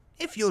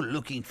if you're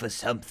looking for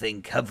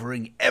something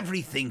covering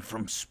everything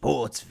from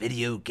sports,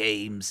 video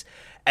games,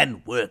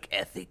 and work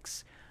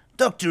ethics,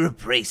 Dr.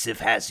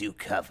 Abrasive has you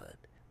covered.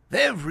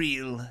 They're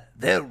real,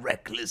 they're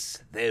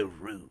reckless, they're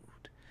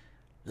rude.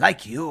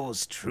 Like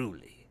yours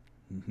truly.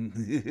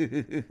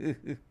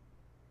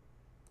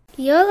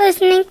 You're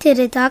listening to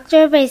the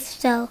Dr.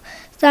 Abrasive Show,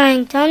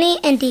 starring Tony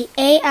and the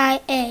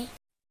AIA.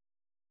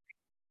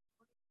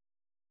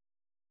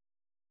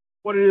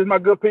 What it is, my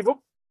good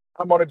people?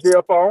 I'm on the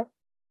jail phone.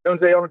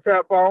 MJ on the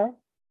trap phone.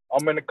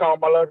 I'm in the car on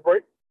my lunch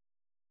break.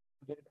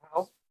 In the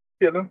house,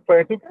 chilling,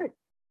 playing 2K.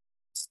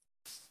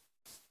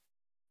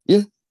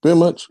 Yeah, pretty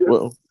much.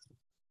 Yeah.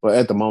 Well,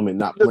 at the moment,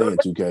 not playing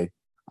 2K.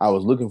 I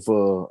was looking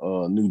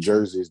for new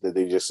jerseys that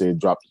they just said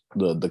dropped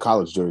the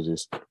college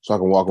jerseys, so I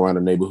can walk around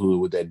the neighborhood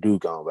with that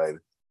Duke on, baby.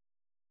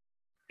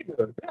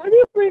 Have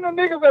you seen the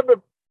niggas that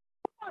been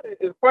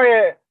is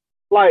playing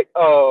like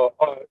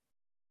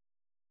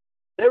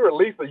they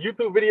released a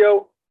YouTube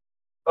video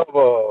of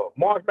a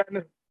March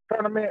Madness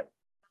tournament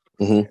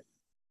with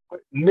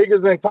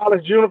niggas in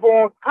college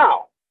uniforms?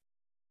 How?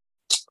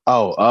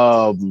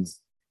 Oh,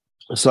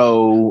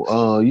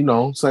 so you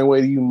know, same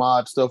way you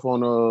mod stuff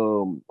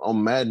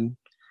on Madden,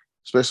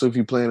 especially if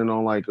you're playing it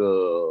on like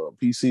a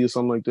PC or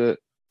something like that,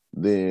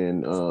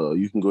 then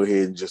you can go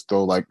ahead and just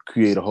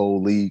create a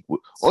whole league.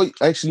 Or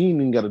actually, you ain't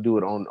even got to do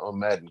it on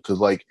Madden, because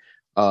like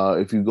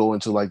if you go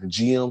into like the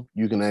GM,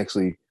 you can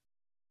actually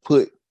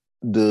put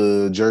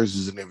the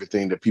jerseys and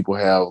everything that people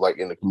have like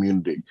in the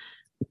community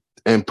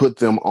and put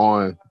them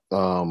on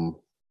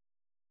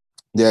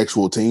the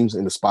actual teams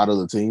in the spot of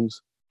the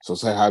teams. So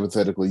say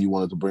hypothetically you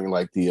wanted to bring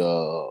like the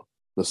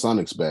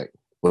Sonics back.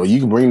 Well,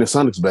 you can bring the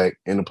Sonics back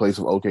in the place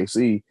of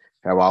OKC,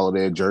 have all of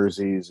their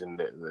jerseys and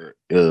the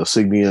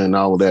insignia and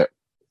all of that.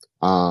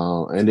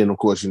 And then of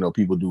course, you know,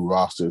 people do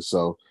rosters,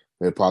 so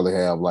they probably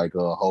have like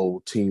a whole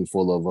team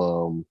full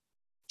of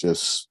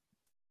just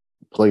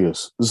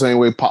players. The same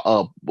way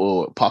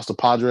Pasta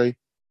Padre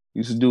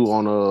used to do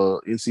on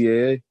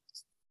NCAA.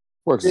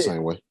 Works the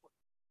same way.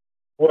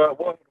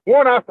 Well,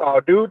 one I saw,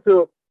 due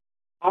to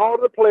all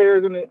the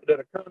players that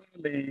are currently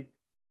in the league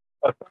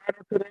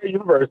assigned to their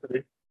university,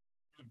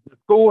 if the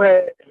school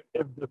had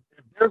if the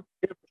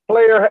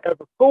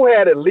school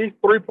had at least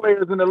 3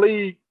 players in the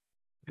league,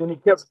 then he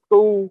kept the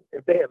school.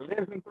 If they had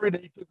less than 3,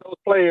 then he took those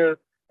players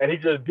and he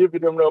just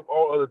divvied them up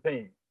on other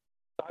teams.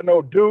 I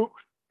know Duke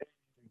and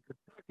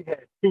Kentucky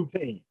had 2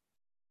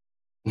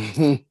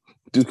 teams.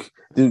 Duke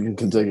and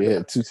Kentucky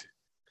had 2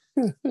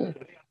 teams.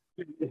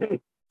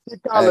 He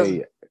called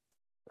him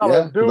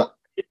Duke.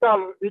 He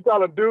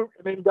called him Duke,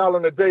 and then he called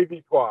him the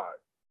JV squad.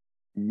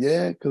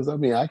 Yeah, because I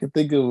mean, I can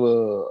think of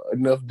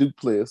enough Duke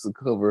players to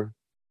cover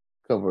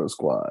a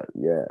squad.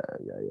 Yeah.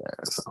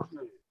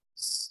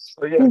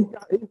 So yeah,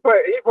 he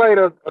played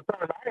a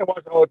tournament. I didn't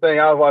watch the whole thing.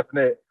 I was watching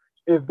it.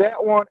 Is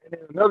that one? And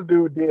then another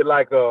dude did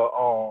like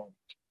a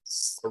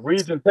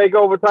region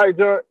takeover type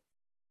joint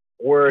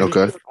where he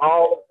took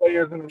all the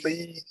players in the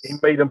league. He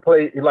made them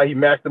play like he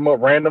matched them up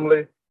randomly,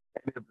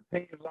 and if the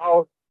team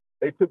lost,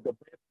 they took the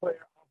best player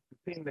off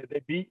the team that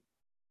they beat.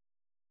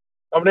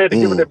 I mean, they had to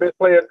give it their best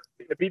player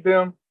to beat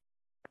them,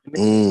 and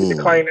then they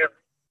claim that.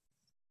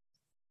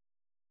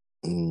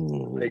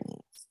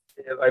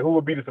 Like who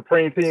would be the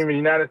supreme team in the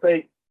United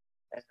States?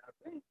 And I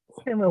think I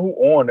can't remember who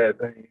on that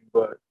thing,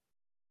 but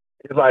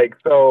it's like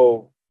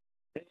so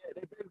they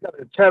basically got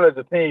to challenge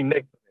the team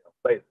next to them,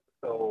 basically.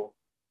 So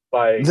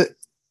like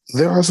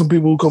there are some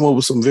people who come up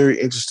with some very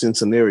interesting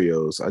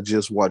scenarios. I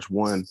just watched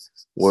one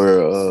where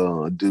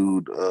a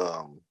dude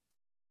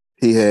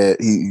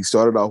he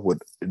started off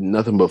with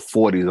nothing but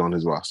 40s on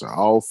his roster,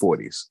 all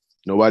 40s,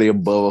 nobody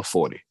above a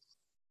 40,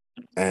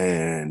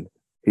 and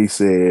he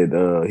said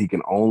he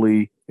can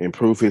only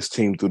improve his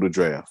team through the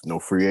draft. No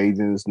free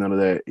agents, none of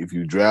that. If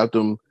you draft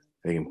them,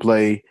 they can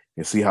play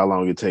and see how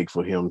long it takes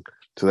for him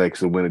to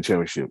actually win a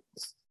championship.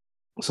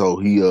 So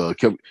he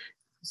kept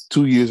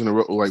 2 years in a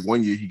row. Like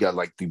 1 year, he got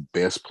like the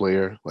best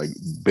player, like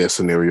best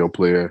scenario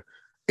player,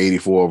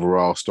 84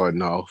 overall,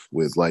 starting off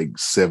with like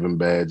 7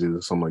 badges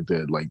or something like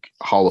that, like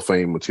Hall of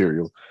Fame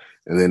material.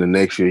 And then the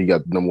next year, he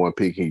got the number 1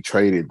 pick. He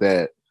traded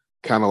that,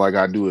 kind of like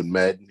I do in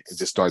Madden, and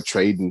just start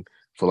trading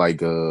for like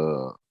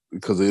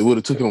because it would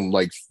have took him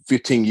like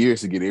 15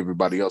 years to get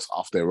everybody else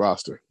off their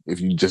roster if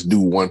you just do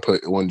one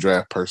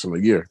draft person a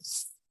year.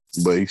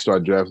 But he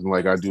started drafting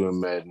like I do in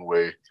Madden,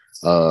 where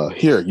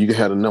here you can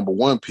have the number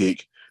 1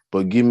 pick,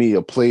 but give me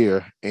a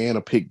player and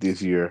a pick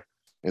this year,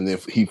 and then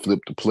he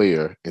flipped the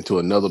player into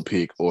another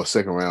pick or a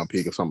second round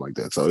pick or something like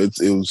that. So it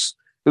was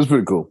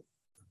pretty cool.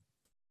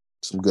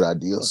 Some good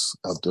ideas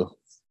out there.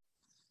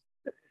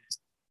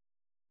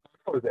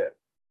 What was that?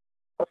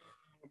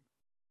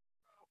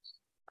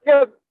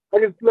 Yeah, I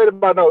just let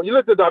everybody know. You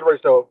listen to the Dr. Ray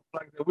Show.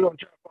 Like I said, we don't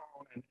chat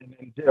phone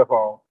and jail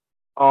phone.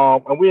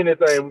 And we in this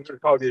thing, we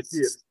just talk this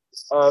shit.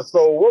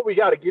 So what we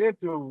got to get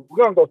into, we're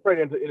going to go straight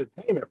into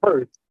entertainment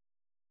first,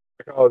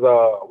 because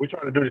we're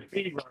trying to do the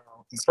speed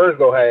round. The first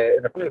go ahead,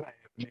 and the first half,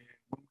 and then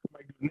we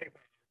might do the next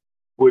half,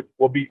 which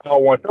will be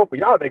all one show for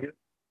y'all niggas.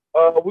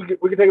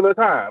 We can take a little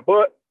time.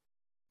 But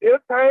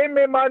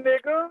entertainment, my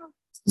nigga.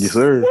 Yes,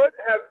 sir. What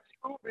have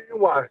you been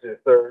watching,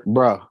 sir?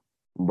 Bruh.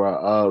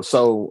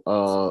 So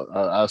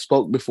I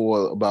spoke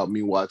before about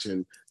me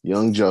watching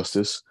Young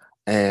Justice,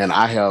 and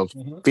I have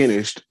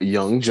finished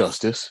Young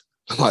Justice.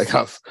 Like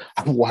I've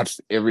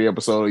watched every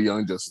episode of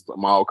Young Justice.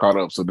 I'm all caught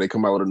up. So they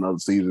come out with another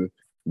season.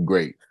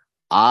 Great.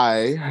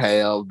 I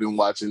have been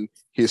watching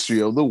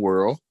History of the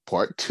World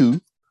Part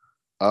 2.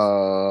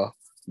 Mel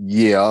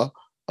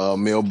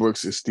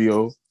Brooks is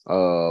still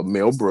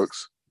Mel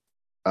Brooks.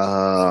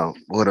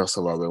 What else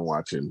have I been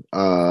watching?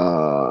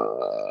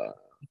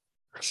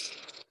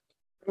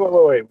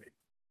 Wait.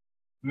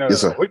 No,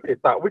 yes, sir. We can't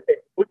stop. We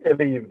can't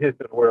leave History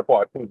of the World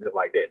Part 2 just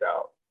like that,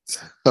 dog.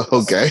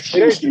 Okay.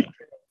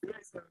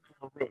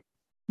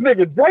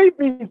 Nigga,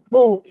 JB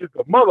Smooth is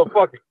the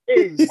motherfucking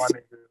king, my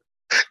nigga.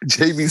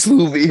 JB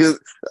Smooth is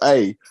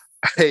hey,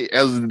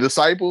 as a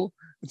disciple,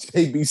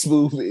 JB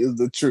Smooth is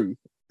the truth.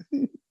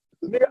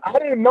 Nigga, I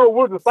didn't know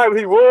what disciple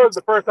he was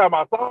the first time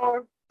I saw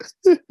him.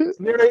 I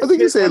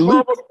think he said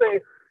Luke.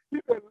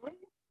 He said Luke.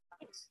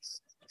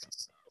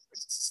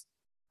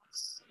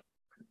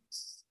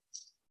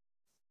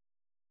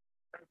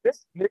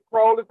 Nick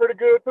Kroll is pretty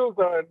good too,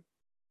 son.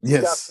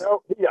 Yes.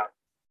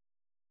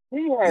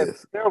 He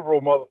has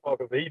several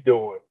motherfuckers that he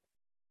doing.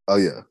 Oh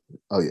yeah.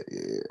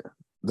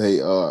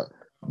 They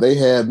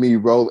had me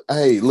roll.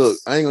 Hey, look,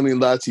 I ain't gonna even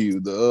lie to you.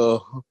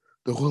 The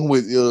one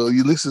with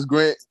Ulysses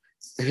Grant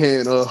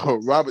and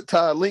Robert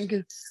Todd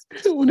Lincoln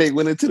when they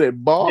went into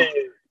that bar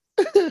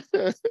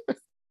because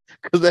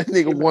that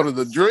nigga wanted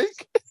a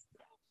drink.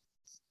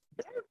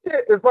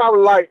 It's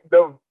probably like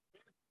the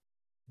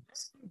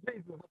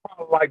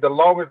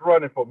longest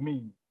running for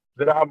me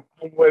that I'm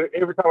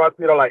every time I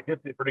see it, I'm like, this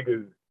is pretty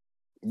good.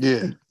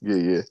 Yeah.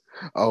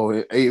 Oh,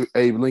 and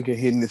Abe Lincoln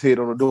hitting his head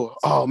on the door.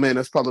 Oh man,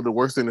 that's probably the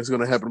worst thing that's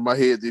gonna happen to my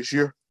head this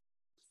year.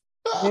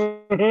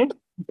 Mm-hmm.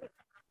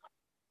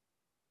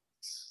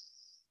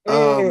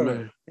 Oh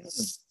man.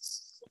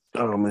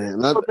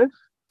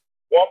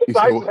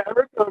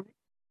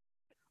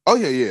 Oh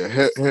yeah.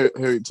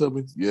 Harriet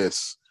Tubman.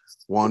 Yes,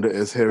 Wanda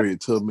as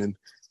Harriet Tubman.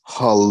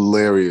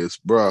 Hilarious,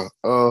 bro.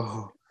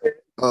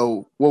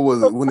 What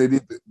was it when they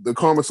did the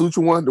Kama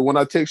Sutra one? The one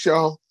I text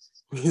y'all.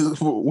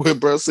 Where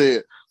bro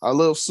said, I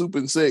love soup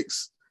and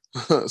sex.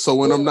 So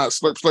when I'm not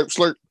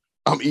slurp,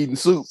 I'm eating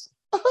soup.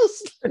 That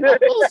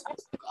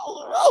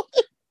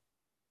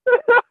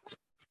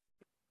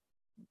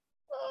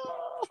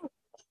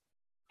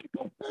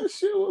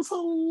shit was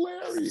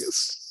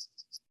hilarious.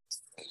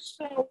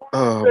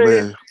 Oh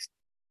man.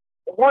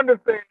 Wonder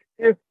said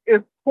it's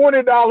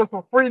 $20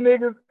 for free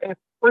niggas and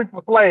free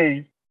for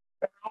slaves.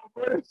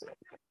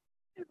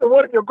 So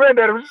what if your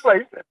granddaddy was just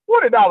like,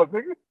 $20,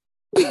 nigga?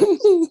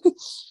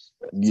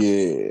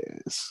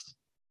 Yes.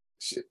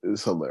 Shit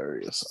is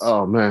hilarious.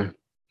 Oh man.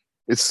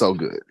 It's so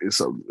good.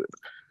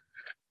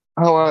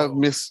 How I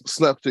miss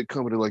slapstick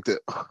comedy like that.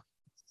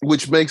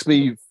 Which makes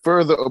me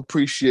further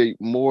appreciate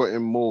more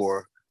and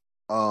more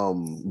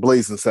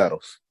Blazing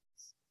Saddles.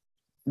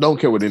 Don't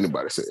care what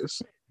anybody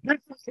says. You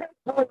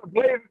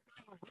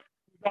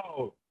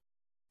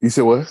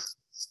said what?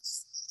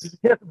 Did you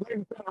catch the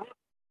Blazing Saddles?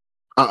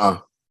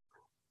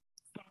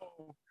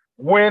 So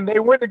when they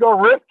went to go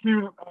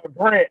rescue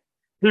Grant,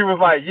 he was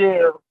like,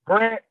 "Yeah,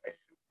 Grant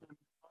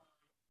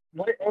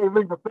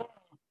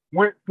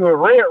went to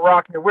Red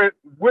Rock and went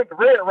to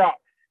Red Rock."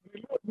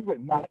 He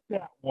went, "Not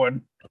that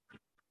one."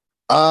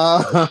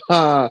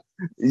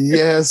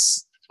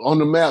 Yes. On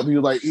the map, he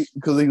was like,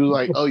 because he was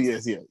like, "Oh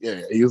yes, yeah."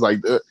 He was like,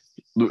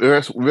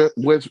 West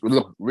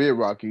Red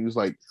Rock. He was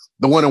like,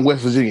 the one in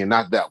West Virginia,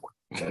 not that one.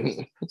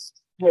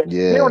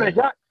 Yeah. Then when they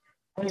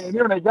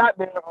got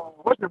there,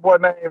 what's your boy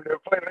name? They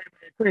played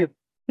Chris.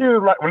 He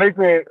was like, when they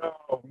said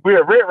we're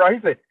at Red Rock,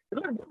 he said, "It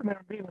looks different than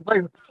being in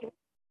places."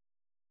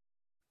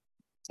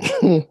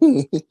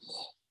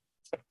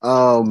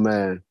 Oh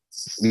man,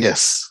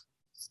 yes.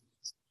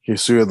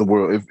 History of the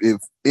World.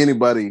 If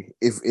anybody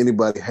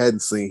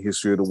hadn't seen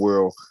History of the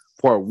World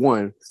Part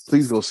 1,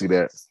 please go see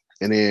that.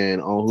 And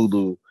then on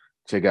Hulu,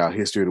 check out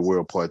History of the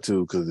World Part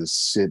 2 because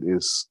this shit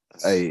is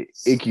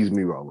it keeps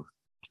me rolling.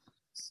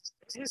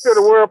 History of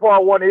the World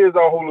Part 1 is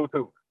on Hulu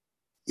too.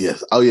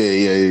 Yes. Oh yeah,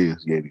 it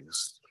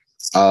is.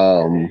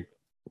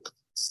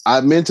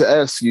 I meant to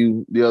ask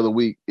you the other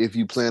week if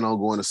you plan on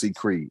going to see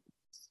Creed.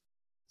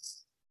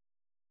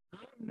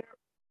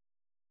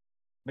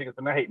 Niggas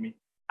gonna hate me.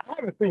 I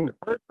haven't seen the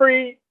first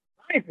Creed.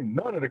 I ain't seen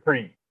none of the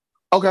Creed.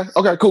 Okay,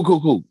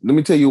 cool. Let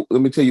me tell you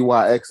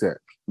why I asked that.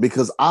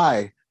 Because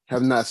I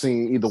have not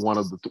seen either one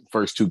of the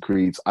first two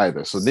Creeds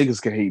either. So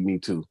niggas can hate me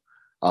too.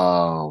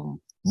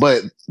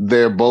 But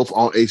they're both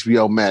on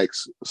HBO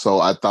Max. So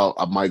I thought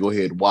I might go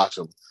ahead and watch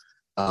them.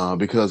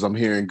 Because I'm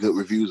hearing good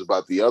reviews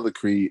about the other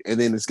Creed. And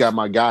then it's got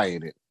my guy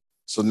in it.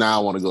 So now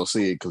I want to go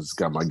see it because it's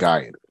got my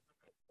guy in it.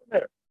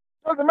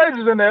 Jonathan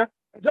Majors in there.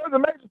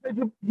 Jonathan Majors said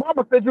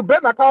Mama said you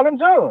better not call him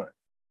John.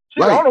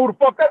 Shit, right. I don't know who the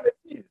fuck that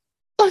is.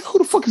 Like, who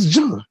the fuck is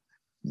John?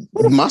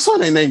 My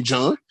son ain't named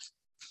John.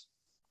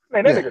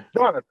 Man, that nigga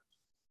Jonathan.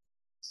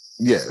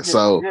 Yeah.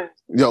 So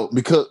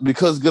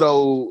because good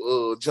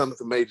old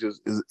Jonathan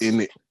Majors is in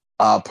it,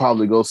 I'll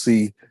probably go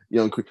see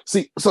Young Creed.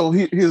 See, so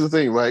here's the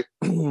thing, right?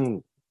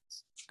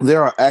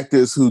 There are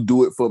actors who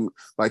do it for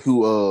like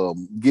who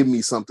give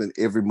me something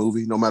every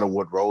movie, no matter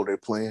what role they're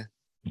playing.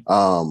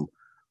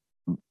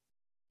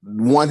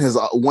 One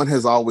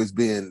has always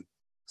been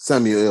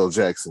Samuel L.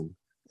 Jackson,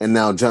 and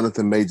now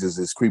Jonathan Majors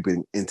is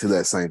creeping into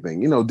that same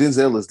thing. You know,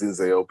 Denzel is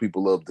Denzel.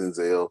 People love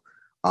Denzel,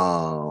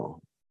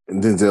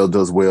 and Denzel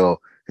does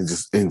well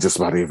in just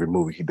about every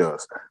movie he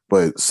does.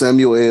 But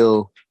Samuel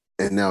L.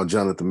 and now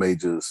Jonathan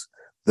Majors,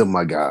 they're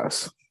my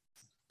guys.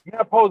 Can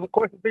I pose a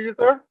question to you,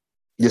 sir?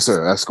 Yes,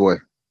 sir. Ask away.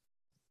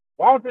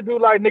 Why don't you do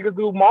like niggas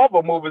do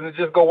Marvel movies and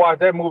just go watch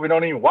that movie?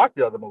 Don't even watch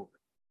the other movie.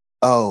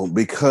 Oh,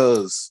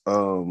 because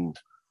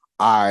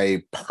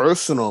I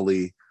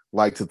personally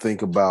like to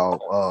think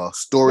about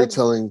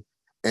storytelling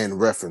and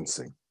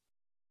referencing.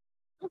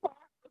 I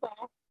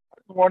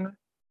just wondering.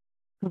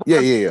 Yeah.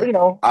 You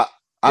know, I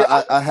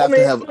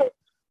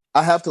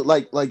have to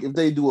like if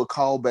they do a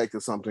callback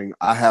to something,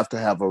 I have to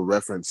have a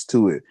reference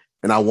to it,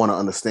 and I want to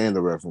understand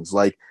the reference.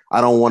 Like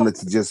I don't want it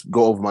to just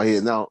go over my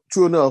head. Now,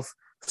 true enough,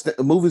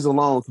 movies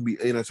alone can be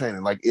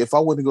entertaining. Like if I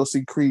went to go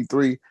see Creed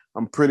 3,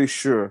 I'm pretty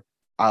sure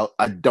I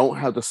don't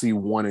have to see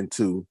 1 and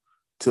 2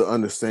 to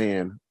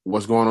understand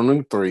what's going on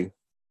in 3,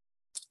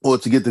 or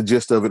to get the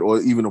gist of it,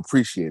 or even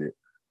appreciate it.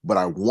 But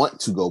I want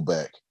to go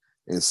back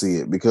and see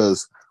it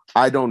because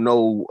I don't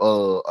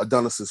know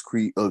Adonis's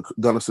Creed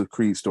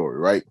story,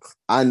 right?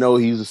 I know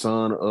he's the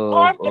son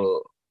of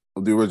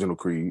the original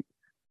Creed,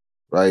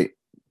 right?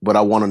 But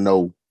I want to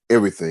know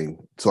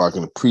everything so I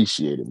can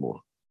appreciate it more.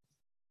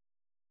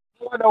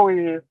 All I know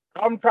is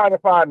I'm trying to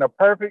find the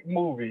perfect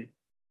movie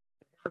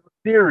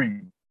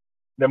series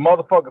that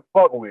motherfuckers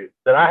fuck with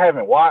that I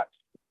haven't watched.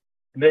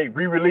 And they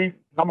re-release.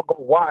 I'm gonna go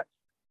watch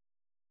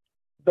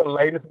the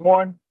latest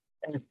one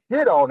and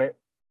shit on it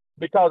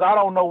because I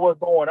don't know what's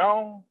going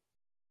on.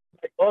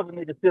 Like other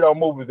niggas shit on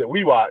movies that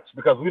we watch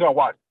because we don't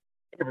watch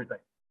everything.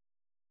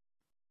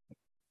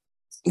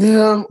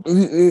 Yeah,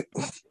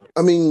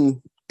 I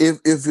mean,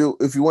 if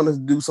you wanted to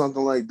do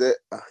something like that,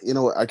 you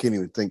know what? I can't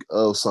even think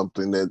of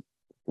something that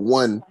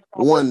one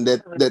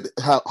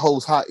that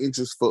holds high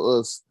interest for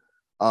us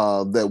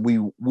that we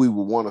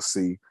would want to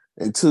see,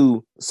 and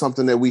 2,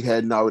 something that we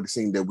hadn't already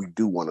seen that we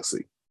do want to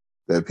see,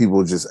 that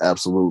people just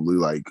absolutely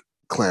like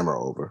clamor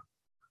over.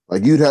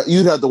 Like you'd have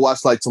to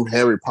watch like some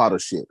Harry Potter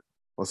shit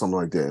or something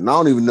like that. And I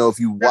don't even know if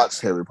you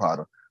watched Harry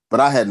Potter, but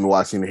I hadn't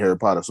watched any Harry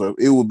Potter, so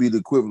it would be the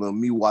equivalent of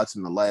me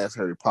watching the last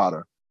Harry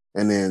Potter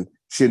and then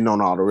shitting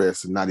on all the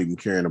rest and not even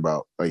caring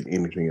about like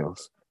anything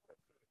else.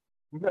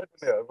 Nothing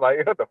else.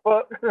 Like what the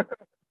fuck?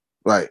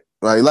 Right.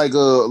 Like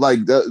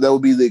that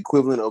would be the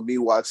equivalent of me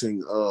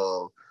watching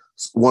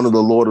one of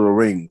the Lord of the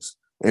Rings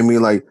and me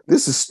like,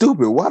 this is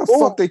stupid. Why the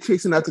fuck they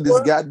chasing after this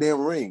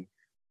goddamn ring?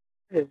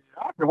 Yeah,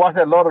 I can watch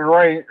that Lord of the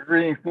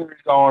Rings series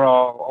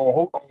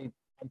on Prime.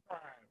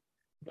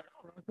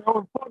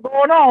 What's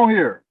going on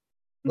here?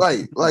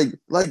 Right, like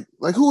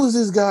who is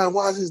this guy?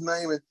 Why is his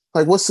name? And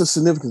like, what's the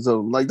significance of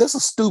him? Like, that's a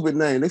stupid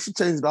name. They should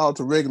change it all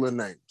to regular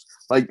names,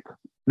 like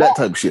that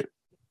type of shit.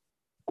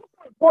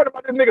 What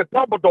about this nigga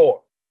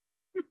Dumbledore?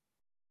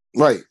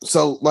 Right.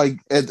 So, like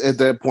at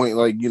that point,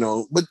 like you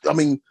know, but I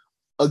mean,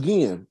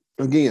 again,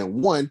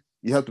 one,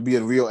 you have to be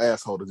a real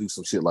asshole to do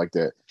some shit like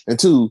that, and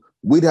 2,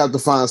 we'd have to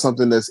find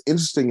something that's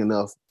interesting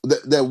enough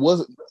that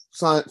wasn't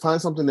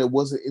find something that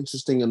wasn't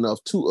interesting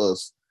enough to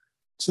us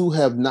to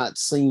have not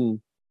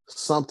seen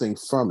something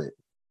from it.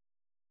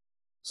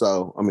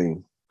 So I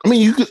mean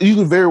you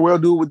could very well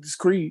do it with this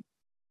Creed.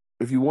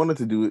 If you wanted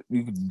to do it,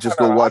 you could just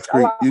go watch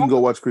Creed. You can go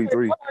watch Creed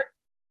 3.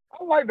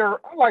 I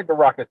like the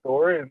rocket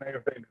story and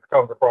everything that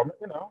comes from it,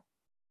 you know.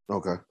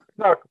 Okay. It's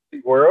not a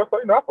complete world, so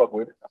you know I fuck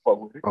with it.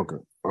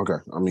 Okay.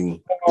 I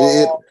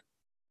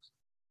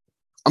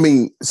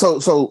mean,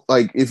 so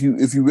like if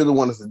you really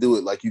wanted to do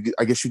it, like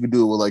I guess you could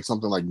do it with like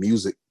something like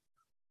music.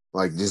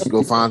 Like just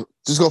go find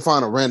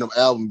a random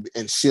album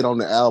and shit on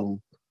the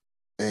album,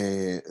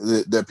 and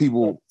that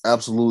people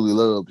absolutely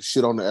love,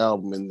 shit on the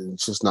album, and then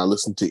just not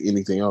listen to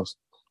anything else.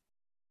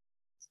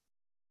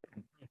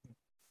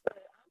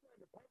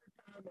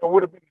 It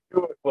would have been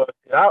good, but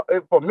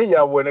for me,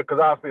 I wouldn't,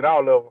 because I've seen all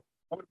of them.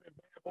 Would have been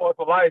Bad Boys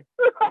for Life.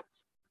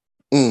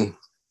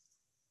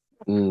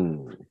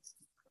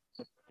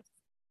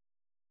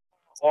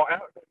 Or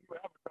Avatar,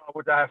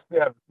 which I still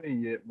haven't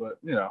seen yet, but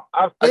you know,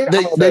 I've seen.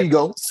 There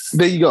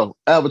you go.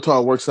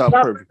 Avatar works out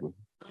perfectly.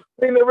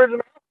 Seen the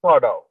original Avatar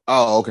though.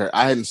 Oh, okay.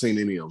 I hadn't seen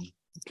any of them,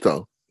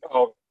 so.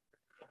 Oh.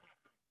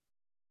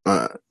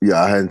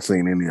 Yeah, I hadn't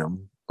seen any of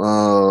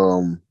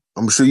them.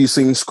 I'm sure you've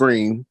seen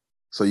Scream,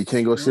 so you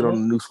can't go shit on the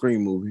new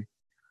Scream movie.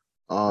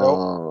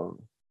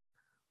 Nope.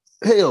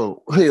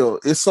 Hell,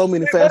 it's so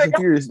many Fast and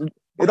Furious.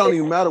 It don't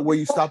even matter where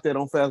you stopped at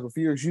on Fast and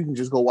Furious. You can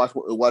just go watch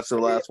the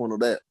last one of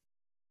that.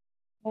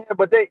 Yeah,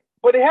 but it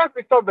has to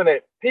be something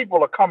that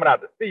people are coming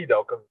out to see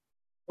though, because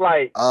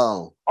like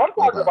I'm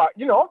talking about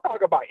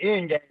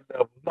Endgame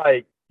stuff.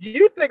 Like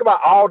you think about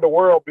all the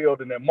world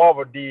building that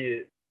Marvel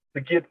did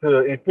to get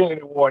to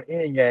Infinity War and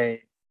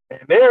Endgame,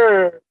 and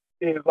there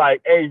is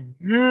like a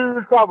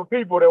huge crowd of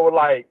people that were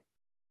like,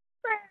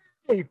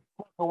 "Man, ain't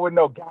fucking with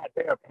no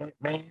goddamn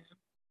Ant-Man."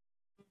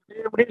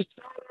 Yeah, when he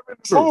showed up in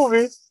the True.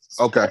 movie,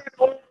 Okay.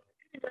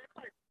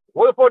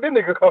 What the fuck did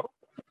nigga go?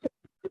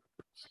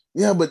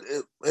 Yeah, but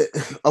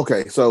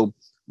okay, so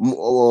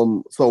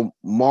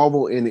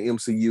Marvel in the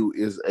MCU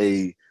is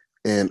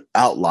an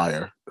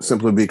outlier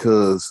simply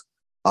because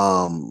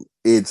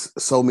it's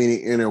so many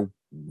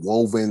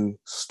interwoven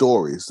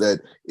stories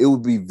that it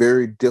would be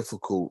very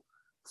difficult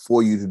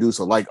for you to do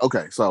so. Like,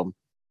 okay, so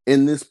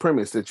in this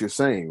premise that you're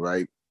saying,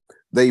 right?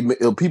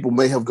 People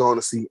may have gone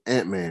to see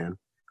Ant-Man,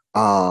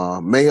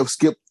 may have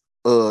skipped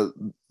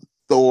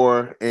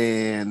Thor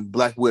and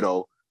Black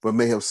Widow, but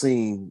may have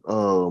seen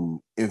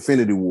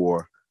Infinity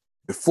War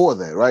before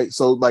that, right?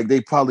 So like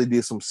they probably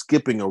did some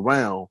skipping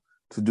around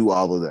to do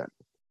all of that.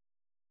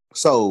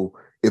 So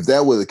if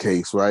that were the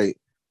case, right?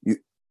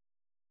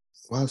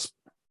 I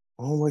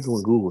don't like it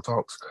when Google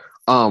talks.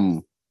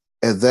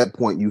 At that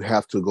point, you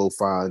have to go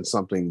find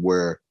something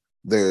where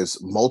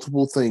there's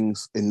multiple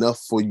things enough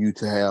for you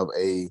to have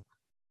a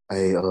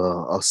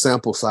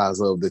sample size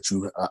of that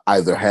you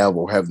either have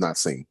or have not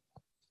seen.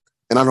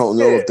 And I don't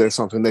know if there's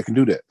something that can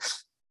do that.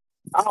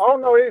 I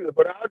don't know either,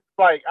 but I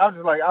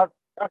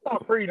saw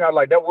Creed and I was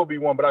like, that would be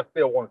one, but I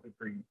still want to see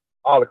Creed.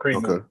 All the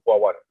Creed movies before I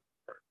watch it.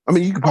 I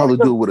mean, you could probably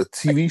do it with a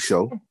TV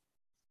show.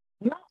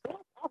 No,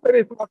 I'll say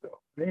this for myself.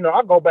 You know,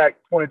 I'll go back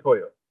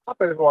 2012. I'll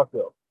say this for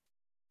myself.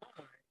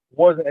 I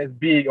wasn't as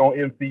big on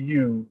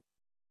MCU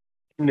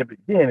in the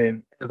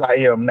beginning as I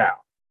am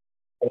now.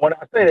 And when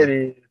I say that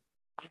is,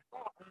 I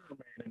saw Iron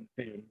Man in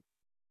the theater,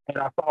 and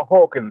I saw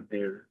Hulk in the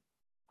theater.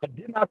 I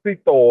did not see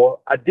Thor.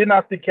 I did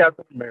not see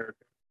Captain America.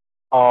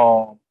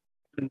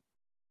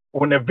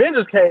 When the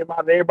Avengers came out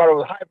and everybody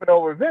was hyping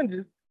over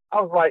Avengers,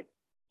 I was like,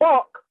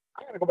 fuck,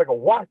 I gotta go back and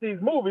watch these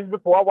movies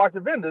before I watch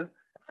Avengers.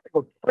 I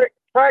gotta go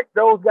track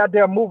those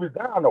goddamn movies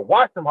down to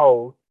watch them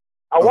hoes.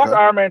 I watched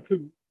Iron Man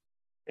 2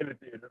 in the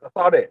theaters. I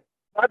saw that.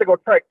 I had to go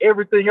track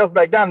everything else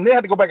back down, and then I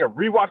had to go back and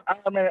rewatch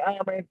Iron Man and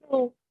Iron Man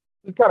 2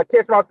 to kind of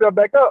catch myself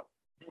back up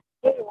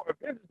before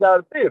Avengers got out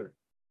of the theater.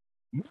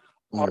 You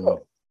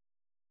know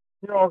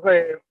what I'm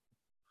saying?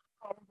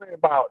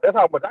 That's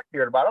how much I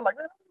cared about it. I'm like,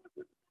 man, what's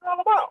this all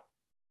about?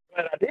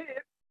 And I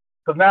did,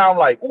 because now I'm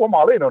like, oh, I'm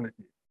all in on this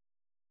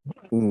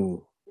shit.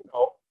 You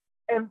know,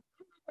 and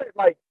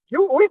like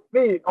we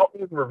see all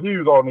these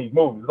reviews on these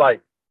movies.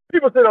 Like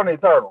people sit on the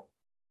Eternal.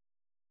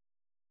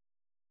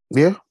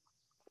 Yeah.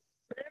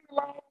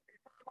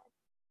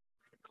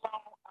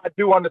 I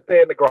do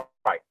understand the gripe.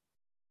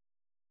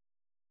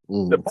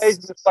 The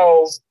pacing is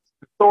slow.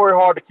 The story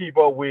hard to keep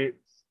up with.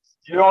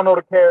 You don't know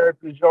the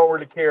characters. You don't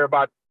really care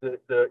about the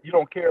you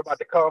don't care about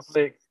the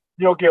conflict.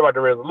 You don't care about the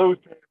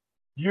resolution.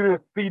 You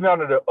didn't see none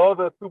of the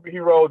other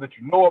superheroes that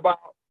you know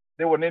about.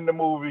 They weren't in the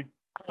movie.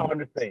 I don't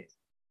understand.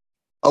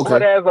 Okay.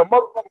 But as a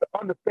motherfucker to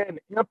understand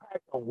the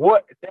impact of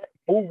what that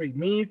movie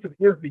means to the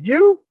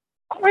MCU,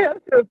 oh yeah,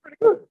 that's pretty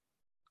good.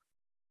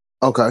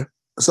 Okay.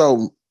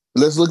 So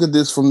let's look at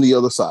this from the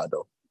other side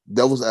though.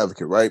 Devil's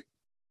advocate, right?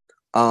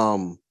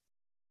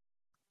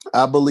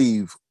 I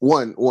believe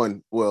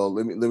well,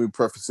 let me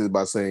preface it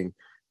by saying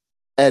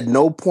at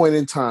no point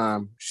in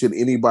time should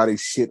anybody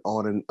shit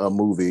on a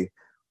movie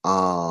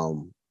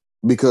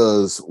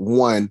because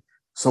one,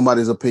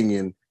 somebody's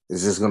opinion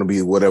is just going to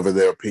be whatever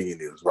their opinion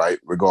is, right?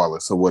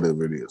 Regardless of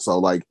whatever it is. So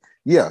like,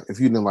 yeah, if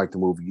you didn't like the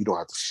movie, you don't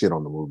have to shit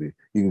on the movie.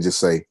 You can just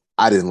say,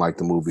 I didn't like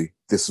the movie.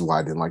 This is why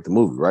I didn't like the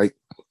movie, right?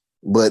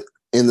 But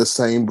in the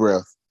same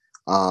breath,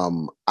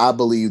 I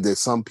believe that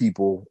some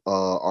people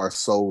are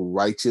so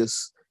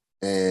righteous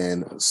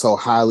and so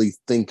highly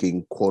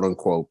thinking, quote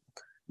unquote,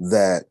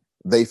 that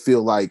they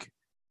feel like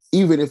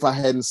even if I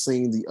hadn't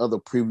seen the other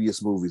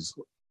previous movies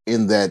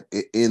in that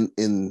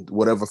in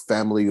whatever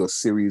family or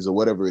series or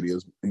whatever it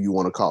is you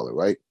want to call it,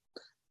 right?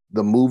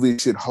 The movie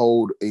should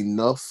hold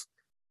enough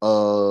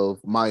of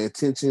my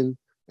attention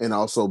and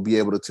also be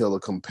able to tell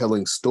a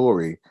compelling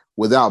story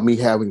without me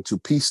having to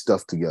piece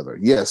stuff together.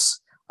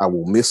 Yes, I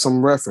will miss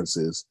some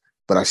references,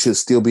 but I should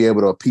still be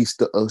able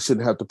to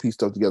shouldn't have to piece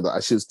stuff together. I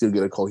should still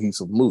get a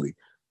cohesive movie.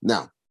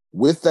 Now,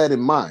 with that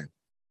in mind,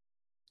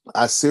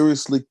 I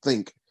seriously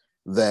think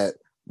that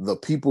the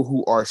people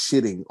who are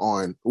shitting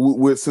on,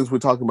 since we're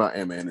talking about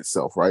Ant-Man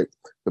itself, right?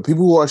 The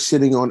people who are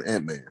shitting on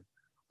Ant-Man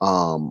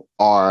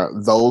are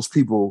those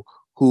people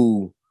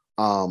who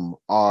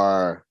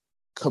are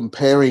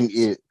comparing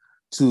it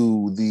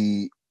to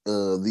the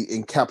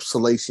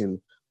encapsulation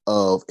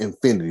of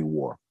Infinity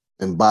War.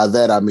 And by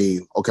that, I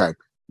mean, okay,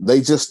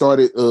 they just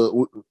started,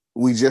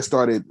 we just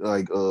started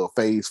like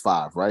phase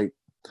 5, right?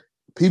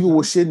 People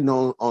were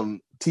shitting on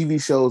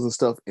TV shows and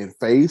stuff in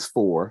phase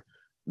 4.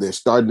 They're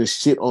starting to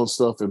shit on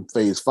stuff in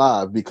phase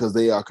 5 because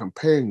they are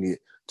comparing it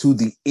to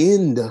the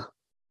end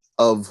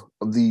of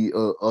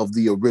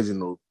the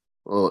original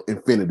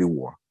Infinity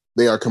War.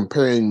 They are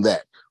comparing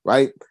that,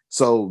 right?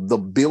 So the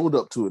build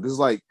up to it is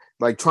like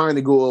trying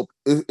to go up.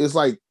 It's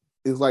like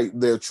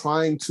they're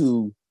trying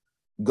to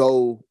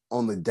go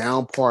on the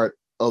down part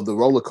of the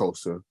roller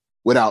coaster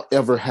without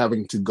ever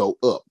having to go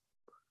up.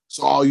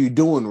 So all you're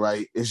doing,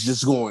 right, is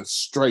just going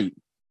straight,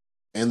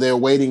 and they're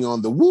waiting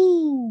on the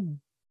woo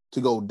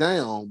to go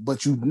down,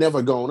 but you've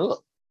never gone up.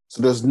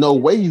 So there's no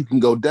way you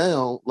can go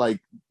down like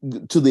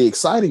to the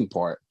exciting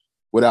part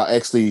without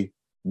actually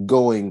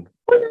going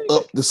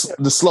up the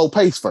slow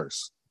pace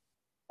first.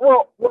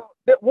 Well,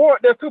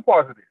 there's two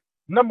parts of this.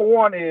 Number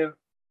one is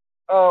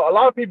a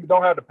lot of people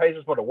don't have the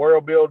patience for the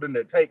world building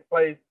that takes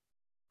place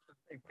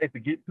to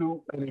get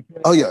to.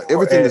 Oh yeah,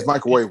 everything is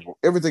microwavable.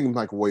 Everything is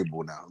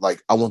microwavable now.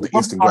 Like I want the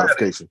instant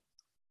gratification.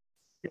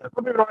 Yeah,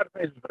 some people don't have the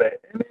patience for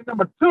that. And then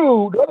number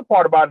two, the other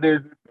part about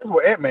this is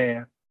what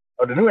Ant-Man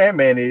or the new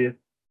Ant-Man is.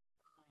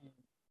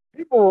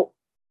 People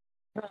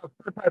have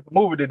certain type of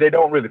movie that they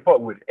don't really fuck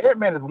with.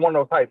 Ant-Man is one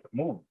of those types of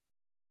movies.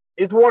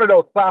 It's one of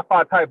those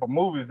sci-fi type of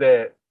movies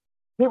that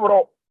people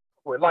don't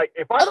fuck with. Like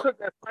if I took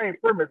that same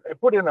premise and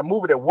put it in a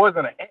movie that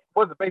wasn't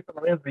based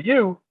on the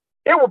MCU,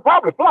 it would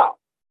probably flop.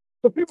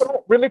 So people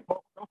don't really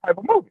fuck with those type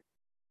of movies.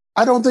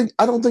 I don't think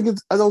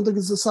it's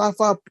the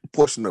sci-fi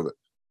portion of it.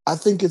 I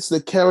think it's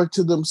the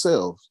character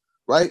themselves,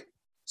 right?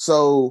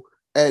 So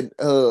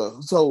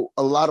so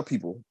a lot of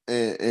people,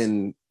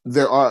 and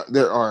there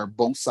are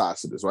both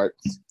sides to this, right?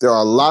 There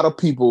are a lot of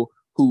people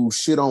who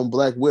shit on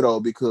Black Widow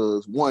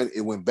because one,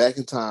 it went back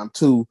in time.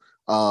 Two,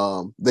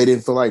 they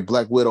didn't feel like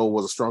Black Widow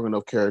was a strong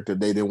enough character.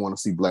 They didn't want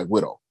to see Black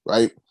Widow,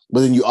 right?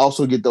 But then you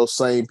also get those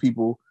same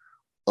people,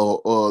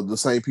 or the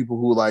same people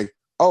who like,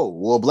 oh,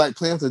 well, Black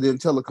Panther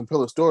didn't tell a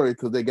compelling story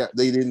because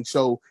they didn't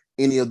show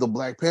any of the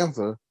Black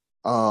Panther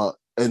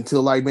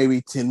until like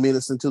maybe 10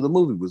 minutes into the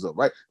movie was up,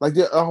 right? Like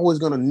they're always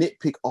going to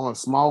nitpick on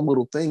small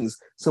little things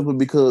simply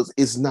because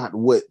it's not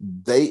what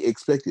they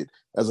expected,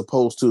 as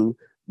opposed to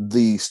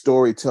the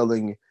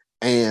storytelling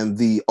and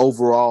the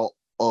overall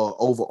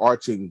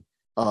overarching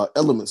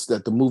elements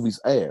that the movies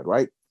add,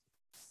 right?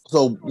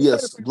 So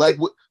yes,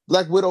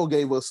 Black Widow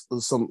gave us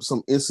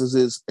some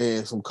instances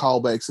and some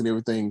callbacks and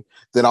everything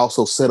that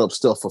also set up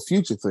stuff for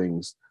future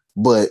things.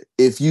 But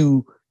if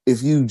you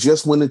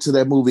just went into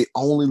that movie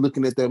only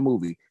looking at that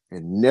movie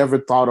and never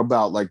thought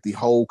about like the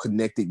whole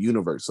connected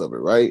universe of it,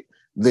 right?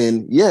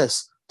 Then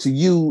yes, to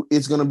you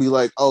it's gonna be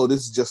like, oh,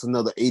 this is just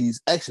another 80s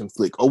action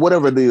flick or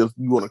whatever it is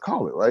you want to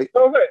call it, right?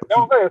 No, I'm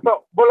saying.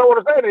 So, but what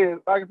I'm saying is,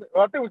 like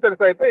I think we said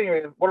the same thing.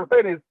 Is what I'm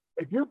saying is,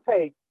 if you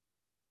take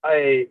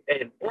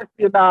an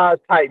espionage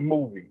type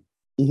movie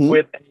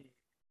with a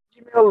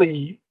female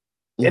lead,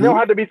 and it don't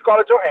have to be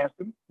Scarlett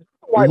Johansson, it's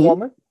a white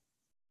woman,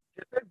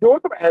 just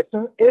doing some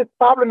action, it's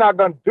probably not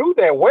going to do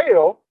that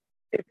well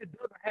if it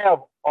doesn't have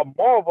a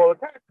Marvel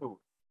attached to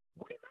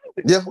it.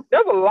 Yeah.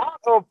 There's a lot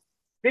of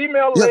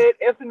female-led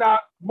espionage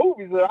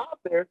movies that are out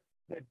there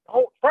that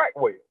don't track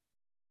well.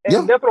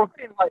 And that's what I'm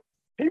saying. Like,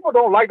 people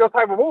don't like those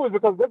type of movies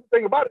because the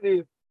thing about it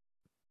is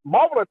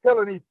Marvel are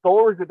telling these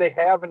stories that they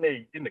have in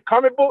the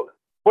comic book,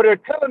 but they're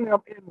telling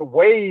them in the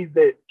ways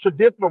that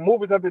traditional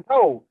movies have been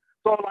told.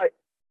 So, like,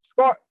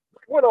 Black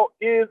Widow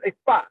is a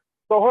spy.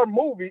 So her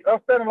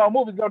standalone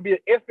movie is going to be an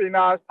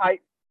espionage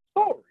type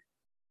story.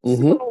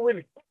 People don't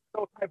really think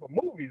those type of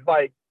movies.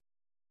 Like,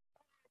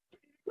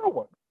 no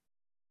one.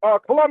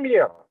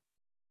 Colombiana.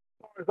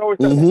 It's always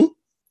you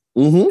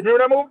remember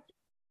that movie?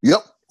 Yep.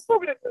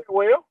 Movie that did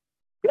well.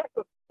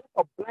 That's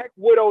a Black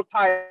Widow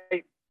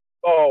type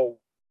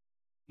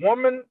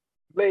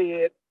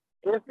woman-led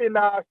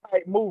espionage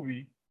type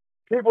movie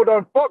people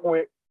don't fuck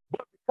with,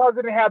 but because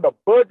it didn't have the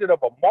budget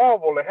of a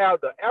Marvel and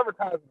have the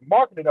advertising and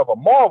marketing of a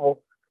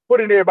Marvel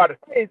put in everybody's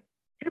face,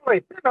 people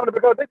ain't sitting on it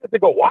because they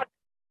just go watch it.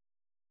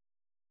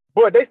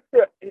 But they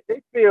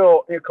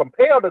feel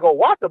compelled to go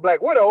watch the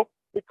Black Widow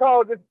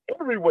because it's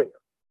everywhere.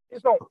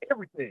 It's on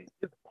everything.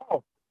 It's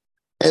powerful.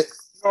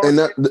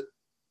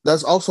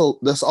 That's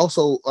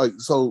also like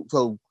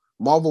so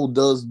Marvel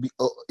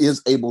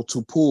is able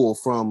to pull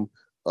from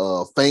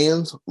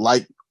fans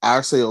like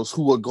ourselves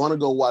who are going to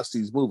go watch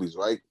these movies,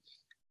 right?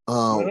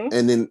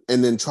 And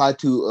then try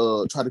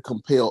to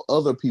compel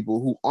other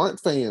people who aren't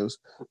fans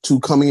to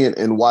come in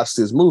and watch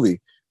this movie.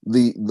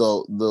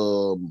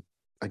 The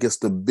I guess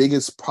the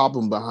biggest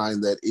problem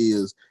behind that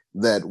is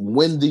that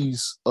when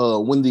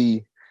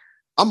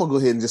I'm gonna go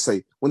ahead and just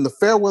say when the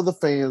fair weather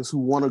fans who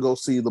want to go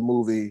see the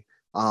movie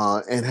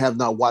and have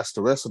not watched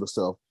the rest of the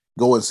stuff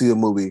go and see the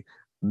movie,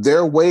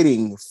 they're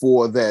waiting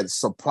for that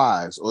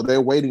surprise or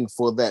they're waiting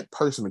for that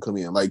person to come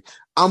in. Like,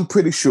 I'm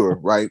pretty sure,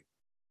 right?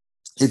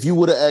 If you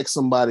would have asked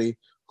somebody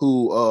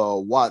who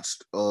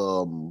watched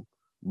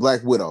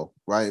Black Widow,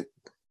 right?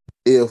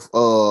 If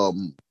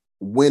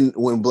when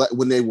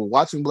they were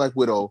watching Black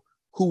Widow,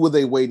 who were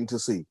they waiting to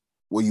see?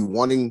 Were you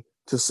wanting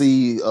to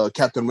see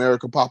Captain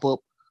America pop up?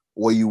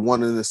 Were you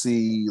wanting to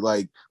see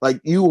like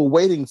you were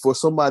waiting for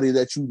somebody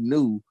that you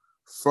knew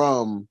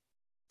from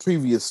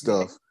previous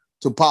stuff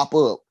to pop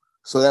up?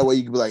 So that way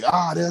you could be like,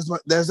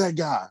 there's that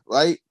guy,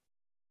 right?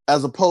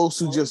 As opposed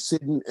to just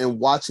sitting and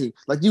watching,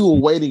 like you were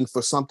waiting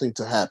for something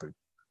to happen.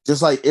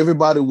 Just like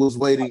everybody was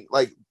waiting,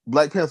 like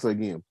Black Panther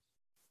again.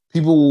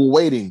 People were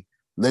waiting.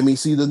 Let me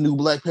see the new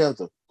Black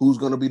Panther. Who's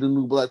going to be the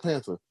new Black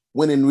Panther?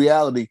 When in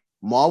reality,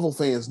 Marvel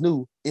fans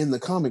knew in the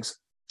comics,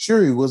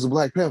 Shuri was a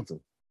Black Panther.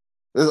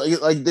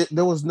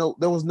 There was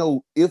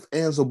no if,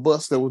 ands, or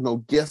buts. There was no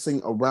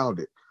guessing around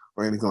it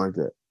or anything like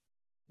that.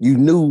 You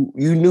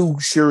knew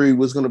Shuri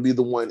was going to be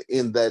the one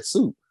in that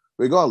suit,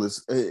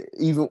 regardless.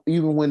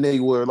 Even when they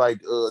were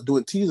like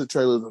doing teaser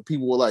trailers, and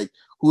people were like,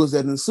 "Who is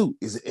that in the suit?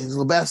 Is it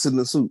Angela Bassett in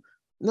the suit?"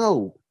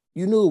 No,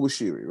 you knew it was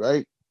Shuri,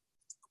 right?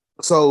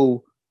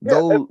 So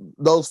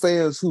those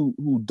fans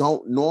who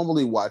don't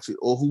normally watch it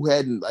or who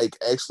hadn't like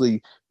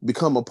actually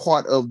become a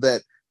part of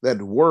that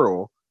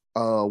world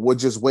were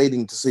just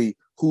waiting to see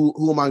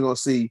who am I going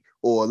to see,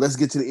 or let's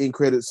get to the end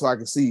credits so I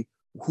can see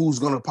who's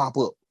going to pop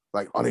up.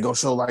 Like, are they going to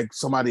show like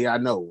somebody I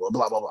know or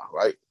blah blah blah,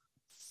 right?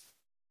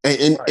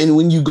 And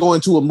when you go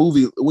into a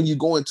movie, when you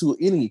go into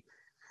any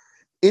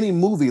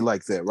movie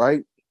like that,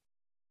 right?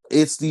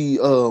 It's the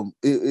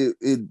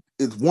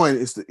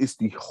it's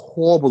the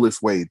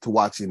horriblest way to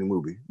watch any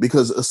movie,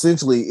 because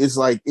essentially it's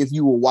like if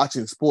you were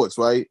watching sports,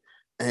 right?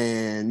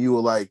 And you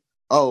were like,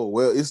 oh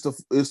well, it's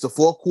the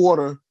fourth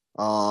quarter.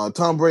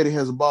 Tom Brady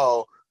has a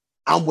ball.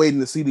 I'm waiting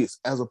to see this,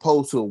 as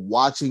opposed to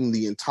watching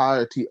the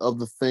entirety of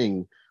the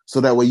thing, so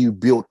that way you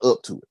build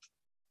up to it.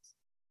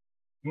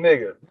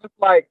 Nigga, just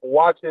like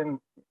watching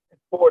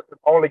sports and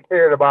only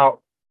caring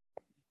about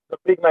the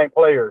big name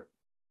players.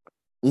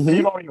 Mm-hmm.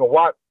 You don't even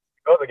watch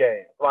other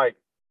games. Like,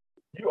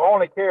 you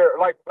only care,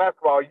 like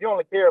basketball, you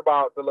only care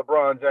about the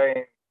LeBron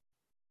James,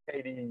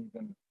 KDs,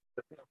 and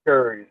the Steph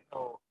Currys.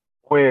 So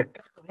when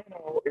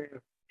Sacramento is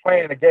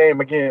playing a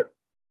game against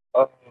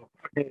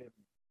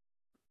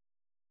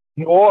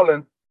New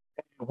Orleans,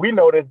 and we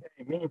know this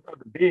game means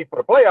something big for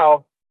the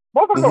playoffs,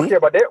 most of them don't care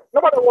about that.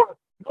 Nobody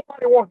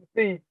wants to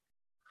see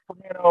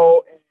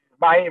Sacramento and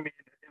Miami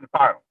in the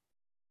finals.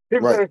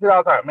 People say this shit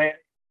all the time, man.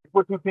 You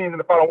put two teams in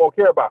the final, won't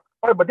care about.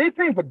 Right, but these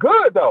teams are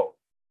good though.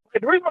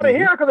 The reason why they're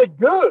here is because they're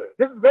good.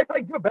 They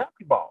play good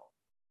basketball.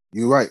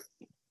 You're right.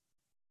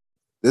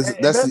 It's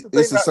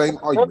the same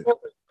argument.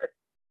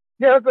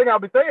 That's the thing I'll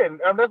be saying.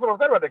 That's what I'm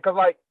saying about that. Because,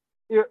 like,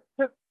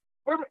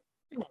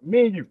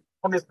 me and you,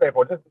 from this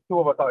standpoint, just the two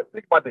of us,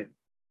 think about this.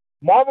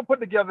 Marvel put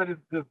together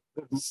this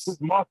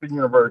monster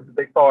universe that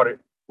they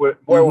started with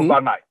Werewolf by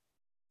Night.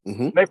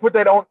 Mm-hmm. They put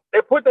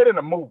that in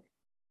a movie.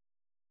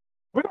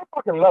 We don't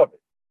fucking love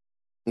it.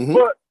 Mm-hmm.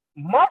 But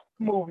most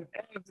movies,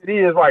 as it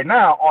is right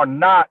now, are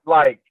not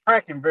like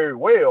tracking very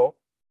well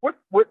with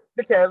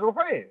the casual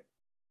fans.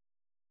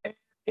 And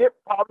it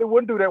probably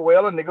wouldn't do that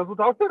well, and niggas would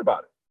talk shit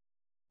about it.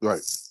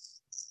 Right.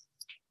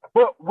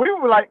 But we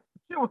were like,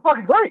 shit was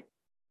fucking great.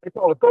 They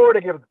told the story,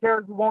 they gave us the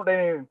characters we want.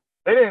 They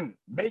didn't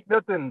make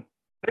nothing.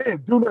 They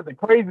didn't do nothing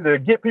crazy to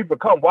get people to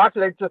come watch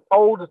it. They just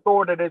told the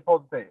story that they're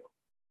supposed to tell.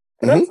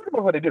 And that's pretty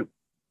much what they do.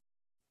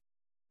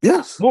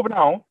 Yes. Moving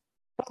on.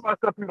 Talk about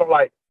stuff people don't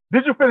like.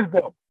 Did you finish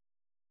them?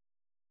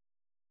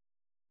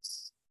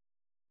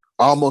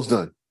 Almost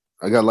done.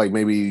 I got like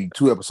maybe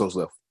 2 episodes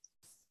left.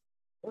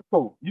 That's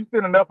cool. You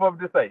seen enough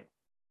of it to say,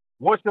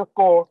 what's your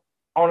score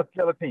on a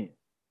scale of 10?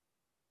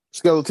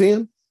 Scale of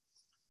 10?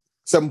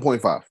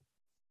 7.5.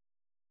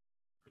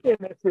 Yeah,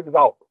 that shit is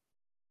awesome.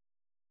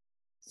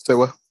 Say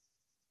what?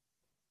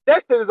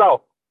 That shit is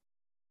awesome.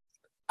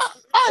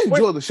 I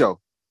enjoy the show.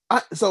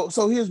 So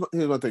here's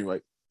my thing,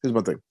 right? Here's my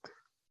thing.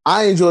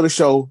 I enjoy the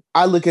show.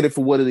 I look at it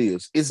for what it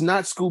is. It's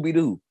not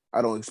Scooby-Doo.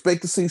 I don't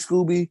expect to see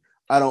Scooby.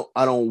 I don't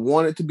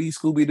want it to be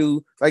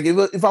Scooby-Doo. Like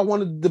if I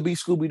wanted to be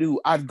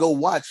Scooby-Doo, I'd go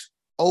watch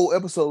old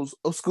episodes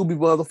of Scooby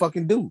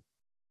motherfucking Doo.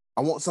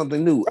 I want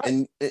something new.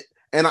 Right.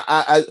 And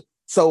I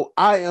so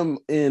I am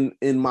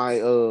in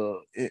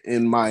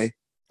my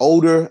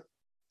older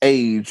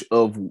age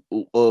of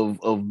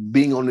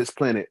being on this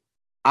planet.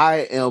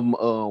 I am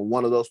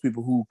one of those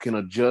people who can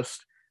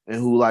adjust and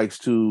who likes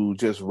to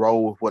just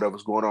roll with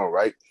whatever's going on,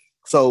 right?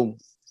 So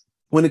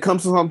when it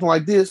comes to something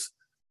like this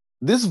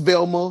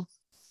Velma,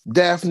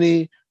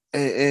 Daphne,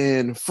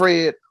 and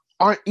Fred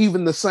aren't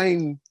even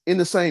in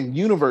the same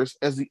universe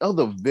as the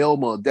other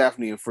Velma,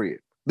 Daphne, and Fred.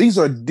 These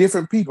are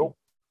different people.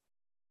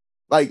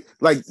 Like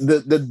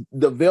the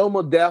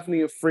Velma,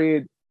 Daphne, and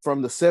Fred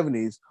from the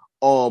 70s,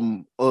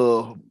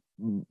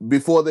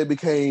 before they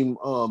became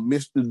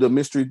the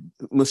Mystery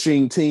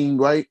Machine team,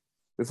 right?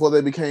 Before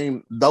they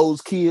became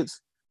those kids,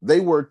 they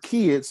were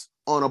kids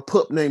on a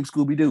pup named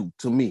Scooby-Doo.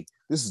 To me,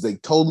 this is a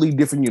totally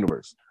different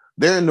universe.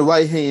 They're in the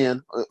right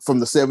hand from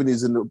the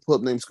 70s in the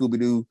pup named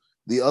Scooby-Doo.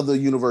 The other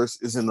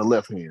universe is in the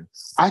left hand.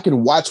 I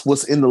can watch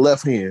what's in the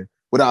left hand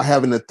without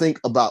having to think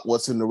about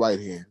what's in the right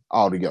hand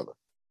altogether.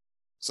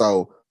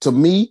 So to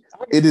me,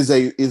 it is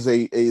a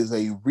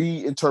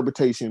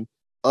reinterpretation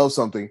of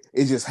something.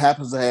 It just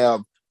happens to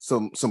have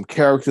some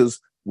characters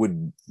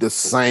with the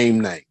same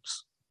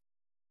names.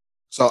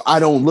 So I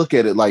don't look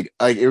at it like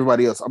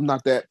everybody else. I'm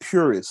not that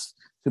purist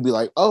to be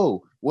like,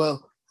 oh,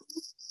 well,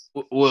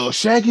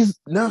 Shaggy's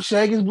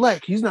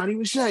black. He's not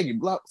even Shaggy.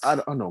 I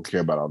don't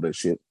care about all that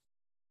shit.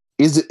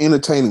 Is it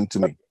entertaining to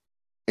me?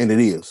 And it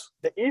is.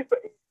 The Easter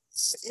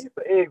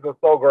eggs are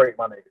so great,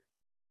 my nigga.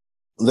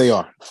 They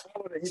are.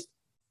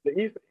 The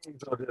Easter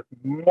eggs are just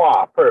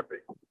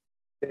perfect.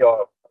 They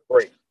are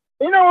great.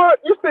 You know what?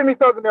 You sent me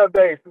something the other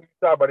day since you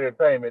talked about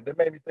entertainment that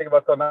made me think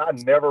about something I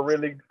never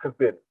really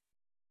considered.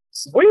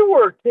 We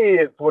were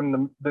kids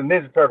when the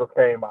Ninja Turtles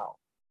came out.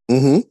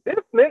 Mm-hmm.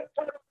 This Ninja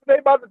Turtles they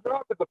about to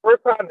drop is the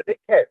first time that they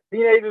had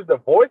teenagers to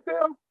voice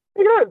them.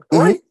 Yeah, that's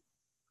great.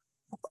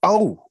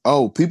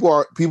 Oh, people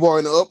are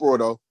in the uproar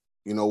though.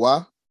 You know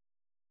why?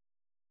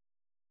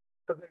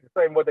 Because it's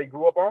the same what they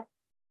grew up on.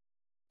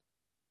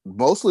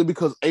 Mostly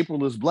because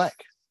April is black.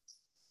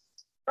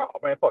 Oh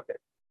man, fuck that.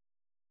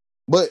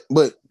 But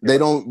they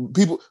don't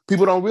people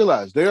don't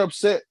realize they're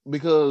upset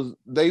because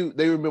they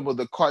remember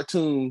the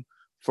cartoon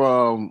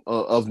from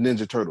of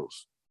Ninja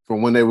Turtles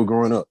from when they were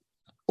growing up,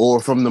 or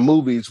from the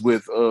movies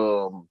with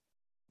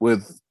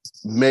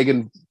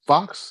Megan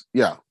Fox,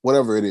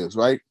 whatever it is,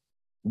 right?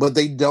 But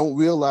they don't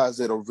realize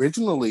that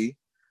originally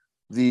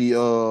the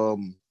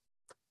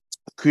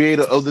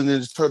creator of the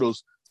Ninja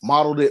Turtles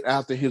modeled it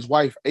after his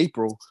wife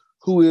April,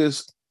 who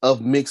is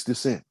of mixed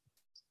descent.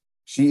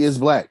 She is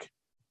black.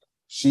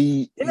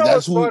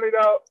 That's who funny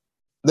though?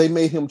 They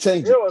made him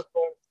change it. It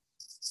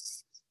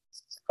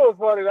was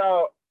funny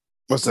though.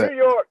 What's that?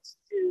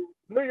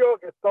 New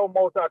York is so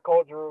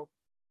multicultural.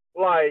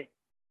 Like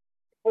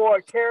for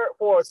a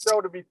show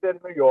to be set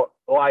in New York,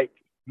 like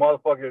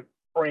motherfucking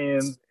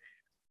Friends,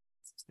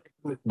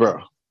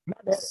 bro.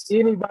 Not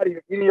anybody,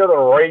 any other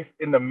race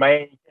in the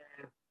main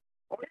cast,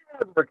 or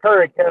even as a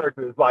recurring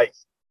character is like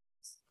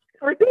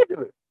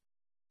ridiculous.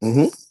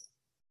 Mm-hmm.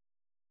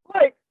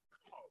 Like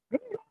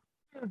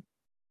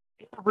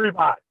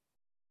everybody.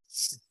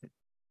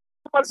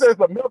 Somebody says it's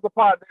a melting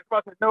pot.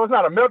 Somebody says, no, it's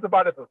not a melting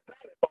pot. It's a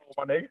salad bowl,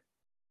 my nigga.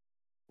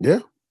 Yeah.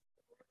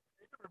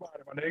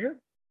 Everybody, my nigga.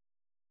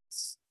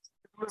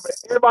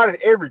 Everybody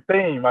and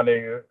everything, my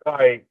nigga.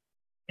 Like,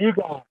 you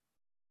got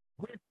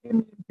rich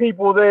Indian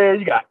people there.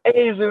 You got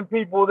Asian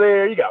people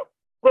there. You got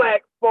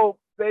black folks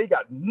there. You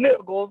got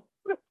niggles.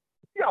 You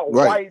got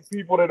white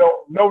people that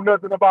don't know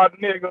nothing about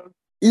niggas.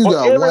 You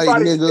got white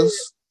niggas.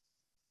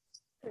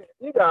 There.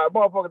 You got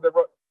motherfuckers that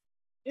run.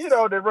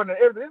 They're running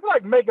everything.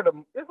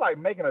 It's like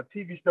making a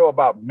TV show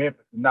about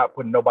Memphis and not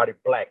putting nobody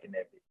black in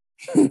that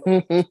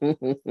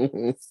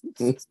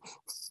bitch.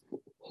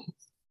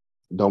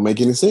 Don't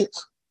make any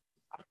sense.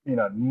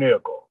 A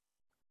nickel.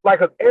 Like,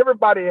 cause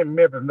everybody in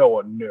Memphis know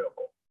a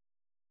nickel.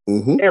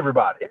 Mm-hmm.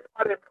 Everybody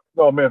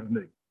know a Memphis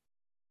nigga.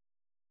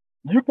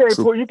 You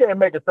can't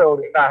make a show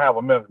that not have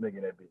a Memphis nigga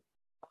in that bitch.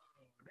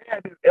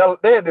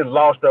 They had this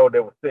Lost show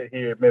that was set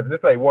here in Memphis.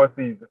 It's like one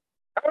season.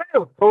 I mean, it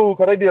was cool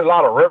because they did a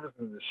lot of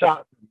references and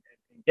shots and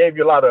gave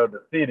you a lot of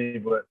the city,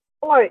 but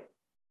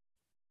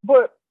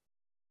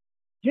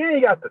you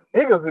ain't got the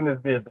niggas in this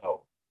bitch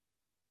though.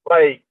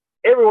 Like,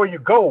 everywhere you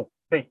go,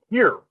 they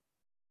hear.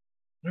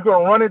 You're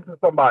gonna run into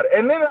somebody.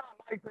 And then I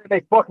like saying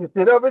they fucking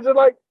shit up. It's just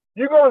like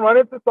you're gonna run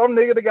into some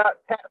nigga that got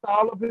tats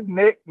all up his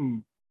neck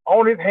and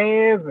on his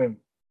hands and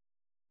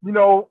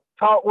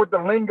talk with the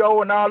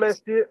lingo and all that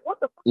shit. What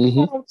the fuck is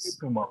going on with you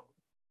two months?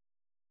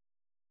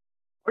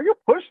 Are you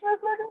pushing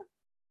this nigga?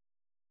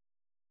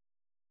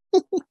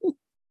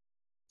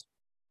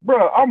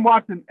 Bro, I'm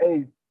watching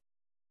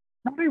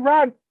somebody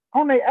riding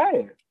on their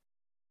ass.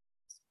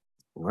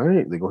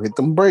 Right, they gonna hit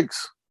them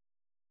brakes.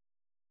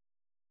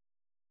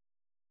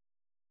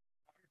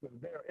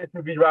 It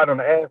should be riding on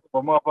the ass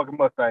of a motherfucking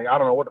Mustang. I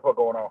don't know what the fuck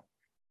going on.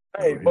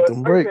 Hey, but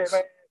like I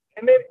said,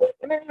 man,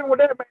 and then even with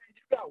that, man,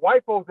 you got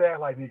white folks that act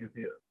like niggas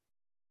here.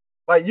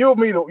 Like you'll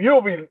be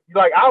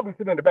like, I'll be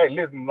sitting in the back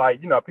listening,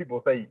 like,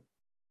 people say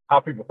how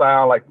people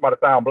sound, like somebody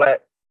sound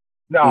black.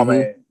 No,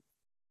 man.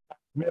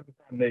 Memphis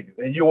niggas.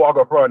 And you walk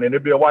up front and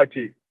it'll be a white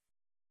chick.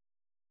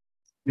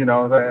 You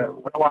know what I'm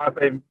saying? That's why I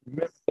say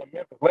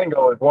Memphis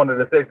lingo is one of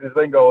the sexiest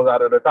lingos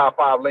out of the top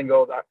 5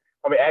 lingos.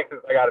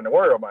 Accents I got in the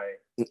world, man.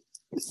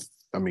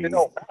 I mean, it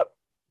don't matter.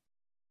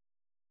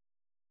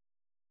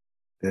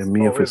 Yeah,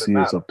 Memphis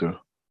is up there.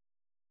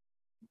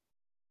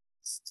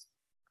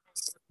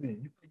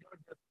 You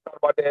talked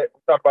about that. We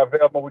talked about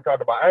Velma. We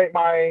talked about Ain't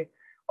Mine.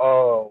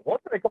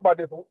 Once they come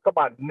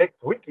out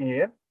next weekend.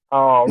 You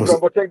gonna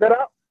go check that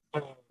out?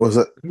 What's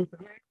that?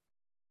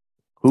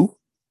 Who?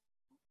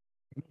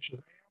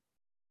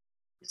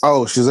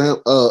 Oh,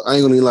 Shazam. I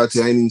ain't gonna lie to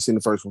you. I ain't even seen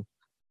the first one.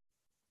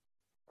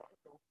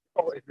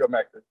 Oh, HBO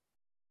Max.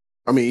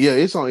 I mean, yeah,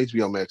 it's on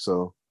HBO Max,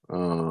 so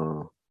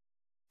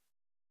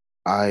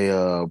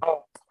I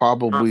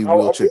probably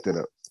will check that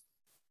out.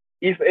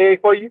 Easter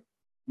egg for you?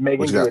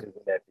 Megan Good is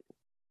in that.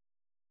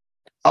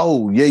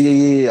 Oh,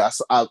 yeah.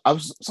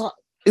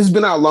 It's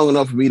been out long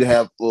enough for me to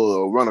have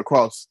run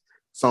across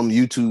some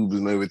YouTube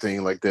and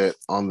everything like that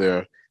on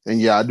there.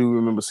 And yeah, I do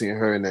remember seeing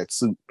her in that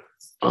suit.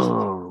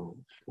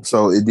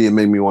 So it did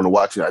make me want to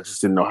watch it. I just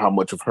didn't know how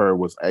much of her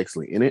was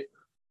actually in it.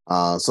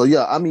 So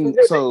yeah, I mean,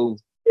 so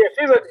yeah,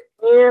 she's at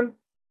the end,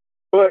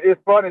 but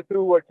it's funny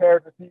too what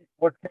character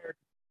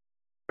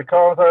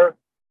becomes her.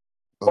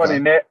 Funny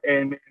in that,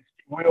 and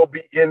she will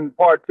be in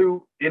part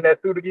 2 in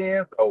that suit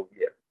again. So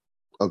yeah.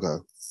 Okay.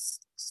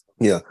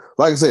 Yeah,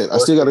 like I said, I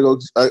still got to go.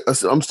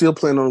 I'm still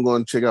planning on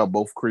going to check out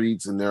both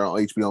Creeds, and they're on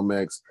HBO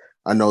Max.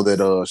 I know that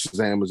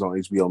Shazam is on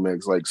HBO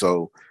Max. Like,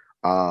 so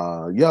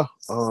Yeah.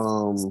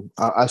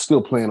 I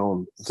still plan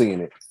on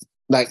seeing it.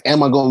 Like,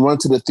 am I gonna run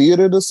to the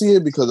theater to see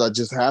it because I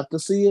just have to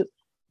see it?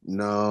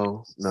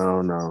 No.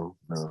 So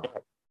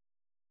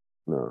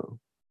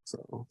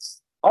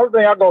Only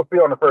thing I'm gonna see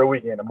on the first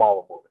weekend of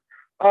Marvel movie.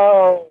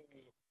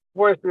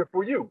 Question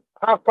for you: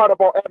 how caught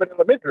up on Abbott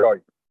Elementary are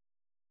you?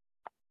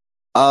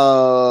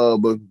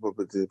 but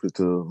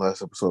the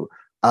last episode,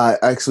 I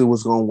actually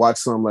was gonna watch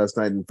some last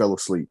night and fell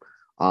asleep.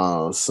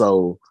 I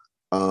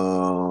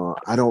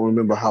don't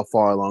remember how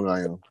far along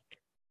I am.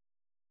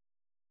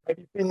 Have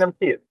you seen them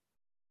kids?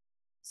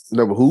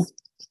 Never who?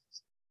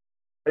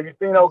 Have you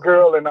seen old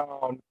girl and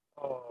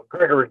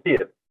Gregory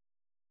kid?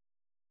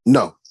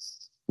 No,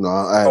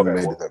 I haven't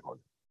made well, it that far.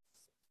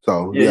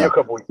 So yeah, a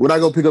couple weeks. When I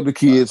go pick up the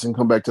kids and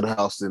come back to the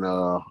house, then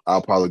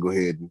I'll probably go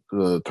ahead and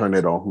turn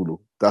that on Hulu.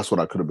 That's what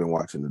I could have been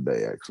watching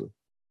today, actually.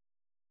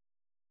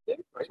 Yeah,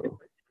 so.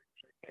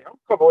 I'm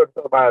a couple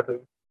episodes behind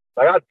too.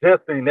 Like I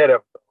just seen that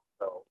episode,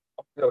 so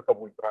I'm still a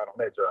couple weeks behind on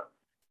that drive.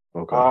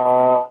 Okay.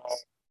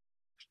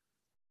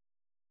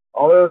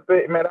 All this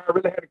thing, man, I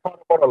really had to caught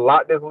up on a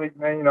lot this week,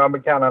 man. You know, I've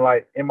been kind of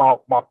like in my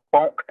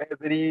funk as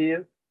it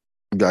is.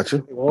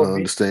 Gotcha. I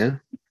understand.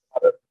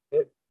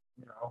 You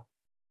know,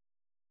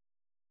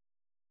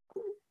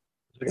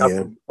 got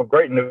some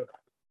great news.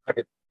 I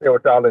could share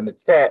with y'all in the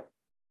chat.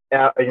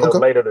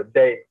 Later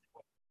today.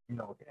 You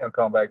know, can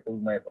come back to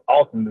man. It's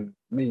awesome news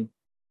to me.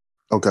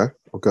 Okay.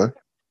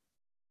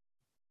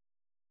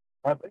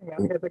 I think, man,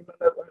 I can't think of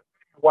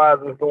why is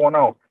this going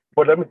on.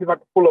 But let me see if I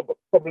can pull up a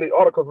couple of the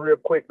articles real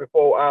quick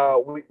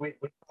before we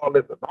call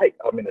this a night.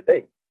 I mean a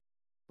day.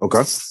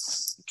 Okay.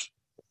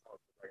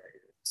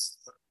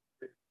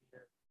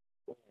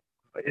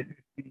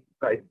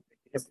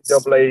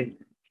 NCAA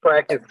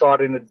track is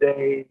starting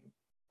today.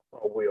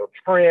 Will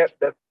Trent,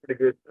 that's a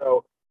pretty good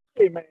show.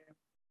 Hey man,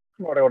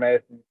 you know what I want to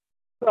ask you.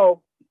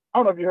 So I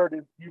don't know if you heard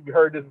this. You've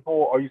heard this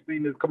before, or you've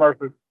seen this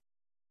commercial.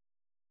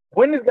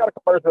 Wendy's got a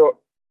commercial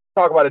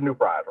talk about the new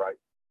fries, right?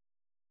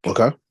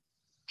 Okay.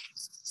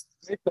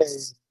 They say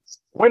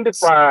Wendy's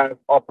fries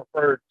are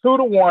preferred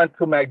 2-1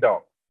 to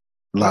McDonald's.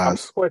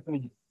 Lies.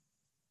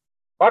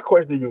 My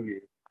question to you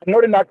is: I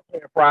know they're not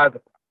comparing fries.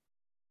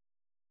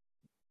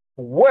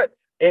 What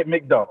at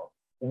McDonald's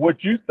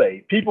would you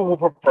say people will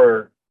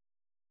prefer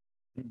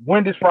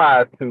Wendy's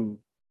fries to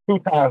 2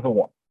 times to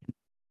 1?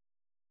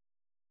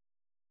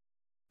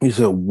 You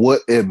said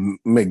what at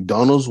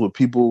McDonald's would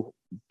people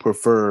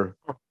prefer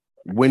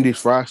Wendy's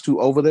fries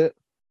to over that?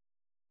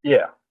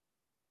 Yeah.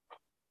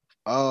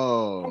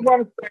 Oh. I'm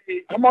gonna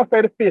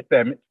say the fish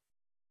sandwich.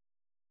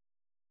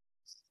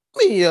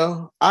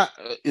 Yeah.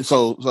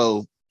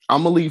 So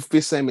I'm gonna leave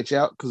fish sandwich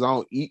out because I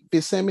don't eat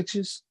fish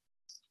sandwiches.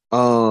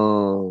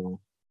 So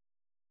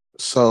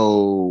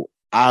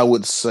I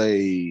would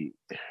say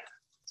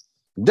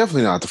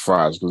definitely not the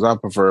fries because I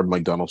prefer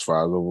McDonald's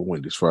fries over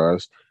Wendy's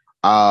fries.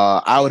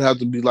 I would have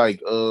to be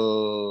like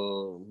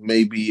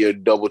maybe a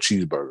double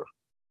cheeseburger.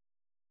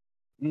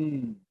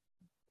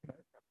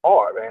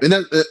 Hard, man.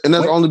 And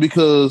that's only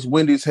because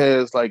Wendy's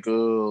has like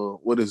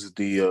what is it,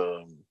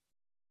 the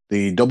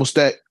double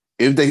stack?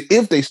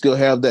 If they still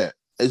have that.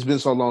 It's been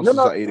so long since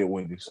I ate at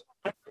Wendy's.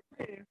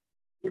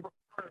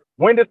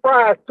 Wendy's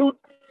fries 2 times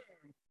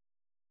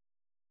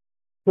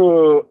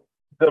to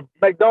the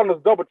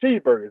McDonald's double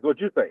cheeseburger is what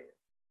you're saying.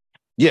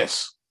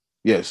 Yes.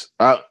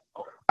 I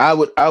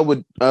would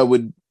you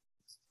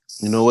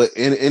know what,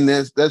 and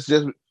that's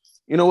just,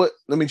 you know what,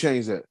 let me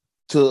change that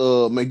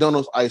to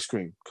McDonald's ice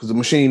cream because the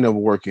machine never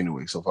worked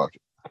anyway, so fuck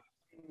it.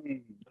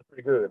 That's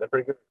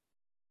pretty good.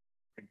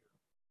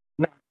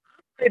 Now,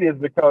 it is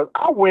because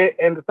I went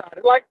and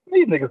decided, like,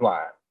 these niggas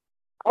lying.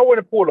 I went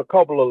and pulled a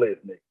couple of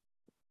lists, niggas.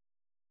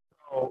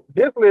 So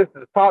this list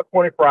is top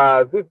 20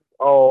 fries. This is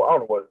I don't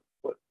know what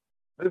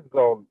this is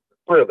on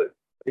Thrillist.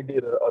 They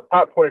did a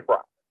top 20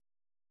 fries.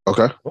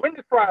 Okay.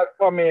 Wendy's fries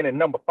come in at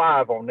number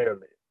 5 on their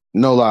list.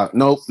 No lie.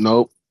 Nope.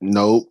 Listen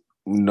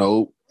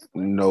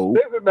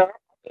now,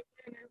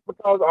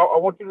 because I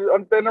want you to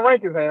understand the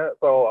rankings here,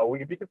 so we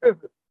can be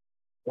consistent.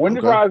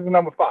 Wendy's fries is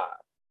number 5.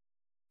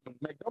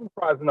 McDonald's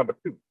fries is number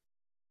 2.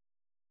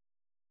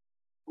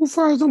 Who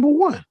fries number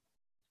 1?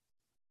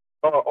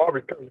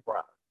 Arby's curly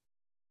fries.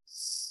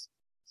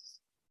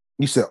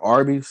 You said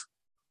Arby's?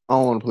 I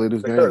don't want to play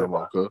this game no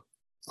more, cuz.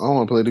 I don't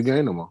want to play the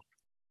game no more.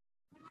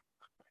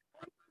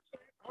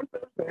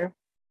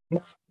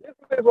 Now, this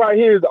list right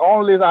here is the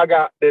only list I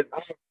got that I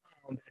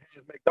found that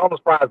has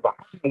McDonald's fries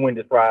behind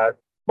Wendy's fries.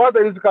 But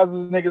it's because of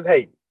the niggas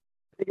hate.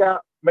 They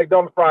got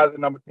McDonald's fries at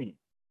number 10.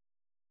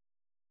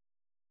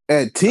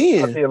 At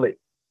 10?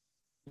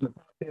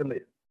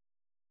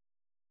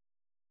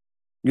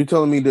 You're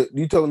telling me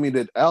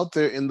that out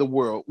there in the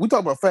world, we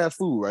talk about fast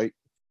food, right?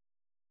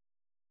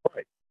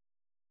 Right.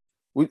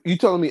 You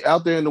telling me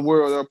out there in the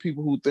world there are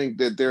people who think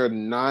that there are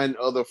 9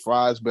 other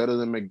fries better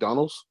than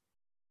McDonald's?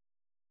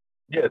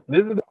 Yes,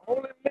 this is the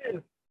only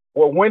list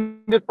where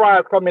Wendy's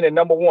fries come in at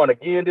number 1.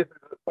 Again, this is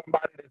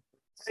somebody that's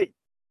hate.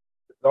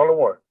 It's the only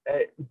one.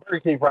 Hey,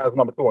 Burger King fries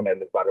number 2 on that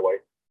list, by the way.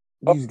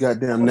 These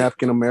goddamn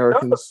napkin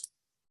Americans.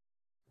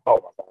 Oh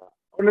my God.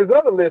 on this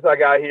other list I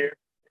got here,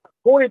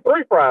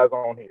 23 fries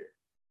on here.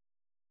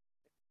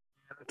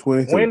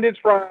 23. Wendy's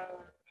fries,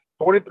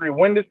 23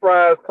 Wendy's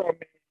fries come in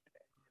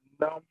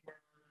number.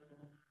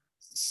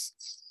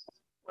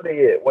 What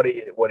they at? I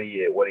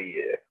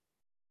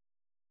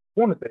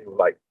want to say it was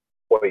like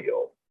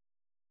 12.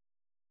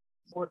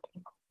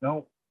 14.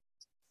 No.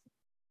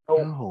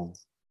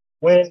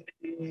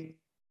 Wendy's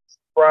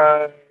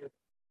fries.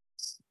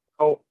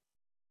 Oh.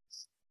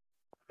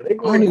 This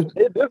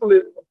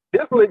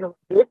list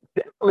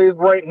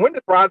ranked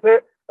Wendy's fries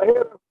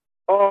ahead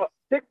of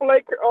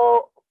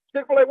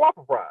Chick-fil-A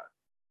waffle fries.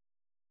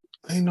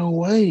 Ain't no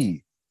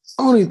way.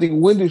 I don't even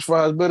think Wendy's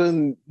fries better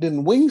than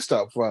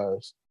Wingstop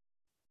fries.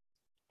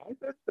 I'm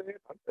just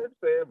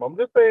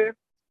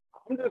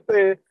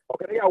saying.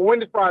 Okay, they got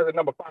Wendy's fries at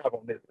number 5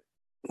 on this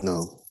list.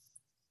 No.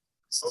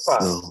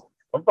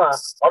 I'm fine.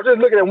 I'm just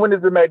looking at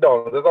Wendy's and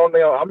McDonald's. It's on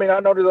there. I mean, I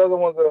know these other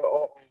ones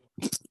are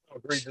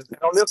egregious.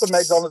 And on this one,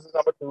 McDonald's is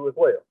number 2 as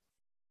well.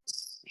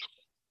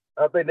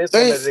 I think this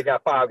one they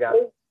got 5 guys.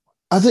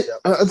 I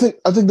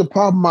think the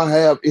problem I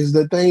have is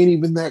that they ain't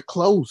even that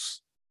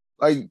close.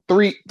 Like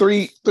three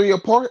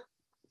apart.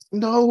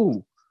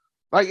 No,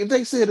 like if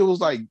they said it was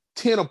like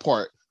 10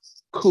 apart,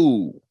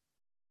 cool.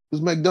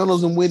 Because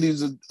McDonald's and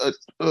Wendy's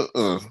I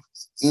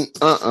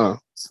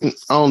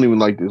don't even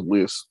like this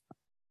list.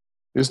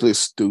 This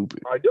list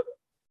stupid. All right, this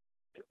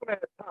one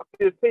has top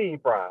 15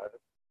 fries.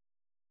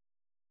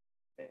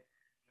 I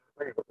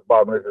think put the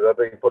bottom of the list. I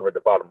think you put them at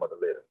the bottom of the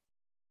list.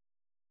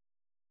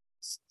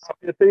 Top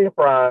 15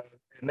 fries,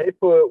 and they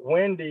put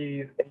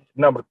Wendy's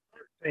number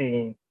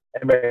 13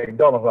 and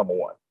McDonald's number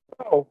 1.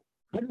 So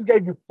I just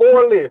gave you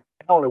 4 lists,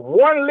 and only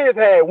one list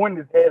had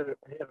Wendy's ahead of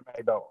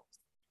McDonald's.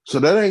 So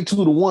that ain't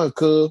 2-1,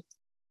 cuz.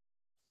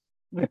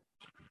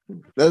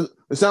 It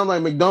sounds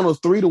like McDonald's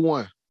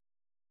 3-1.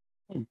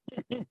 Man,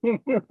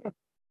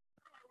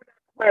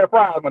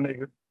 fries, my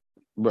nigga.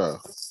 Bruh.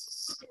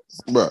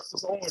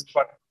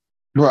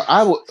 Bro,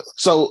 I will.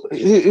 So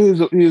here's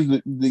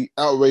the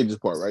outrageous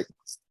part, right?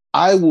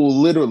 I will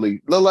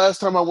literally. The last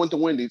time I went to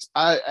Wendy's,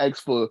 I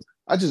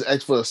just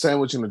asked for a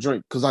sandwich and a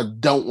drink because I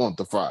don't want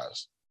the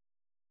fries.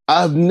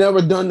 I've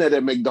never done that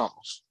at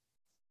McDonald's.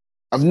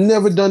 I've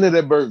never done that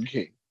at Burger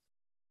King.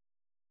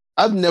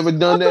 I've never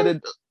done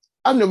that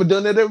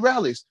at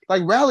Rally's.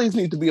 Like Rally's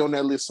need to be on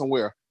that list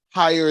somewhere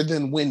higher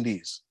than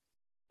Wendy's.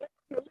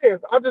 Yes,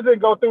 I just didn't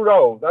go through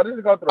those. I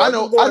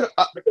know,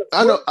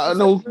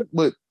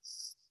 but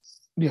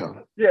yeah.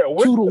 Yeah,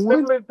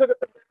 Wendy's took it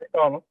to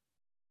McDonald's.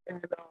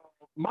 And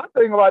my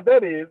thing about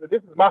that is, and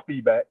this is my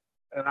feedback,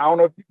 and I don't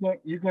know if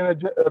you can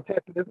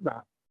attest to this or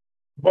not,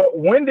 but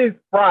Wendy's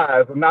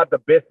fries are not the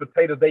best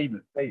potatoes they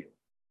even sell.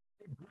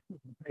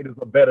 Potatoes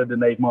are better than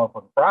they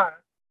motherfucking fries.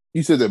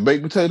 You said they're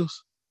baked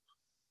potatoes?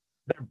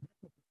 They're baked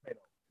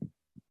potatoes.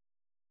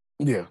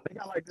 Yeah. They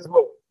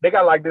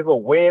got like this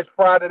little wedge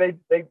fry that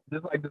they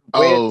just like this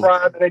wedge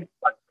fry that they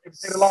like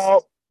potato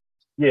log.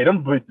 Yeah,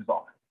 them bitches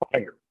are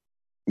fire.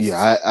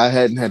 Yeah, I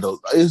hadn't had those.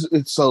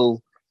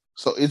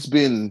 It's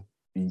been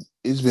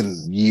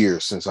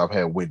years since I've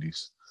had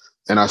Wendy's,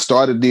 and I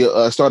started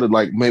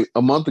like maybe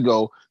a month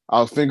ago.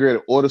 I figured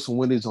to order some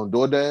Wendy's on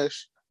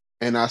DoorDash,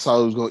 and I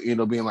saw it was going to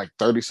end up being like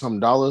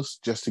 $30-something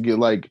just to get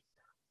like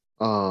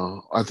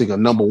I think a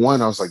number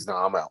 1. I was like,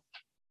 nah, I'm out.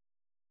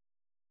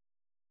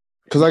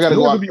 Because I gotta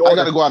go out of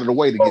the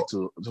way to get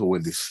to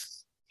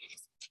Wendy's.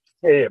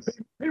 Yeah,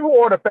 people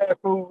order fast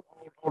food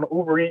on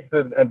Uber Eats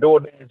and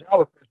DoorDash.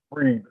 Y'all are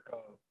free because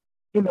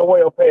you know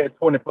they'll pay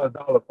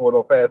 $20+ for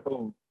those fast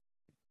food.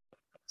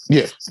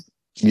 Yeah.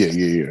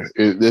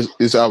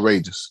 It's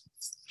outrageous.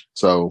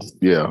 So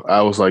yeah,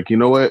 I was like, you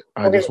know what?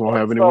 I just won't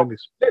have any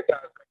Wendy's. Pay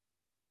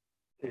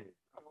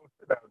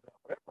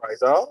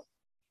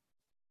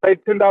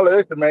 $10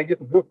 extra, man. Get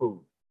some good food.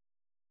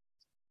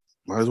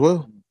 Might as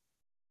well.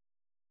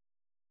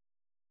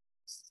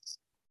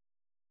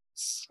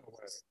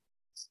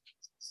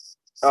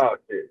 Oh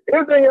shit!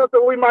 Anything else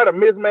that we might have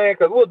missed, man?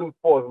 Because we'll do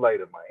sports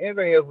later, man.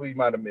 Anything else we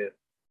might have missed?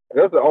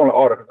 That's the only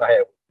order because I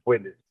have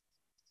Wendy's.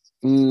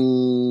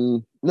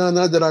 No,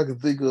 not that I can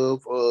think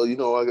of.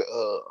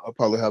 I'll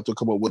probably have to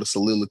come up with a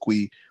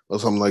soliloquy or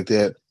something like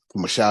that for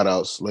my shout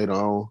outs later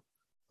on,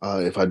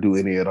 if I do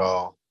any at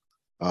all.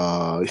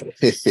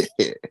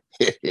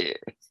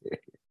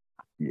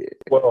 Yeah.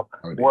 Well,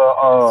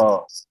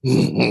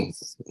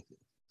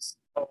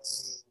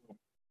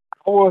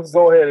 I always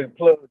go ahead and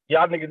plug.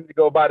 Y'all niggas need to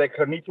go buy that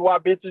Konnichiwa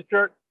Bitches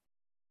shirt.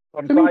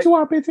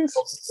 Konnichiwa Bitches.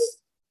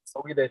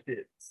 Go get that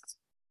shit.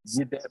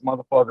 Get that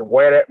motherfucker.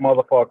 Wear that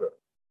motherfucker.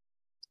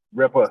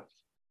 Rip us.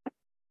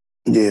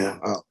 Yeah,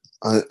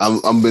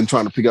 I've been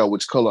trying to figure out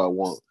which color I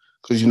want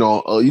because you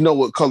know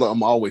what color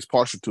I'm always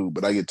partial to,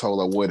 but I get told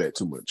I wear that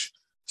too much.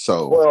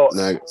 So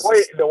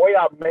the way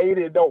I made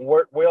it don't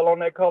work well on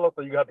that color,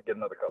 so you have to get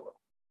another color.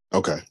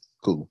 Okay,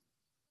 cool.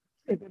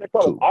 That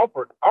color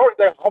offered. I already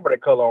think offered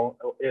that color on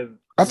is.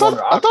 I thought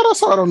I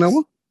saw it on that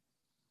one.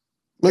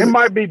 It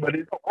might be, but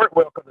it don't work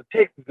well because the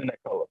text is in that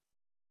color.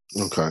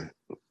 Okay.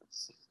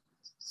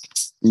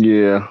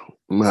 Yeah,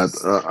 I'm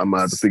gonna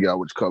have to figure out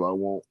which color I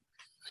want.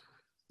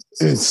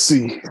 Let's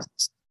see.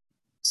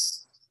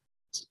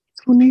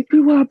 23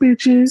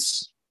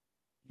 bitches.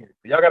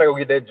 Y'all gotta go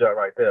get that jump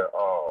right there.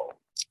 Oh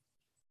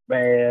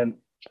man,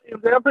 I'm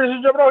pretty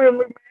sure jumping on him,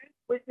 man.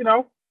 You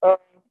know, I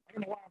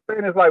don't know why I'm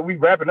saying it's like we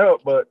wrapping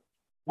up, but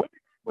we'll be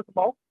back with the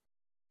ball.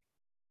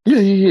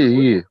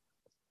 Yeah.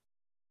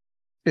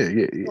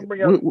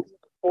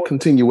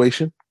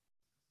 Continuation.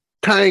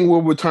 Kang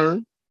will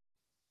return.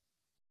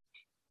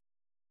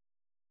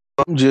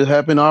 Something just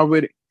happened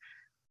already.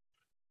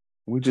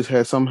 We just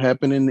had something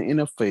happen in the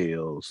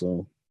NFL.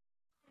 So,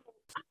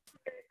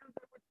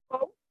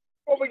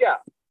 what we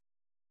got?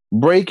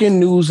 Breaking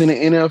news in the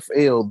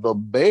NFL: the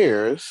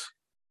Bears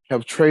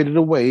have traded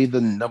away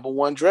the number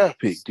 1 draft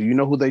pick. Do you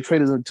know who they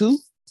traded it to?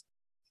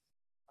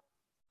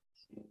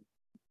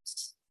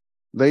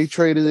 They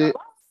traded it.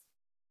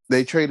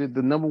 They traded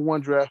the number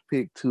 1 draft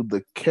pick to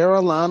the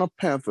Carolina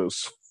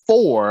Panthers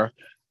for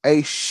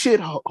a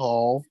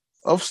shithole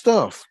of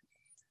stuff.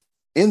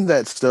 In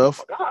that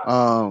stuff,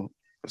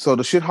 so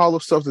the shithole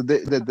of stuff that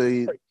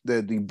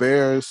the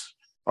Bears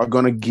are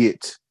gonna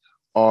get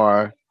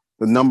are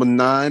the number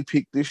 9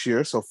 pick this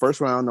year, so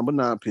first round number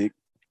 9 pick,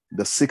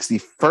 the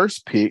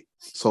 61st pick,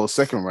 so a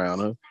second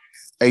rounder,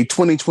 a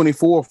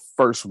 2024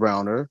 first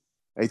rounder,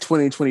 a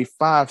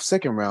 2025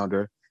 second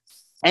rounder,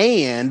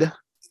 and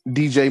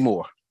DJ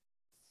Moore.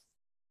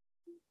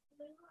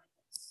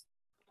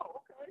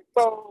 Okay,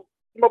 so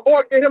my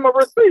boy get him a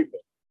receiver.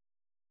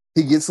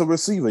 He gets a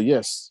receiver,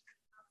 yes.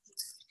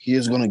 He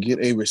is going to get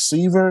a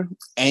receiver,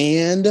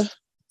 and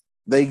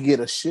they get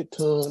a shit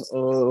ton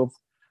of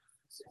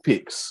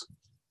picks.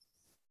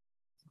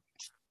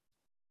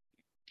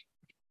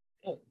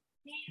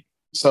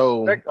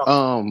 So,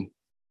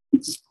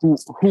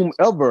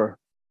 whomever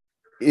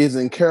is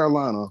in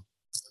Carolina,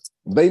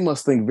 they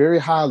must think very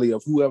highly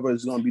of whoever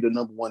is going to be the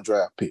number 1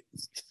 draft pick.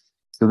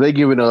 So they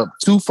give it up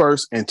 2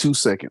 firsts and 2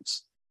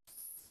 seconds.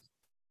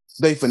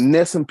 They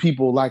finessing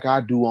people like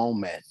I do on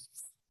Madden.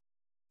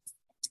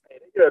 They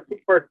get 2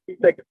 firsts, 2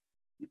 seconds.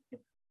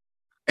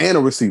 And a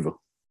receiver.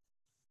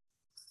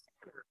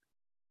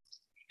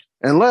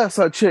 And last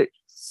I checked,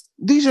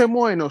 DJ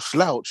Moore ain't no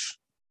slouch.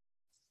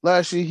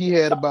 Last year he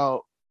had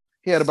about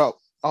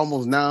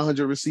almost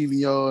 900 receiving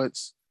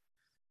yards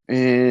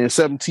and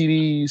 7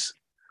 TDs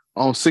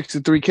on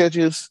 63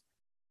 catches.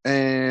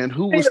 And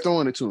who was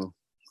throwing it to him?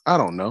 I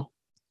don't know.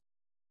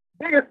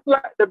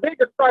 The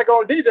biggest strike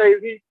on DJ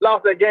is he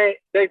lost that game.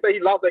 They say he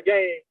lost that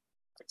game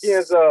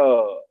against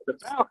the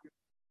Falcons.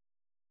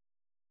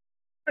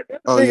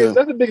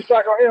 That's a big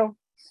strike on him.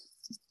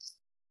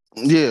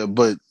 Yeah,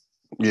 but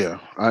yeah,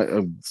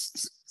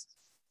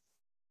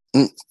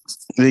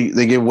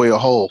 they gave away a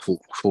hole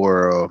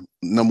for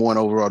number 1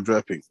 overall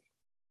draft pick.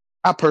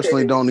 I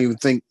personally don't even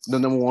think the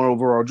number 1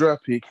 overall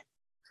draft pick,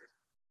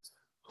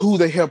 who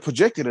they have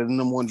projected as the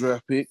number 1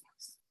 draft pick,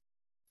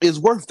 is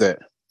worth that.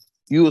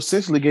 You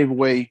essentially gave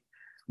away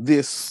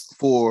this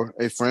for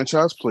a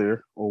franchise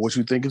player, or what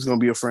you think is going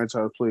to be a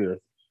franchise player,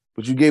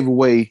 but you gave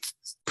away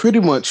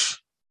pretty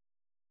much,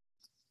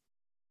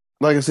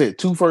 like I said,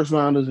 2 first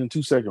rounders and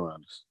 2 second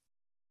rounders.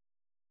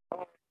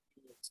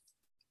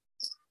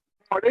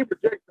 Are they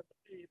projected to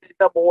be the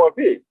number 1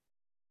 pick?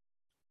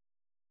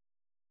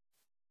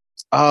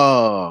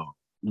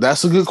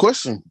 That's a good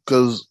question,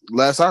 because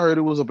last I heard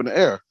it was up in the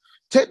air.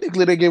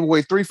 Technically, they gave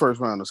away 3 first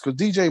rounders because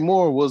DJ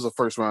Moore was a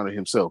first rounder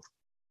himself.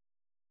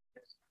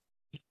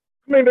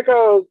 I mean,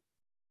 because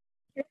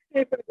he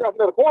can't finish off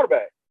another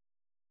quarterback.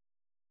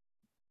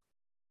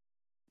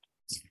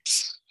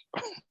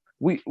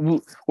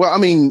 Well, I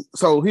mean,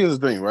 so here's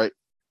the thing, right?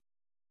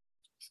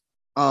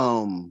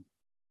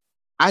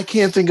 I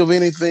can't think of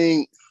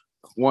anything.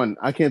 One,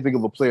 I can't think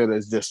of a player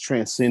that's just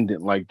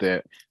transcendent like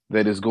that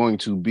is going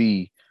to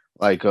be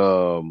like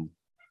the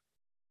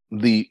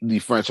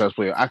franchise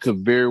player. I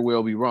could very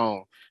well be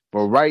wrong,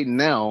 but right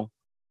now,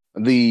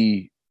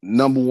 the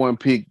number 1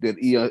 pick that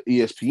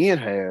ESPN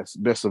has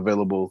best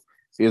available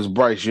is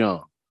Bryce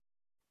Young.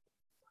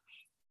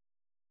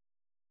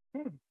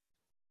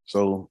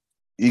 So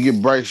you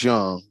get Bryce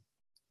Young.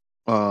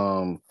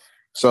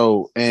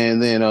 So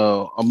and then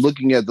I'm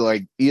looking at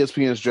the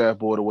ESPN's draft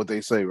board or what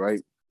they say,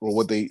 right? Or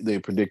what they're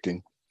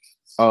predicting.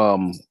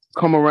 Come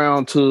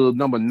around to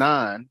number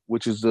 9,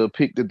 which is the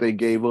pick that they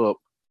gave up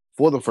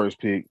for the first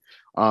pick.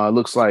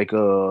 Looks like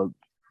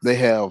they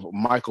have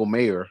Michael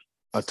Mayer,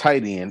 a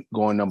tight end,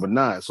 going number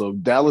 9. So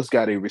if Dallas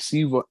got a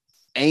receiver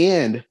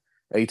and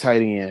a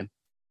tight end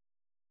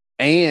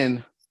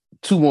and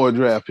 2 more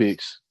draft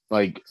picks,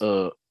 I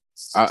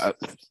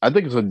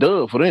think it's a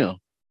dub for them,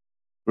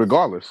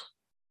 regardless.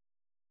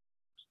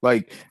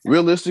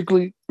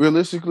 Realistically,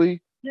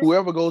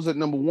 whoever goes at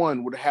number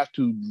 1 would have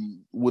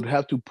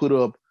to put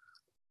up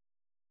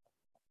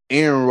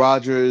Aaron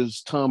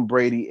Rodgers, Tom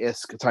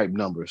Brady-esque type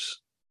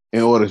numbers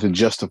in order to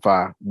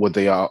justify what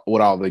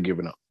all they're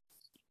giving up.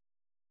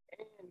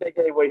 And they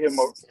gave away his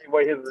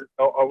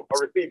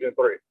receiving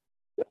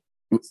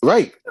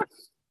 3.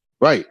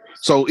 Right.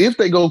 So if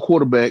they go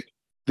quarterback,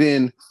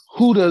 then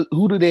who does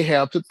he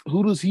have to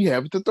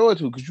throw it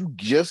to? Because you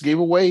just gave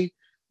away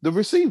the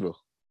receiver.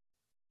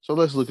 So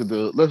let's look at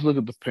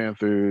the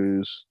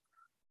Panthers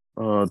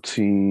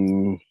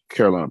team,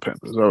 Carolina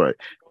Panthers. All right.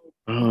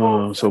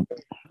 So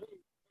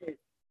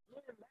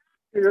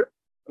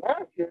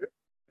last year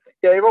they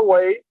gave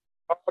away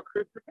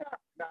Christian McCaffrey.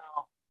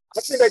 Now I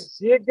think they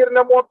did get a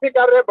number one pick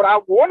out of that, but I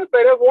want to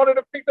say that's one of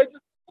the picks they just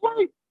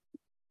played.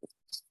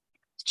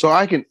 So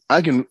I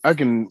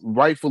can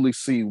rightfully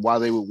see why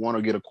they would want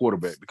to get a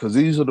quarterback, because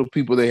these are the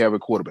people they have a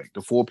quarterback.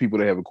 The 4 people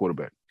they have a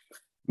quarterback: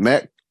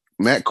 Matt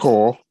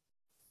Corral,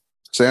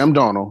 Sam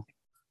Darnold,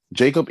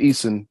 Jacob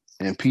Eason,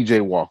 and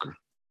PJ Walker.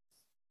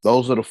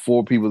 Those are the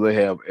 4 people they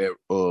have at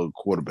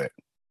quarterback.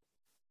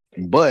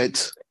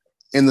 But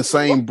in the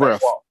same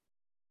breath,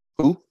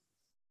 who?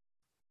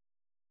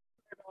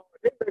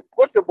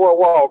 What's your boy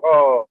Walk?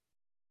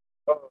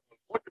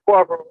 What's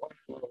your boy from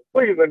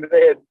Cleveland that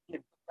they had?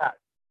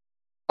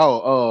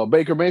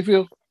 Baker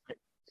Mayfield.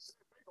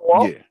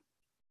 Walk? Yeah.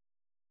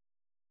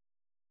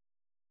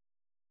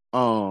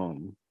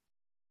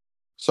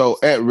 So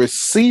at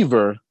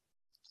receiver,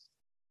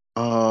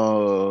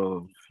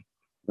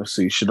 let's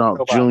see,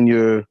 Chenault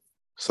Jr.,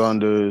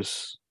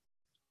 Saunders,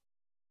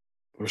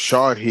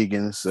 Rashard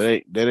Higgins.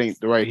 That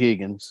ain't the right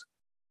Higgins.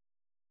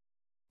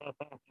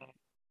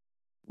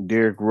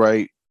 Derek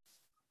Wright,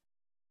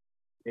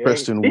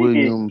 Preston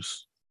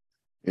Williams.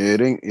 Yeah,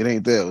 it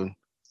ain't that one.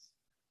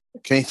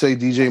 Can't say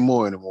DJ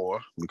Moore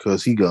anymore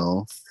because he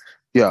gone.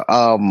 Yeah.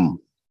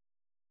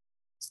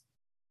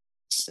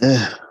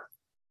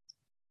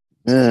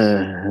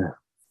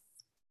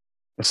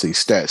 Let's see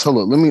stats. Hold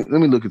on. Let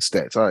me look at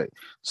stats. All right.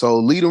 So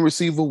leading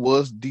receiver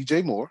was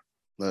DJ Moore.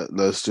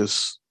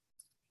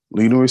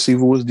 Leading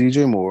receiver was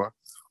DJ Moore.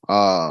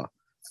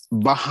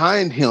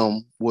 Behind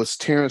him was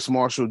Terrence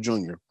Marshall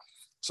Jr.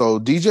 So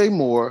DJ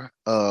Moore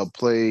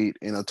played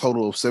in a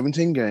total of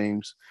 17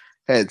 games,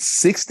 had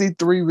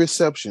 63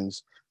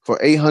 receptions for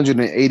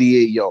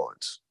 888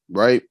 yards,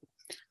 right?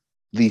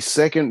 The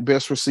second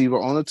best receiver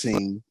on the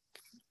team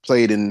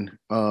played in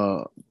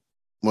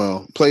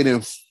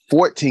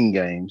 14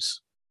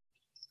 games,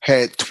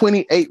 had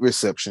 28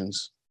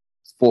 receptions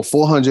for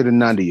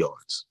 490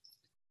 yards.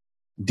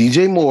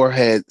 DJ Moore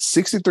had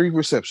 63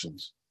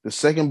 receptions. The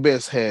second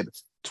best had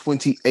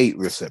 28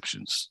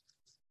 receptions.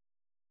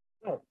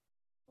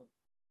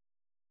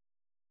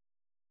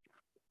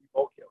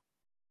 Okay.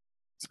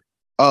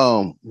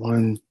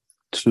 1,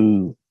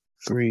 2,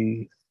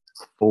 3,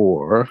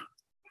 4,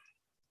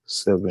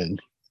 7,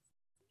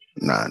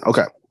 9.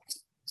 Okay.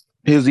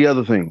 Here's the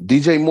other thing.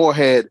 DJ Moore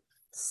had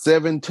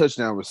 7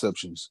 touchdown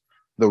receptions.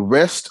 The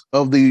rest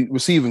of the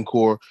receiving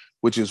core,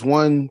 which is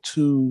 1,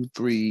 2,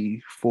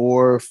 3,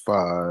 4,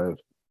 5,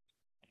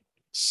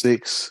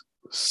 6,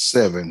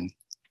 7.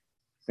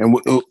 And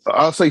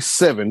I'll say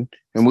 7.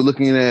 And we're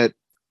looking at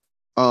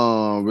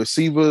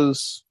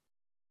receivers.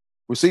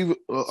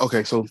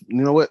 Okay, so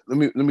you know what? Let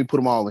me put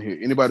them all in here.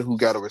 Anybody who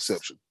got a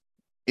reception.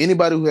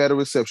 Anybody who had a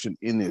reception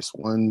in this.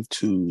 1,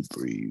 2,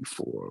 3,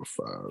 4,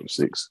 5,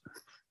 6,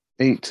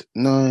 8,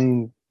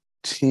 9,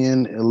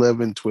 10,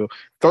 11, 12,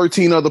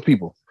 13 other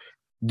people.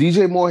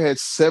 DJ Moore had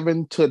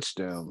 7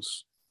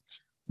 touchdowns.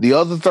 The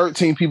other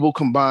 13 people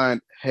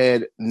combined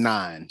had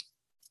 9.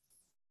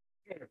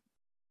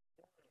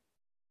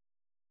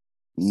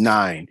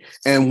 9.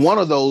 And one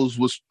of those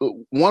was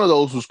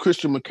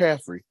Christian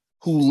McCaffrey,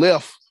 who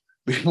left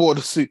at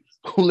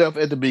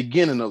the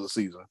beginning of the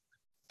season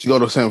to go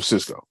to San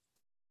Francisco.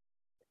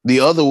 The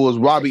other was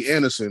Robbie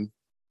Anderson,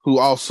 who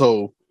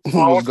also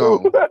was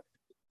gone.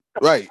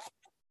 Right.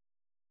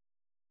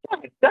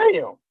 God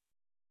damn.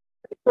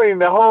 They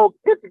cleaned the whole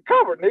kitchen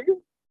cover, nigga.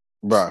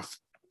 Bruh.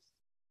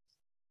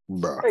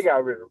 They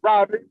got rid of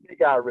Robbie. They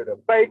got rid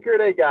of Baker.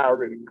 They got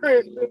rid of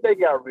Christian. They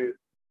got rid of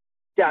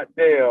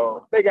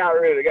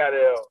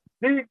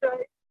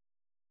DJ.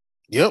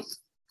 Yep.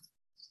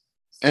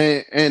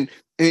 And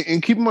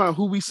keep in mind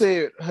who we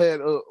said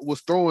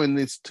was throwing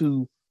this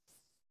to.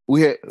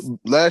 We had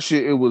last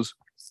year. It was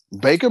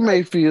Baker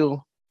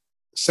Mayfield,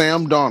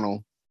 Sam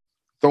Darnold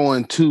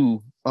throwing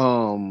to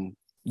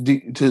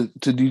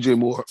DJ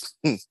Moore.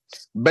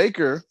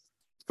 Baker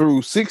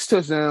threw 6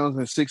 touchdowns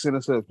and 6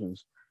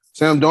 interceptions.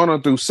 Sam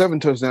Darnold threw 7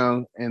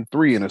 touchdowns and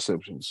 3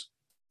 interceptions.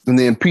 And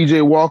then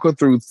PJ Walker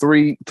threw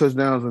 3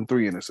 touchdowns and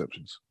 3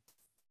 interceptions.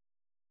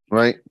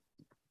 Right?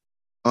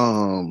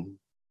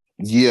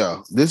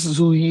 Yeah, this is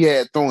who he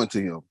had throwing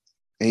to him.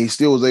 And he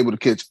still was able to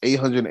catch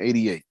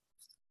 888.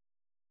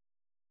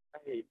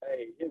 Hey,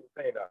 here's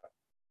the thing,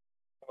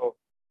 so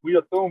we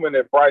assuming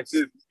that Bryce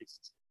is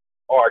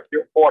our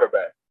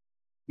quarterback.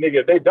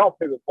 Nigga, if they don't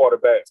pick a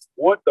quarterback,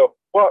 what the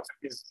fuck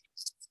is...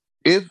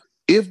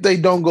 If they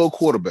don't go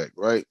quarterback,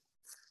 right?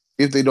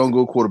 If they don't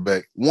go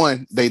quarterback,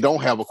 one, they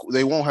won't have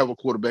a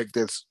quarterback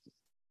that's,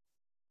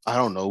 I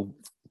don't know,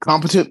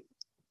 competent.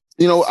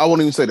 You know, I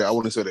won't even say that. I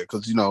wouldn't say that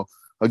because, you know,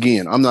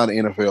 again, I'm not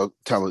an NFL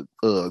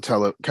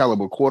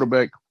caliber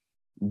quarterback.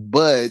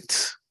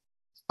 But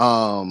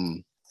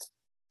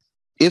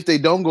if they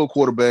don't go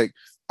quarterback,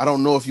 I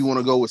don't know if you want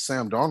to go with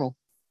Sam Darnold.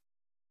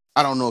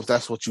 I don't know if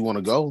that's what you want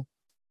to go.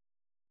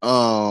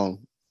 And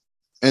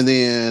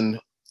then,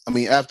 I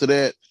mean, after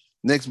that,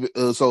 Next,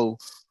 Bryce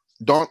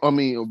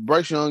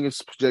Young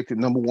is projected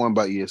number 1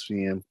 by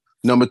ESPN.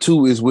 Number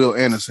 2 is Will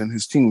Anderson,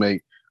 his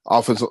teammate,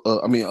 outside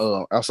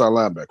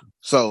linebacker.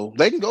 So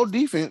they can go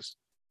defense,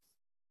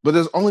 but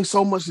there's only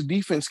so much the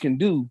defense can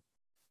do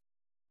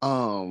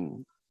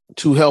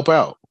to help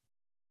out.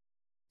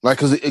 Like,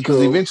 because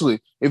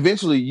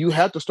eventually you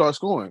have to start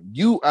scoring.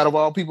 You, out of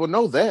all people,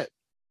 know that.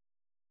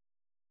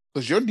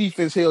 Because your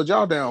defense held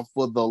y'all down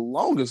for the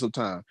longest of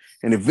time.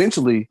 And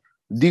eventually,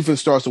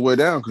 defense starts to wear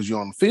down because you're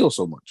on the field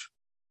so much.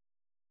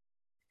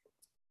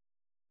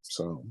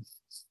 So,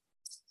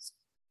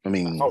 I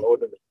mean, I don't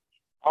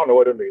know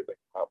what it means.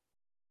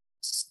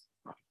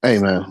 Hey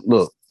man,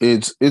 look,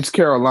 it's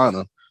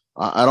Carolina.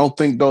 I don't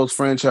think those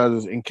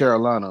franchises in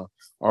Carolina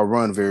are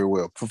run very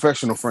well.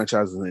 Professional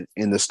franchises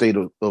in the state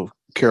of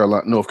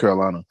Carolina, North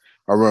Carolina,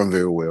 are run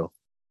very well.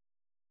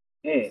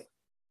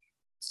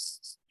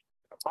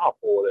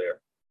 Powerful there.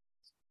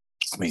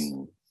 I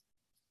mean,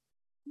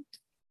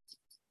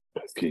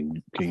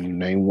 can you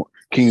name one?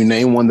 Can you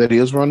name one that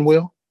is run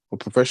well? A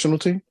professional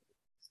team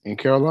in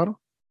Carolina?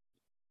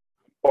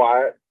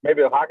 Why?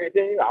 Maybe a hockey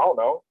team? I don't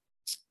know.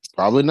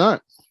 Probably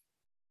not.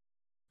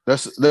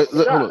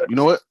 Hold up. You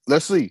know what?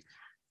 Let's see.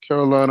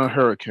 Carolina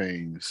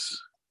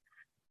Hurricanes.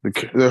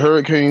 The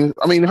Hurricanes.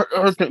 I mean,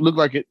 look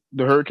like it.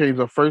 The Hurricanes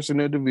are first in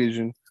their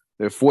division.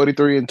 They're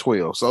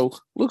 43-12. So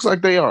looks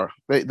like they are.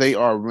 They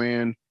are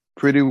ran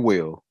pretty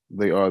well.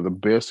 They are the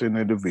best in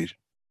their division.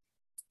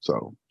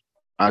 So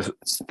I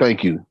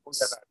thank you.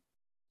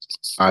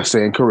 I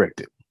stand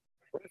corrected.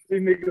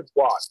 These niggas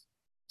watch.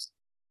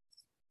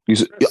 You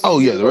said, oh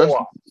yeah, the rest.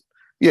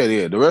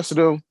 Yeah, the rest of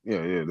them.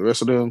 Yeah, the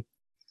rest of them.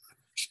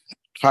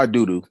 Hot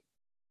doo-doo.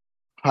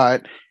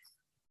 Hot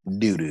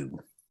doo-doo.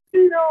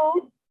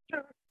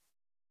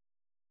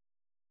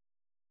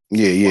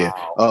 Yeah.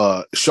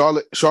 Wow.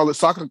 Charlotte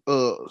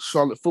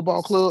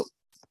Football Club,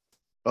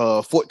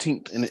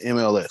 14th in the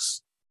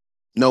MLS.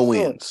 No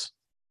wins.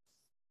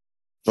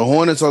 The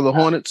Hornets are the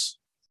Hornets.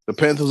 The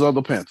Panthers are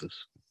the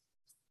Panthers.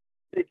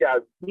 They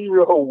got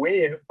 0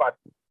 wins.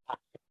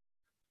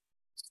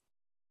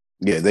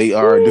 Yeah, they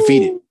are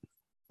defeated.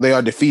 They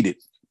are defeated.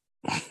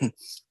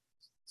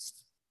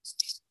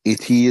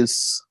 It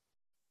is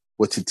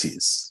what it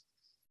is.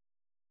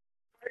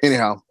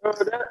 Anyhow.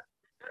 That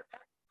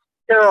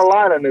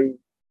Carolina news.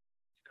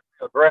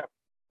 What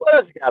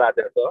else you got out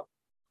there, sir?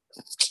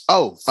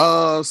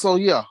 So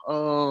yeah.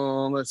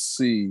 Let's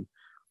see.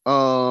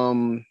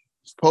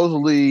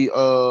 Supposedly,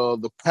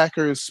 the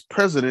Packers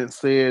president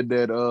said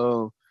that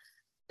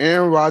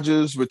Aaron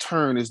Rodgers'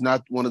 return is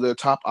not one of their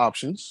top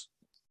options.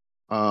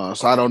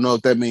 So I don't know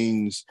if that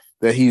means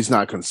that he's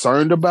not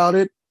concerned about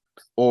it,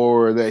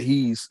 or that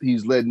he's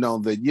letting know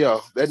that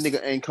that nigga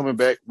ain't coming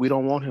back. We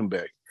don't want him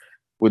back.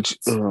 Which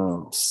I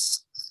don't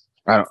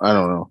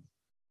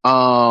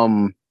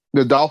know.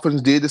 The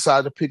Dolphins did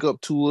decide to pick up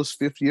Tua's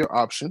 5th-year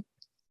option,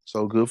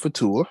 so good for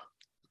Tua.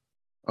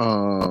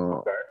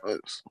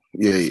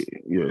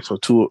 Yeah. So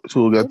Tua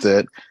got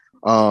that.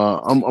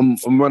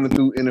 I'm running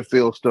through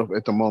NFL stuff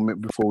at the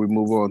moment before we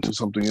move on to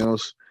something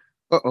else.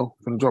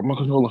 Gonna drop my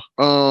controller.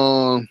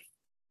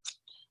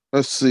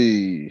 Let's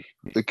see.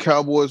 The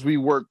Cowboys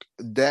reworked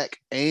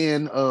Dak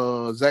and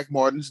Zach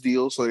Martin's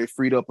deal, so they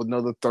freed up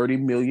another $30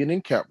 million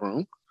in cap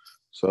room.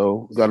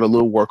 So got a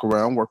little work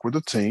with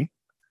the team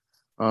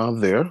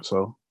there.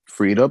 So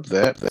freed up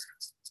that.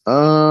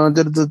 I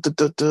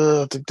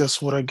think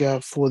that's what I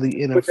got for the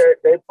NFL.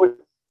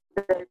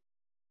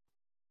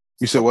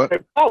 You said what?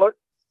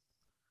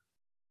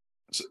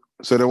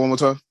 Say that one more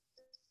time.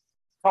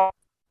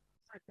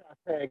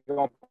 Tag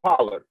on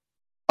Pollard.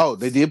 Oh,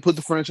 they did put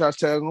the franchise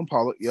tag on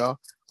Pollard, yeah.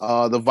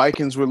 The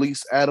Vikings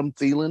released Adam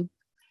Thielen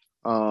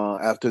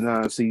after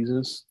 9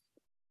 seasons.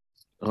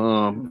 I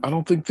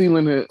don't think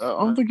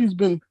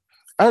Thielen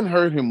I hadn't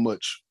heard him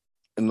much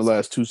in the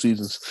last 2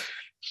 seasons.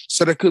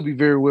 So that could be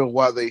very well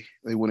why they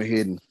went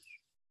ahead and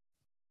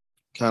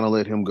kind of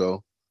let him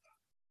go.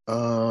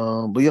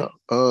 But yeah,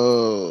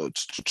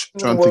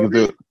 trying to think of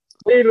that.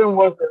 Thielen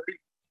was the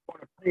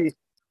reason.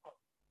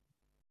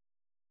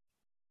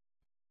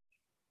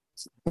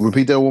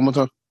 Repeat that one more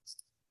time.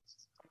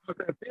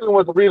 Thielen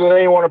was the reason they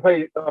didn't want to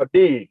pay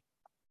Diggs.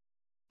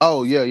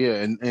 Oh yeah,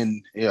 and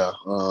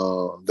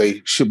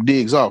they shipped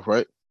Diggs off,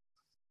 right?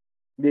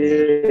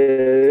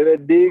 Yeah,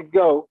 let Diggs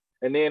go,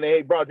 and then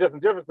they brought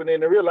Justin Jefferson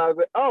in and realized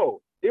that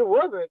it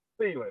wasn't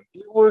Thielen,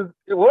 it was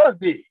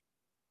Diggs.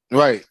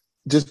 Right.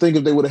 Just think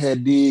if they would have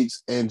had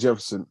Diggs and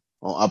Jefferson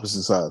on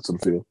opposite sides of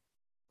the field.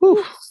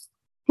 Whew.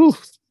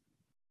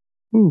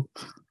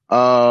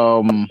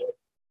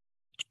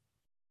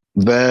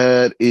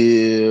 That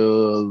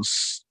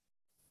is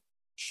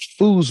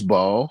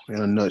foosball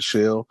in a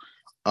nutshell.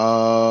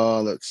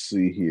 Let's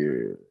see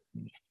here.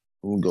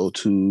 We'll go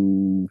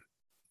to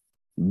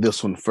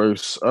this one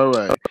first. All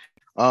right.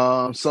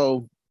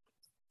 So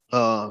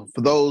for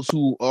those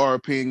who are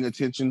paying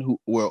attention,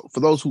 for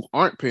those who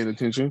aren't paying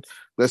attention,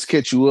 let's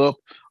catch you up.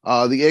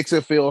 The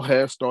XFL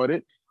has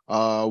started.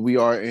 We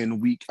are in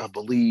week, I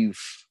believe,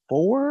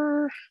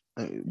 4.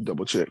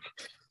 Double check.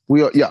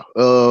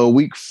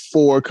 Week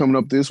 4 coming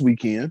up this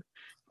weekend.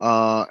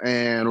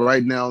 And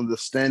right now the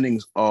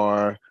standings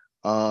are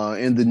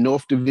in the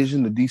North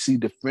Division, the DC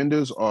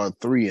Defenders are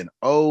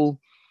 3-0.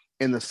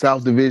 In the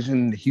South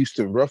Division, the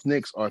Houston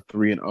Roughnecks are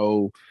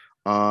 3-0.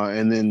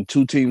 And then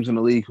 2 teams in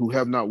the league who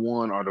have not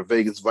won are the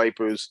Vegas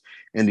Vipers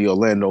and the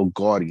Orlando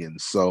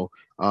Guardians. So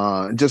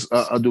I'll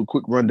do a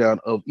quick rundown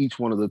of each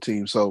one of the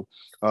teams. So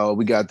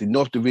we got the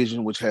North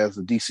Division, which has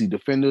the DC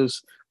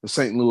Defenders, the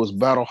St. Louis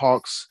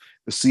Battlehawks,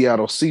 the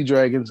Seattle Sea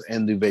Dragons,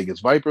 and the Vegas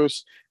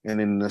Vipers. And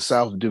in the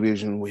South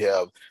Division, we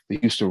have the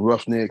Houston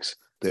Roughnecks,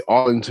 the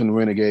Arlington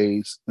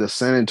Renegades, the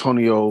San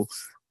Antonio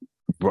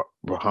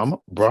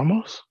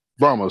Brahmas,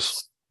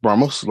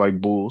 like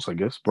Bulls, I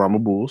guess, Brahma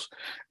Bulls,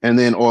 and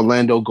then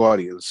Orlando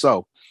Guardians.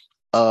 So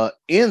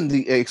in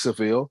the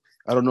XFL,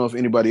 I don't know if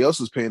anybody else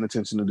is paying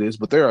attention to this,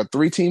 but there are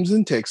 3 teams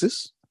in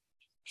Texas,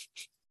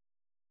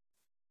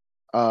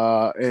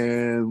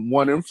 and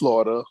 1 in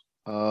Florida,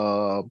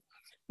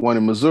 1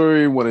 in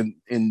Missouri, 1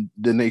 in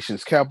the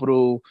nation's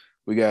capital.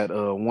 We got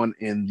 1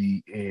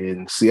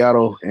 in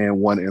Seattle and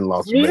 1 in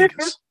Las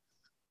Vegas.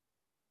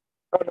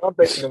 Oh, no, I'm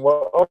thinking,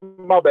 well,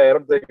 my bad.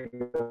 I'm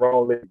thinking the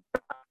wrong league.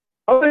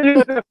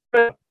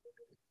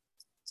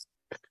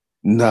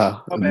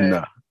 Nah.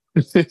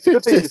 Good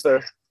to you,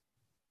 sir.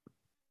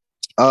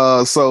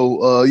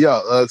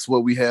 That's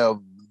what we have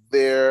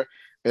there.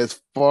 As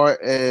far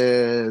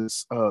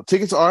as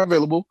tickets are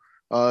available,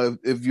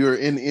 if you're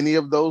in any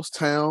of those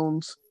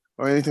towns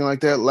or anything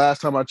like that,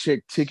 last time I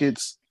checked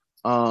tickets,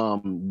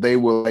 they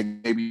were like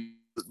maybe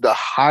the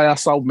high I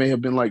saw may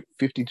have been like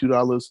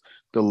 $52.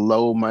 The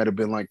low might have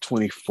been like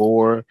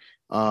 $24.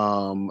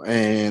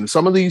 And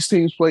some of these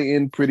teams play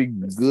in pretty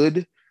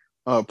good,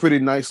 pretty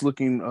nice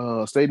looking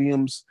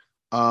stadiums.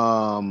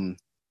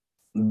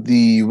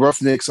 The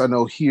Roughnecks I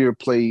know here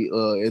play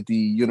at the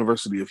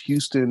University of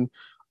Houston,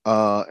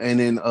 and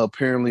then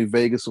apparently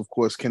Vegas, of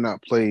course,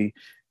 cannot play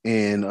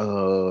in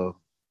the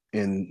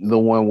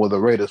one where the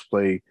Raiders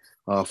play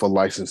for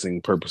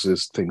licensing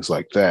purposes, things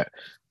like that.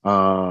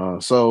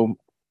 So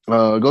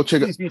go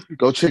check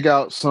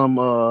out some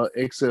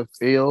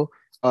XFL.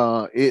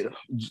 What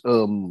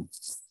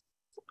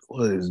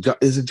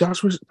is it?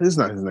 Josh? It's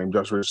not his name.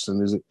 Josh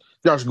Richardson, is it?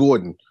 Josh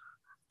Gordon.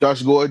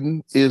 Josh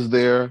Gordon is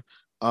there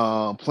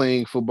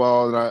playing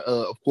football. And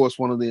of course,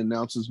 one of the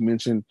announcers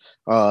mentioned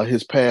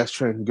his past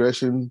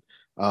transgression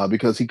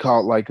because he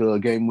caught like a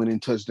game-winning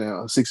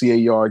touchdown, a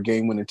 68-yard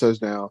game-winning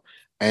touchdown.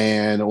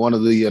 And one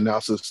of the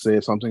announcers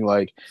said something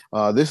like,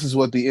 this is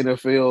what the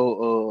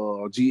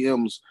NFL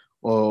GMs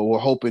were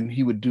hoping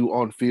he would do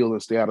on field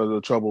and stay out of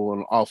the trouble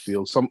on off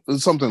field.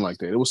 Something like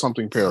that. It was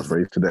something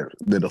paraphrased to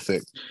that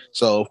effect.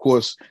 So, of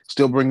course,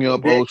 still bringing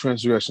up old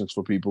transgressions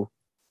for people.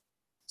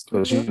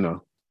 Because,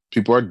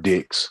 people are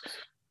dicks.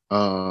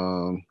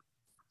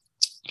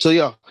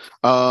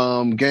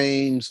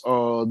 Games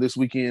this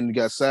weekend. You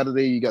got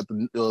Saturday. You got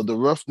the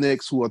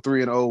Roughnecks, who are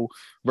 3-0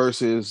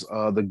 versus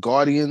the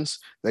Guardians.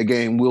 That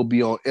game will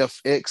be on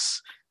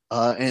FX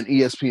and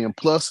ESPN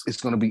Plus.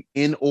 It's going to be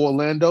in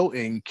Orlando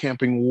in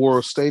Camping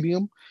World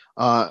Stadium.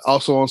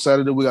 Also on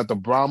Saturday, we got the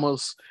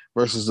Brahmas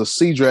versus the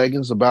Sea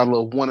Dragons, a battle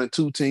of 1 and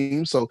 2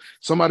 teams. So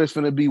somebody's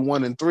going to be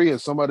 1 and 3,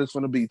 and somebody's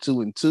going to be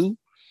 2 and 2.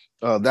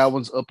 That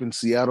one's up in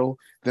Seattle.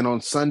 Then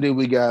on Sunday,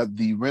 we got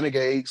the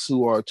Renegades,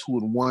 who are 2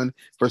 and 1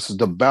 versus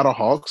the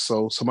Battlehawks.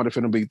 So somebody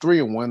finna be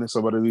 3 and 1 and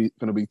somebody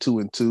finna be 2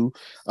 and 2.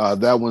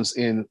 That one's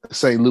in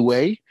St.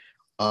 Louis.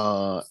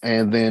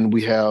 And then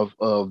we have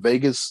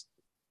Vegas.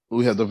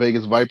 We have the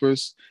Vegas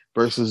Vipers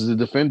versus the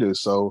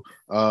Defenders. So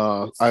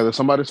either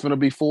somebody's finna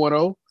be 4 and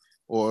 0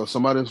 or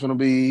somebody's finna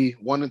be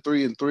 1 and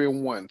 3 and 3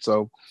 and 1.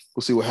 So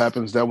we'll see what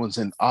happens. That one's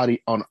in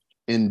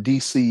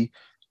DC.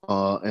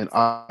 And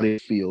Audi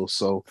Field.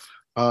 So,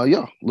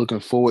 looking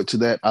forward to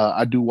that.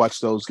 I do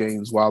watch those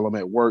games while I'm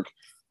at work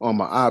on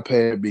my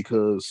iPad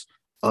because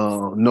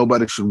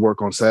nobody should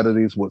work on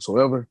Saturdays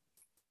whatsoever.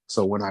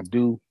 So when I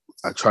do,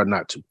 I try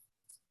not to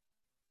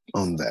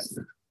on that.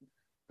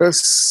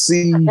 Let's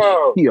see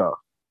here.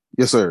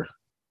 Yes, sir.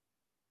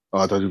 Oh,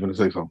 I thought you were going to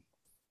say something.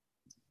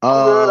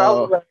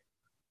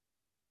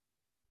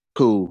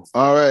 Cool.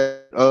 All right.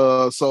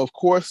 So of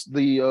course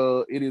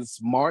it is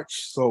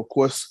March. So of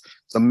course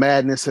the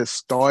madness has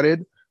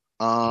started.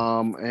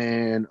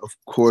 And of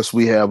course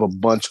we have a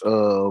bunch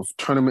of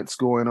tournaments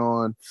going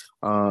on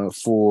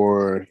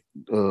for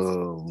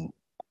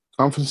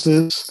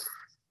conferences.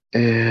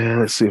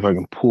 And let's see if I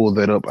can pull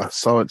that up. I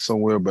saw it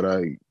somewhere, but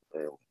I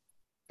am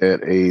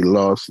at a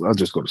loss. I'll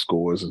just go to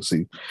scores and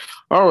see.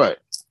 All right.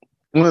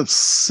 Let's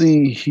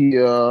see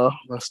here.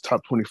 That's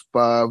top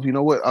 25. You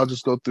know what? I'll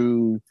just go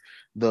through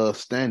the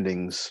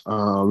standings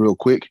real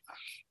quick.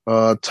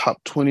 Top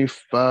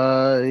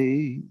 25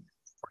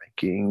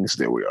 rankings.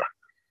 There we are.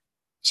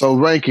 So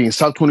rankings,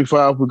 top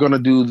 25. We're gonna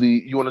do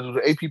you want to do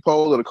the AP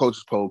poll or the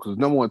coaches poll? Because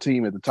number one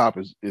team at the top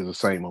is the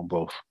same on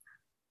both.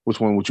 Which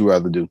one would you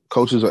rather do?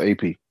 Coaches or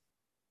AP? You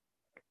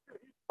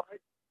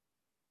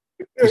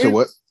said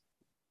what?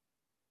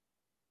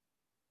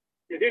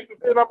 Is Houston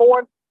still number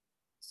one?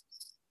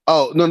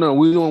 Oh, no.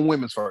 We're doing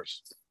women's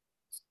first.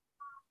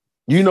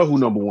 You know who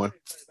number one?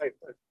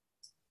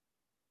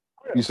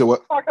 You said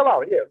what? North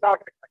Carolina,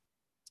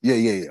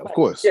 Yeah. Of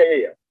course.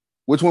 Yeah.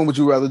 Which one would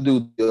you rather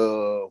do?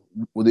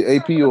 With the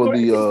AP or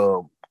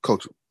the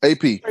coach?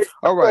 AP.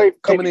 All right,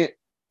 coming in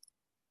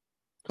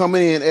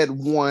at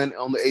 1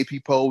 on the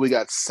AP poll, we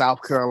got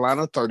South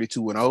Carolina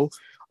 32-0.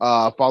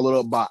 Followed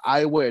up by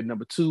Iowa at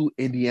number 2,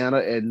 Indiana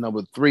at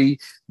number 3,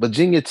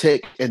 Virginia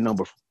Tech at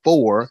number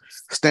 4,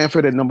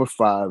 Stanford at number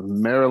 5,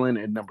 Maryland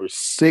at number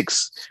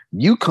 6,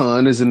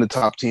 UConn is in the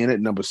top 10 at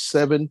number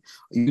 7,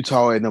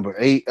 Utah at number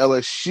 8,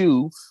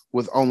 LSU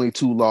with only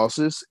 2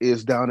 losses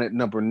is down at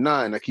number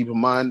 9. Now keep in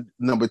mind,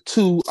 number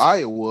 2,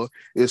 Iowa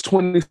is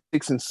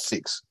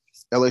 26-6.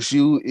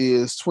 LSU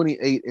is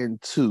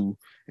 28-2.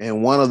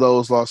 And one of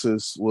those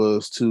losses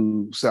was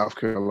to South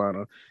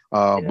Carolina.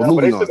 But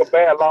moving on. They took a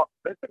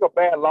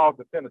bad loss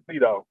to Tennessee,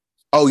 though.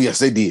 Oh, yes,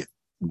 they did.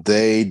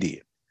 They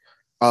did.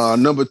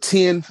 Number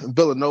 10,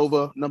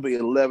 Villanova. Number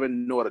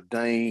 11, Notre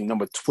Dame.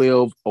 Number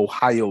 12,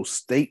 Ohio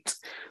State.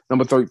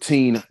 Number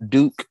 13,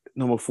 Duke.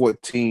 Number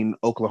 14,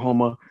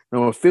 Oklahoma.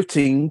 Number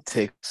 15,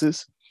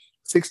 Texas.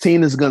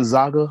 16 is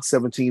Gonzaga.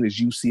 17 is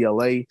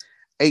UCLA.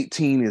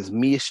 18 is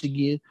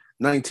Michigan.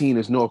 19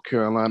 is North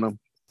Carolina.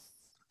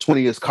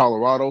 20 is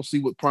Colorado. See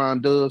what Prime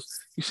does?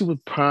 You see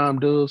what Prime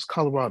does?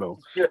 Colorado.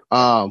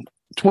 Yeah.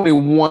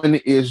 21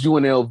 is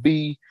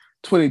UNLV.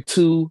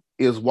 22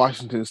 is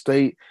Washington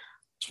State.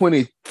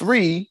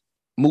 23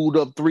 moved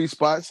up 3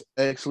 spots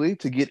actually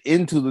to get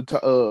into the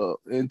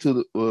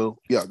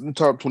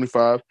top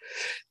 25.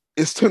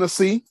 It's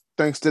Tennessee,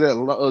 thanks to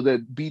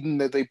that beating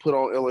that they put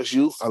on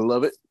LSU. I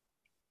love it.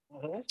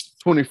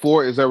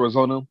 24 is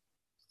Arizona,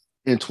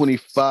 and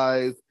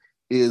 25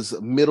 is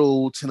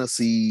Middle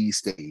Tennessee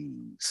State.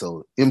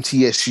 So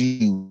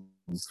MTSU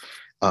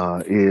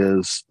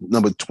is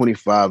number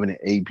 25 in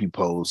the AP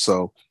poll.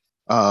 So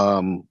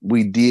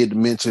we did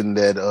mention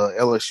that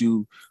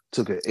LSU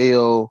took an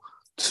L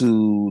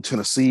to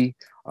Tennessee.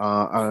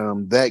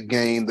 That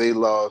game they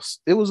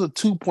lost. It was a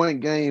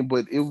 2-point game,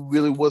 but it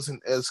really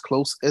wasn't as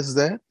close as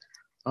that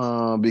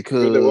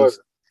because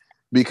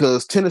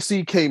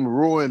Tennessee came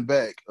roaring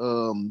back.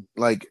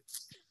 Like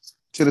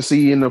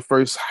Tennessee in the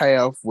first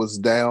half was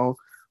down.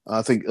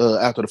 I think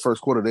after the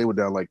first quarter, they were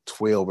down like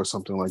 12 or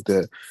something like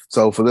that.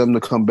 So for them to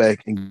come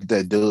back and get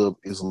that dub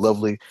is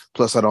lovely.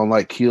 Plus, I don't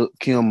like Kim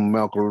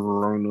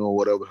Malcorino or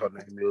whatever her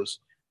name is.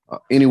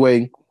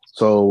 Anyway,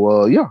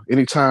 so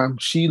anytime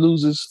she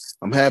loses,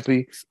 I'm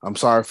happy. I'm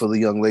sorry for the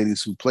young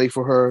ladies who play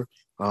for her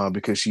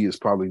because she is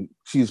probably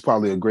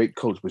a great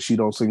coach, but she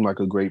don't seem like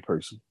a great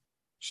person.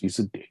 She's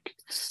a dick.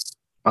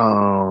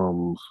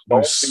 Don't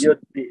be a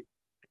dick.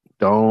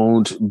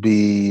 Don't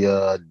be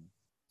a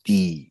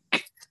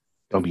dick.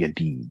 Don't be a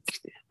dick.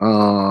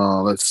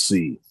 Let's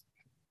see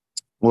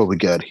what we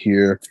got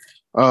here.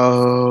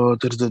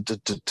 Looks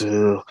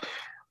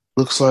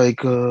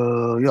like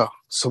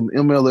some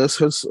MLS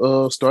has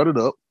started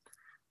up.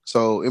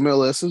 So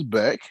MLS is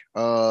back.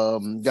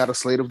 Got a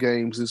slate of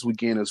games this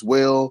weekend as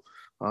well.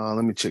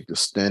 Let me check the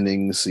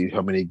standings, see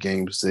how many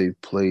games they've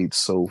played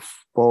so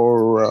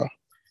far.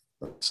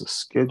 That's a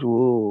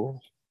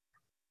schedule.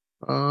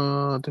 It's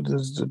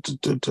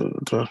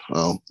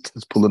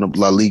pulling up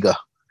La Liga.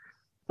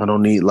 I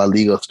don't need La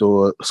Liga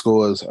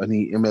scores. I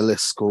need MLS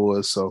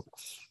scores. So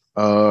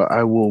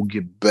I will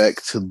get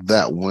back to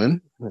that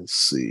one. Let's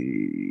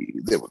see.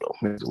 There we go.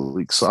 Major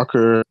League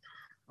Soccer.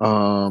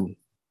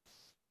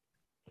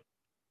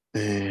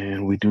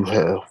 And we do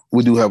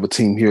have a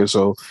team here.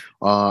 So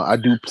I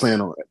do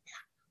plan on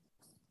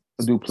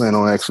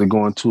actually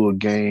going to a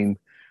game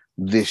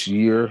this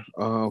year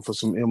for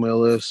some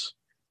MLS.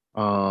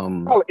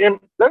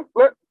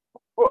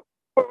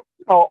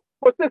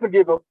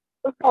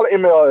 Let's call it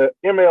MLF.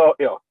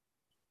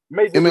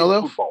 Major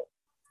League Football.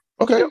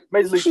 Okay. Yep,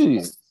 Major League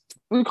Football.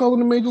 We call it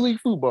the Major League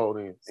Football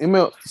then.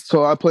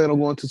 So I plan on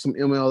going to some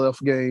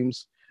MLF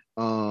games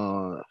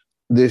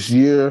this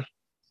year.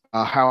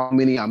 How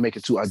many I make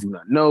it to, I do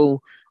not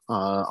know.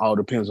 All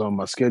depends on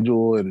my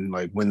schedule and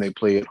like when they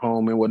play at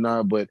home and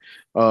whatnot. But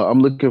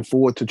I'm looking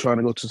forward to trying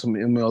to go to some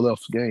MLF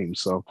games.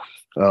 So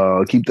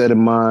keep that in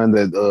mind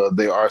that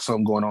there are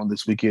some going on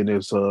this weekend.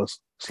 There's a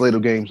slate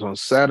of games on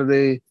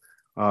Saturday.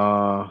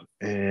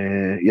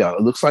 And yeah,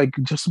 it looks like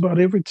just about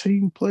every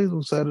team plays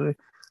on Saturday.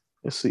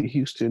 Let's see,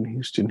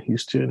 Houston.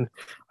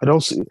 I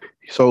don't see.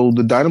 So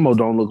the Dynamo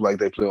don't look like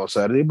they play on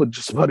Saturday, but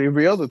just about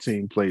every other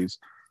team plays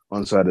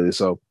on Saturday.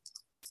 So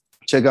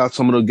check out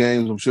some of the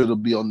games. I'm sure they'll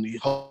be on the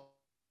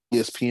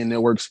ESPN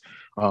networks,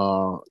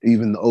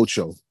 even the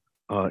Ocho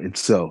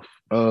itself.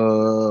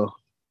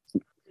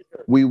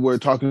 We were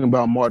talking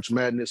about March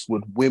Madness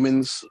with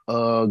women's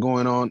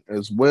going on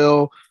as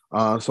well.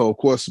 So, of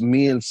course,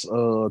 men's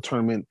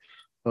tournament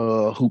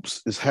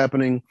hoops is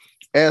happening.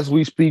 As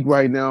we speak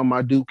right now,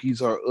 my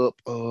Dukies are up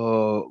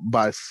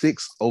by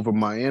 6 over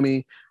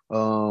Miami,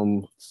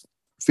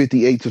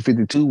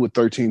 58-52 with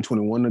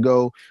 13:21 to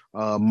go.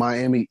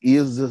 Miami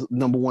is the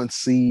number 1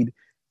 seed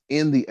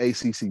in the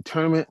ACC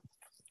tournament.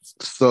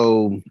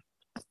 So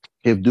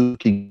if the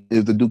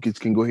Dukies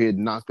can go ahead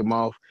and knock them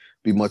off,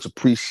 be much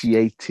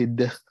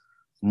appreciated.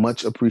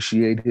 Much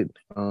appreciated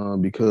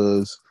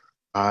because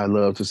I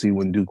love to see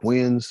when Duke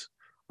wins.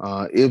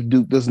 If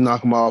Duke doesn't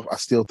knock them off, I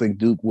still think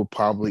Duke will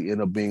probably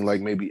end up being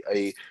like maybe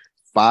a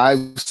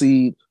 5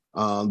 seed.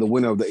 The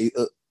winner of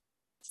the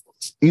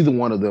either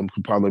one of them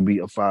could probably be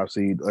a 5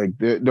 seed. Like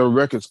their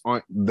records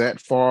aren't that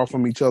far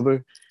from each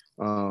other.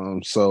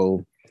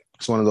 So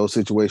it's one of those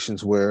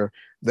situations where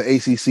the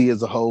ACC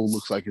as a whole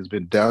looks like it's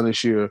been down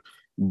this year,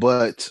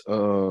 but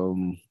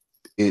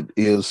it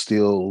is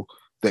still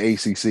the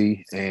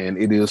ACC and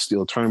it is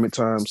still tournament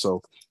time.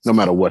 So no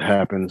matter what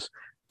happens,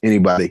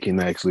 anybody can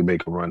actually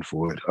make a run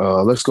for it.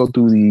 Let's go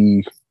through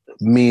the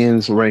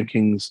men's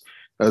rankings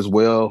as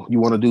well. You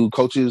want to do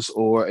coaches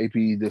or AP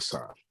this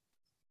time?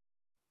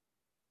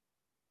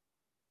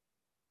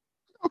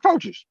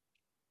 Coaches.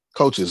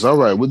 Coaches. All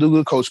right. We'll do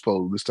the coach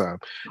poll this time.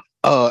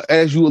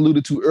 As you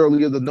alluded to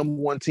earlier, the number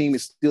one team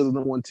is still the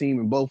number one team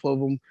in both of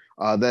them.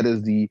 That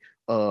is the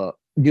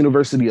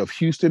University of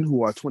Houston,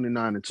 who are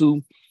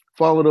 29-2,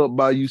 followed up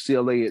by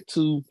UCLA at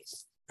 2.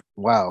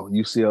 Wow,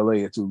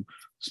 UCLA at 2.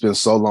 It's been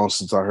so long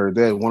since I heard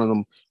that. One of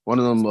them,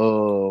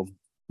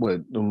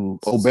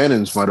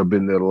 O'Bannon's might have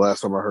been there the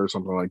last time I heard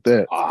something like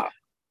that. I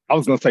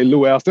was gonna say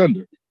Lou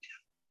Alcindor.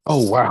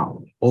 Oh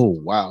wow!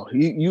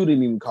 You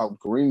didn't even call him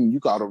Kareem. You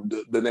called him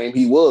the name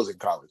he was in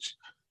college.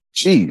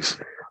 Jeez.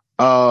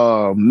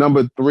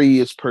 Number 3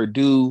 is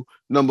Purdue.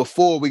 Number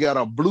 4, we got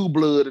a blue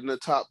blood in the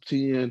top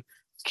 10,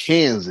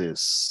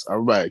 Kansas. All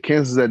right,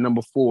 Kansas at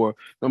number 4.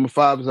 Number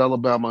 5 is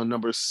Alabama.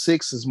 Number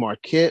 6 is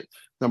Marquette.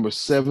 Number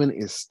 7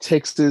 is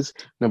Texas.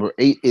 Number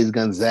 8 is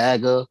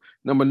Gonzaga.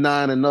 Number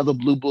 9, another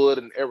blue blood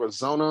in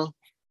Arizona.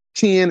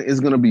 10 is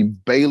going to be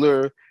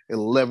Baylor.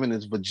 11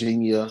 is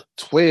Virginia.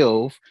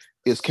 12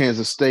 is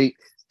Kansas State.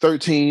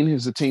 13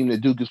 is the team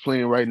that Duke is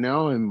playing right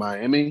now in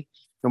Miami.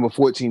 Number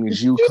 14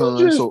 is UConn.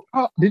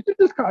 Did you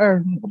just call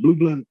Arizona a blue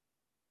blood?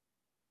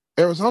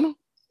 Arizona?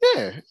 Yeah,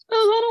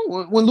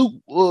 Arizona. When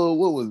Luke, what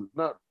was it?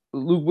 Not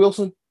Luke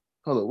Wilson?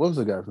 Hold on, what was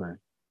the guy's name?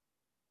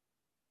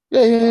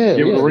 Yeah.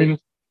 Arenas?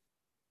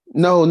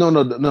 No.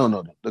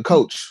 The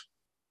coach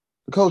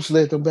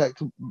led them back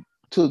to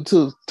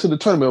the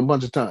tournament a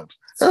bunch of times.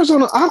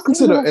 Arizona, I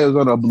consider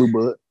Arizona a blue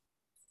blood.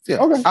 Yeah,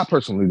 okay. I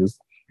personally do.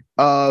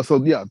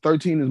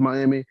 13 is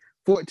Miami.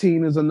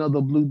 14 is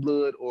another blue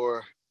blood,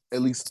 or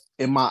at least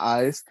in my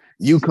eyes,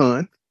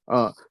 UConn.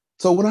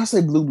 So when I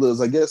say blue bloods,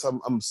 I guess I'm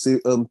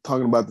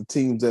talking about the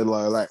teams that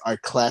are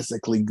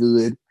classically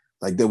good,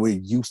 like that we're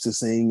used to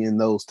seeing in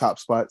those top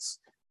spots.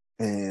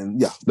 And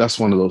yeah, that's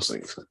one of those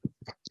things.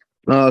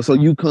 So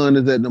UConn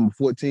is at number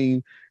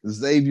 14.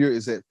 Xavier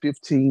is at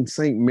 15.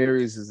 St.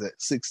 Mary's is at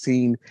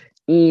 16.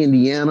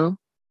 Indiana.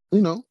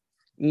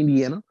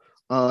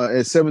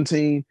 At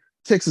 17.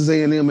 Texas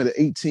A&M at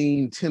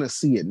 18,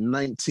 Tennessee at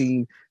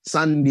 19,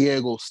 San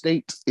Diego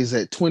State is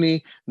at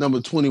 20.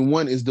 Number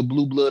 21 is the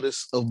blue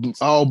bloodest of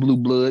all blue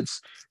bloods,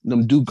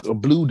 them Duke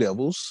Blue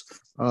Devils.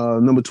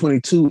 Number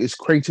 22 is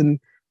Creighton.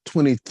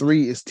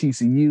 23 is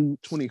TCU.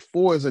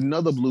 24 is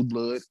another blue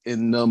blood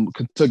in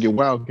Kentucky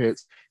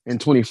Wildcats. And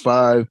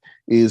 25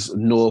 is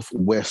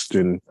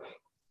Northwestern.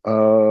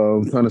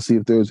 I'm trying to see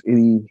if there's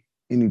any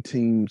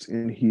teams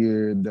in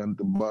here down at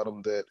the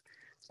bottom that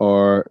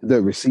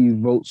receive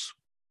votes.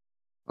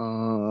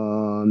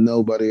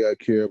 Nobody I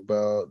care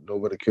about.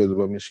 Nobody cares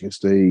about Michigan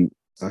State.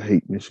 I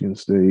hate Michigan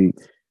State.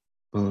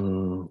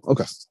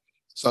 Okay.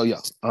 So yeah,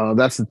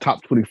 that's the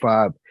top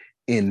 25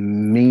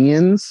 in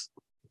men's.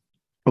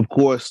 Of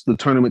course, the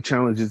tournament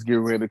challenges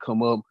getting ready to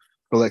come up.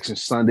 Collection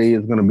Sunday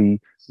is going to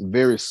be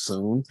very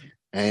soon.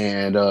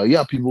 And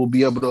people will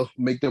be able to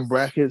make their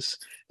brackets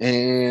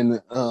and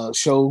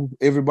show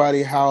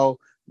everybody how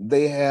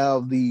they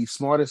have the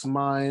smartest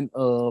mind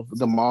of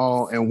them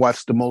all and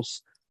watch the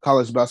most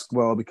college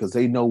basketball because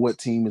they know what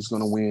team is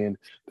going to win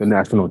the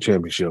national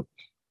championship.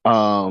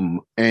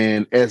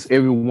 And as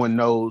everyone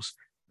knows,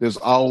 there's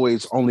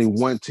always only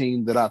one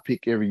team that I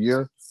pick every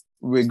year,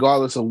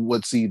 regardless of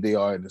what seed they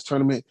are in this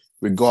tournament,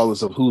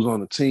 regardless of who's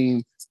on the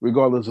team,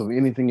 regardless of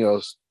anything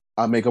else.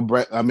 I make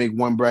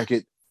one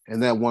bracket,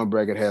 and that one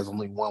bracket has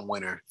only one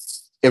winner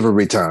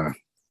every time.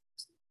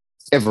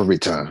 Every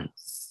time.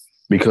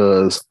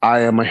 Because I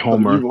am a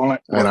homer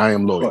and I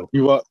am loyal.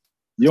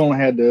 You only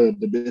had the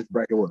best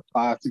bracket,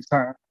 5-6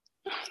 times?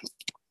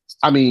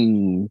 I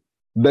mean,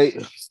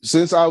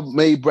 since I've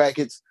made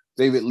brackets,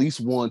 they've at least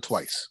won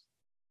twice.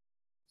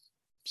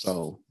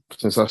 So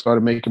since I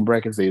started making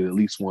brackets, they've at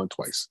least won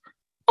twice.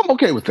 I'm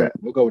okay with that.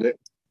 We'll go with it.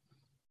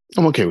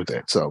 I'm okay with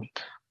that. So,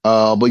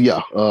 but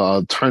yeah,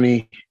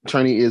 tourney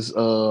is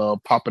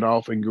popping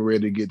off and get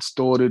ready to get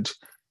started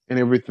and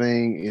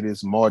everything. It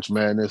is March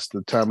Madness,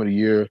 the time of the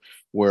year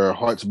where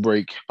hearts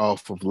break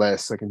off of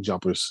last second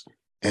jumpers.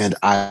 And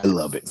I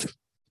love it.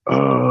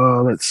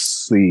 Let's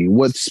see.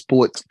 What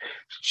sport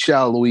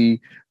shall we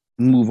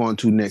move on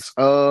to next?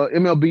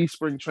 MLB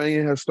spring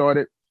training has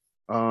started.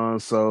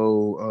 Since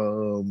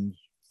you're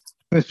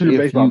a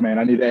baseball man,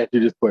 I need to ask you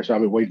this question.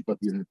 I've been waiting for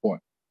you to this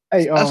point.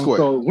 Hey,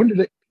 so when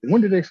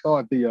did they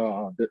start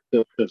the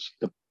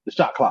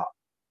shot clock?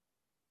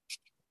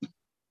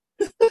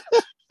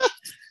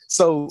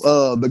 So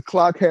the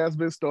clock has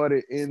been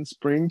started in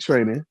spring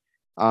training.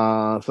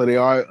 So they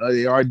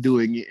are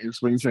doing it in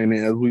spring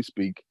training as we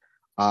speak.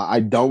 I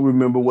don't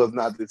remember whether or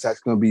not it's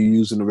actually going to be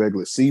used in the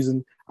regular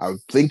season. I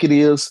think it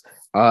is,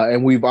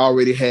 and we've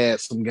already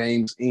had some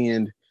games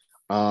in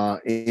ties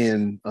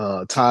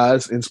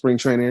in spring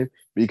training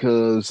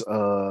because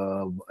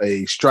of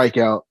a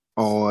strikeout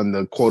on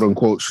the quote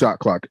unquote shot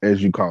clock,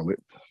 as you call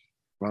it.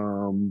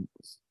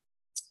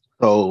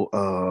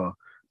 So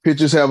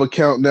pitchers have a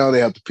count now. They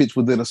have to pitch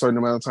within a certain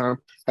amount of time.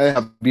 They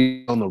have to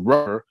be on the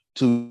rubber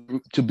to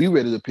be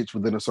ready to pitch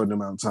within a certain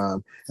amount of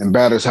time, and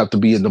batters have to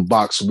be in the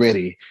box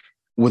ready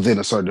within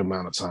a certain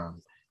amount of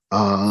time.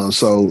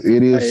 So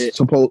it is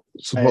supposed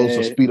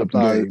to speed up the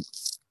game.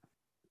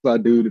 So a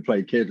dude to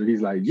play catcher,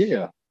 he's like,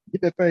 yeah,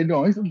 get that thing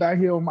going. He's down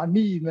here on my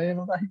knees, man.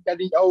 I'm like, he got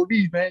these old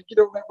knees, man. Get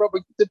over that rubber,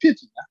 get the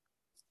pitching.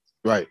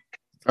 Right.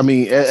 I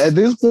mean, at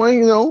this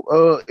point,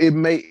 it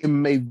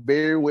may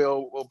very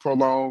well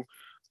prolong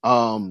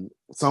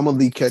some of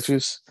the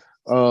catchers'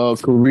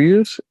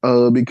 careers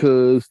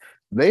because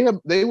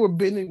they were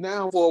bending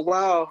down for a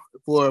while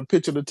for a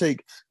pitcher to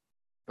take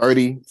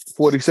 30,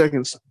 40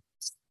 seconds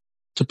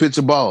to pitch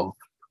a ball.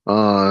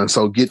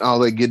 So getting all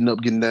that getting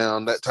up, getting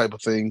down, that type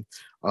of thing.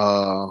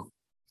 Yeah,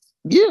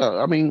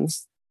 I mean,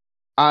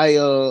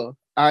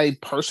 I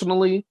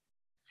personally.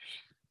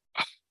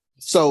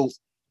 So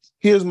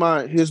here's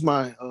my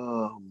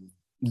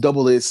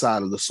double-edged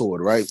side of the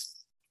sword, right?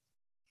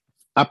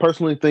 I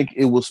personally think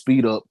it will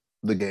speed up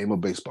the game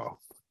of baseball,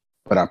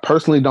 but I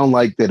personally don't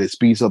like that it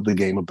speeds up the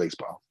game of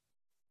baseball.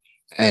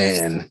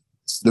 And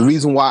the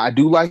reason why I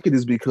do like it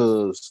is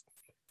because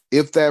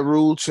if that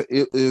rule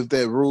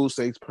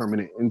stays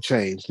permanent and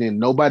changed, then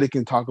nobody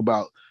can talk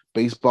about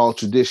baseball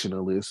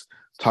traditionalists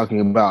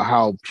talking about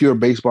how pure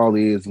baseball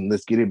is, and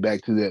let's get it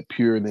back to that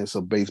pureness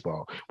of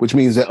baseball, which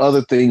means that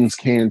other things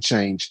can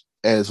change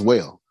as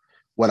well.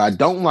 What I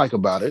don't like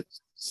about it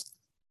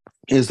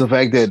is the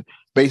fact that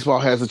baseball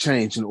has to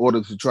change in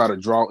order to try to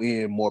draw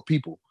in more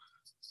people.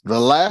 The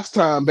last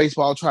time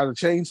baseball tried to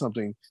change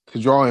something to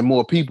draw in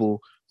more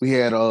people, we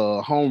had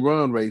a home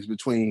run race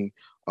between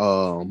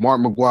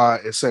Mark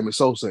McGwire and Sammy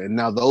Sosa, and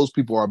now those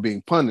people are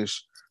being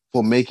punished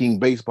for making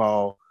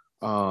baseball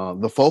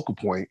the focal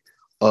point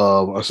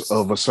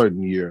of a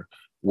certain year,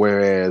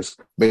 whereas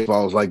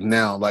baseball is like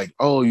now, like,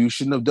 oh, you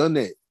shouldn't have done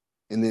that,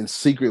 and then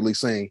secretly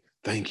saying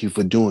thank you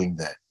for doing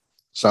that.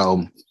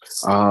 So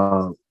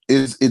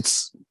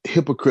it's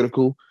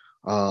hypocritical,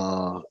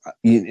 and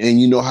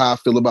you know how I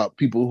feel about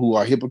people who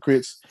are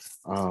hypocrites.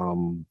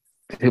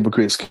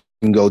 Hypocrites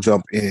can go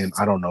jump in,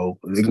 I don't know,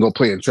 they can go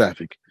play in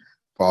traffic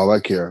for all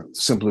I care,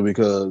 simply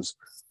because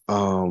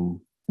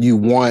you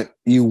want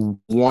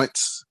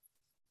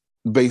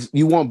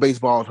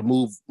baseball to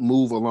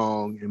move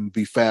along and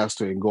be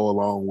faster and go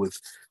along with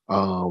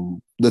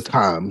the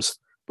times,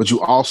 but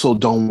you also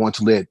don't want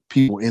to let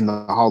people in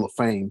the Hall of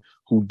Fame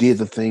who did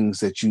the things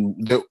that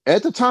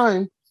at the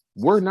time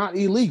were not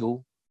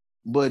illegal,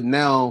 but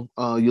now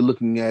you're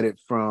looking at it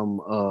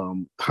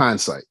from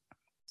hindsight,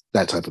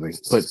 that type of thing.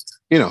 But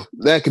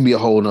that could be a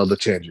whole nother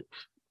tangent.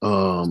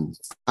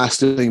 I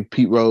still think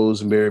Pete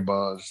Rose and Barry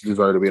Bonds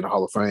deserve to be in the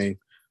Hall of Fame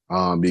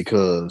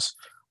because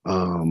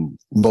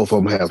both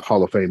of them have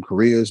Hall of Fame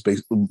careers.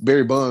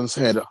 Barry Bonds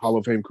had a Hall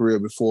of Fame career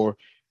before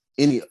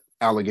any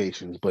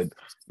allegations, but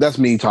that's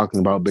me talking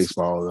about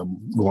baseball.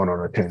 I'm going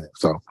on a tangent.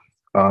 So,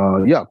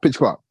 yeah, pitch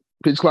clock.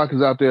 Pitch clock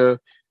is out there,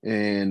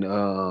 and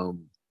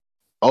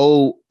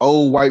old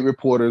white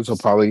reporters are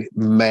probably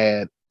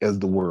mad as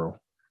the world.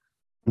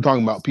 I'm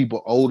talking about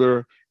people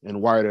older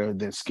and whiter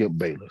than Skip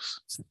Bayless.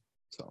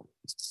 So,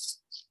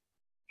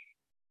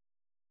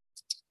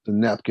 the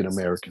napkin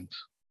Americans.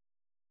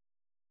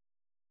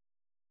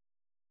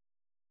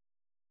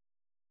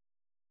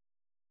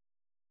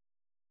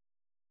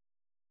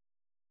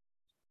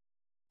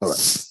 All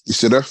right. You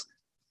still there?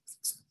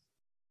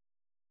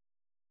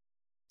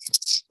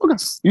 Okay.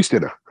 You still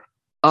there.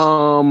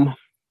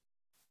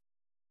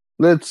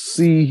 Let's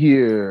see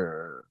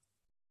here.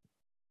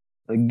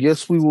 I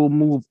guess we will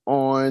move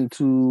on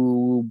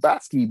to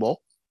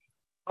basketball.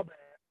 I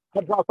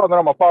dropped something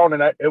on my phone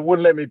and it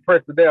wouldn't let me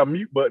press the damn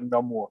mute button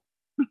no more.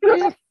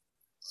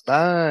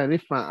 Fine,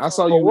 it's fine. I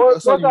saw you.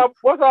 What's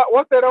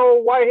that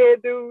old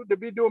whitehead dude to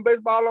be doing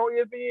baseball on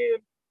ESPN?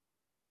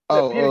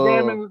 Peter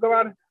Gammons or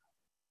somebody?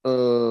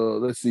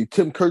 Let's see,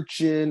 Tim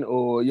Kurkjian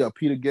or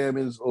Peter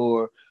Gammons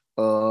or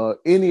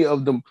any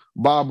of them,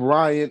 Bob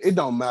Ryan. It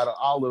don't matter.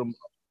 All of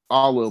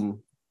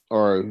them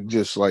are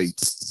just like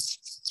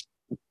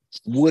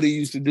Woody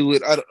used to do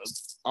it.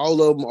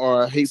 All of them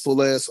are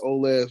hateful ass,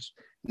 old ass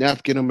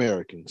napkin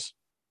Americans.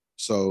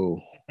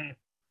 So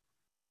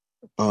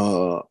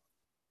we'll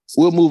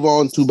move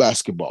on to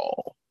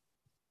basketball.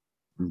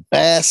 Of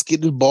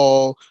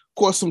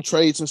course, some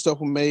trades and stuff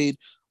were made.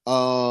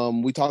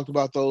 We talked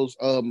about those.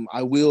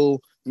 I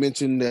will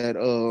mention that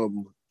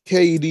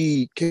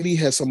KD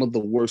has some of the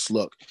worst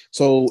luck.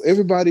 So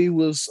everybody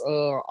was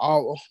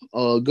all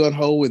gun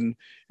ho and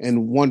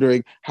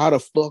wondering how the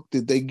fuck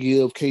did they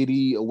give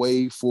KD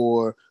away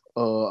for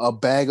a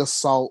bag of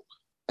salt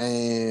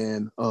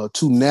and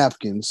 2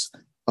 napkins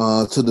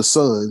to the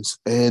Suns,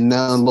 and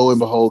now lo and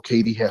behold,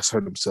 KD has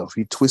hurt himself.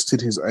 He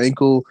twisted his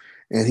ankle,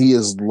 and he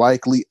is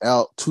likely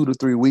out 2 to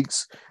 3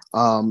 weeks.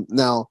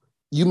 Now,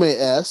 you may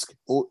ask,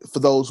 for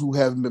those who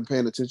haven't been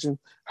paying attention,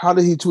 how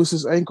did he twist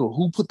his ankle?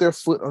 Who put their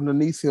foot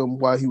underneath him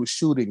while he was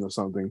shooting or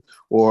something?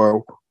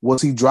 Or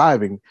was he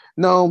driving?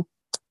 No,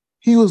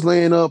 he was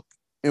laying up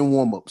in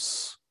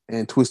warm-ups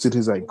and twisted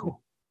his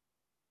ankle.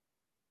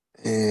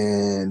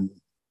 And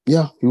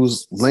yeah, he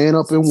was laying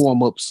up in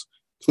warm-ups,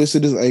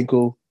 twisted his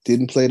ankle,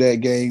 didn't play that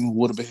game,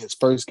 would have been his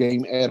first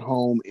game at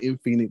home in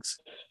Phoenix.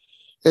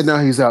 And now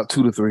he's out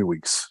 2 to 3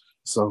 weeks.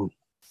 So,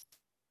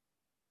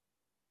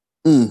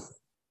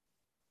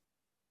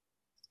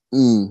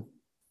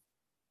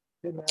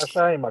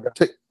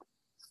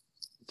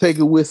 Take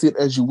it with it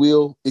as you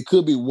will. It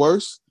could be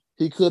worse.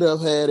 He could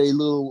have had a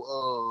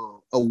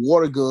little a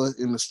water gun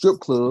in the strip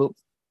club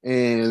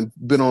and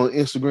been on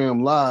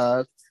Instagram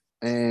Live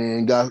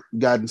and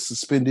gotten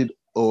suspended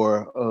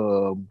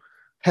or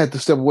had to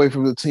step away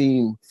from the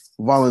team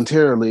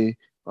voluntarily.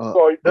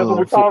 So that's what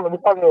we're calling. We're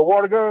calling it a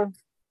water gun.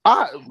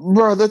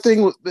 Bro, that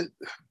thing was.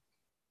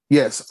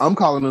 Yes, I'm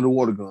calling it a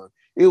water gun.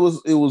 It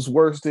was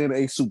worse than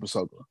a super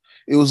soaker.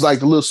 It was like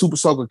the little super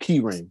soaker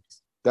key ring.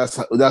 That's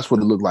what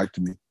it looked like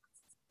to me.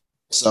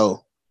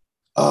 So,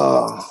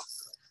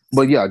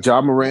 but yeah,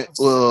 Ja Morant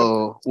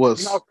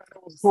was.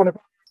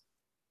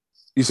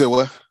 You said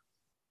what?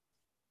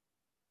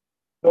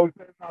 So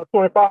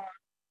 25.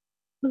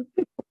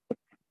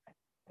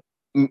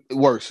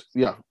 Worse,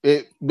 yeah.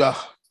 It was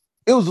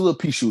a little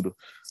pea shooter,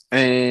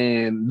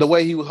 and the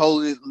way he was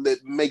holding it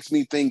that makes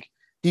me think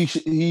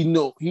he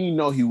know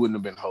he wouldn't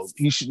have been holding.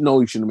 He should know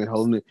he shouldn't have been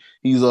holding it.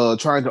 He's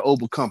trying to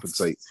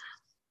overcompensate.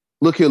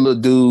 Look here,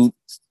 little dude.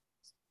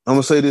 I'm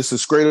gonna say this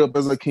as straight up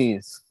as I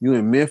can. You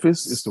in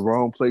Memphis, it's the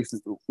wrong place.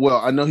 Well,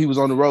 I know he was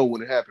on the road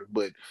when it happened,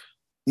 but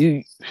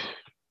you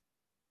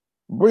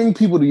bring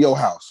people to your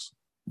house,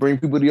 bring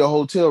people to your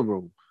hotel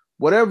room,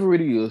 whatever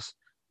it is,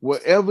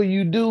 whatever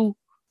you do,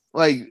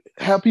 like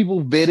have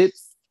people vetted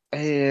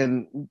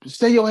and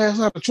stay your ass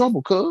out of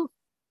trouble, cuz.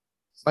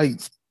 Like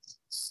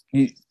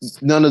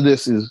none of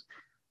this,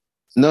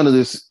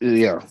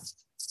 yeah.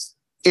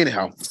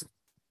 Anyhow,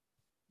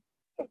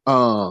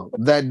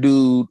 that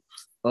dude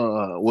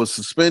was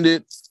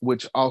suspended,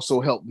 which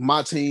also helped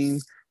my team.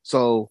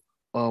 So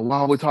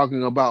while we're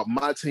talking about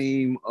my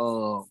team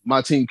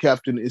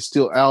captain is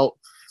still out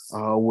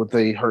with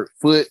a hurt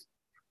foot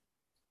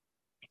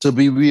to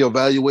be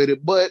reevaluated.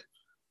 But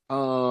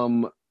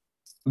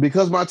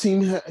because my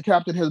team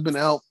captain has been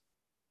out,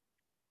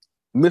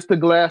 Mr.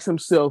 Glass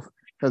himself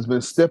has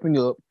been stepping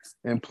up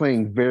and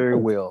playing very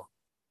well.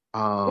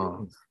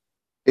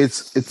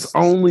 It's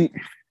only,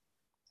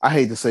 I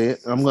hate to say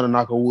it, I'm going to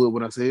knock on wood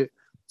when I say it,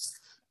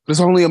 but it's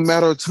only a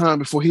matter of time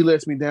before he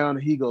lets me down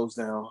and he goes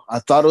down. I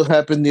thought it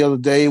happened the other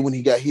day when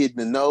he got hit in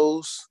the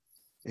nose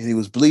and he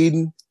was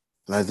bleeding,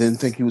 and I didn't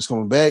think he was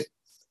coming back.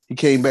 He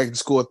came back and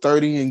scored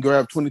 30 and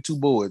grabbed 22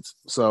 boards.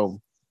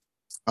 So,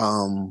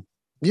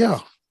 yeah,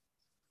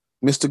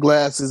 Mr.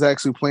 Glass is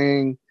actually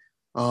playing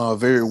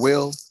very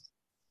well.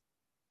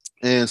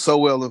 And so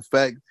well, in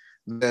fact,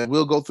 that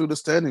we'll go through the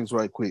standings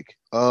right quick.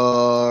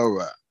 All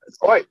right.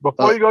 All right,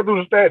 before you go through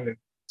the standings.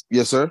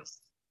 Yes, sir.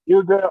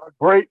 Is there a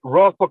great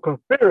Russell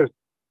conspiracy?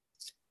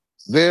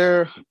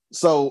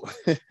 So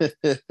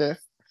I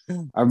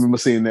remember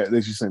seeing that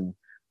you sent me.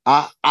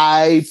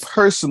 I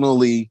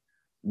personally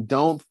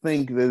don't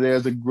think that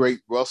there's a great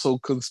Russell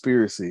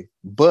conspiracy,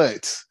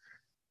 but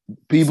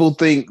people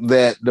think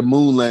that the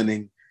moon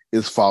landing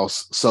is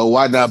false. So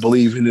why not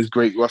believe in this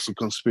great Russell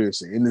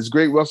conspiracy? And this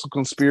great Russell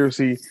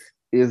conspiracy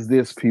is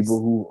this, people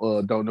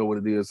who don't know what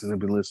it is and have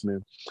been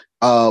listening.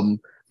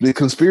 The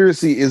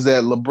conspiracy is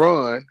that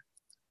LeBron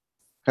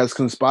has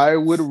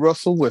conspired with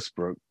Russell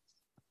Westbrook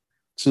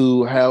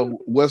to have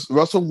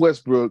Russell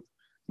Westbrook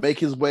make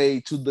his way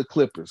to the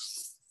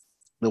Clippers.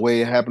 The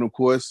way it happened, of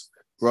course,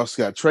 Russ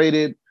got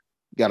traded,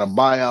 got a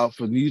buyout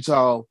from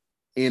Utah,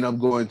 ended up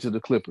going to the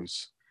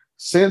Clippers.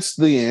 Since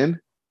then,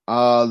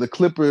 the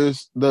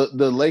Clippers,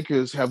 the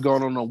Lakers have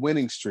gone on a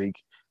winning streak,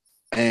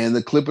 and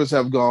the Clippers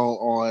have gone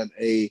on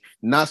a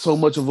not so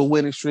much of a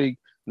winning streak,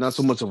 not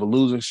so much of a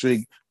losing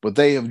streak, but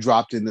they have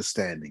dropped in the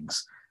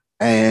standings.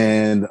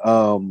 And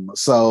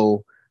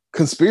so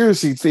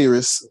conspiracy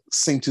theorists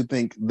seem to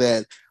think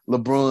that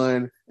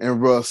LeBron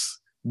and Russ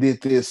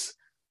did this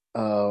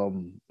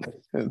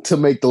to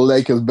make the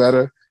Lakers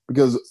better,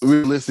 because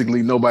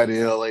realistically, nobody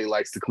in LA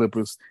likes the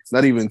Clippers.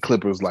 Not even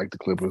Clippers like the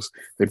Clippers.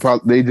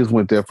 They just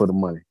went there for the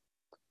money.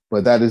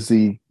 But that is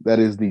the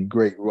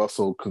great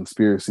Russell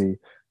conspiracy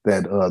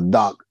that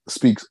Doc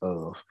speaks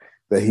of,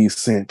 that he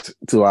sent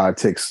to our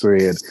text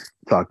thread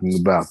talking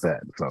about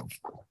that. So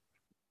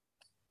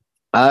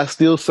I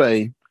still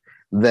say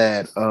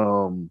that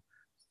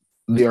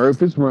the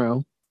Earth is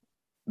round,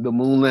 the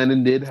moon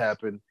landing did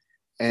happen,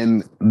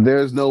 and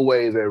there's no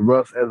way that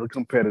Russ, as a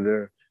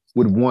competitor,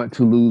 would want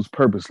to lose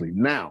purposely.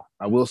 Now,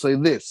 I will say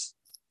this: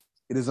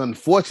 it is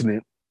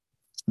unfortunate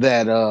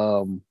that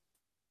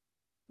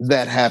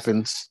that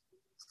happens.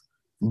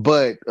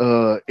 But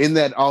in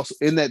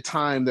that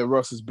time that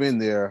Russ has been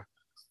there,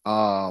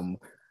 Kawhi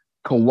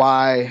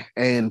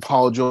and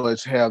Paul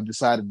George have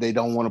decided they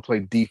don't want to play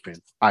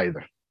defense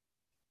either.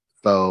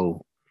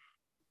 So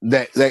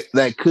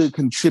that could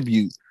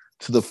contribute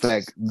to the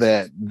fact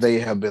that they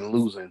have been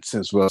losing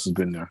since Russ has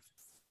been there.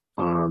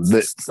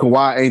 That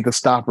Kawhi ain't the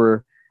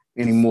stopper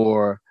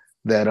anymore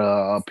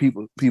that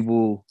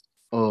people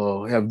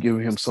have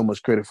given him so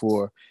much credit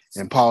for,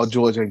 and Paul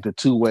George ain't the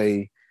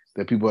two-way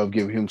that people have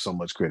given him so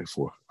much credit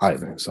for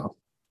either. So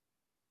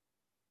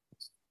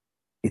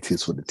it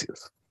is what it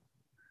is.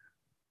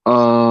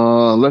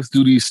 Let's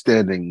do these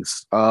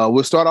standings.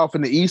 We'll start off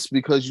in the East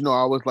because I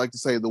always like to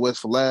say the West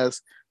for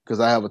last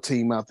because I have a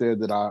team out there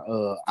that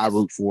I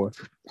root for.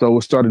 So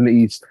we'll start in the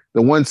East.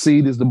 The 1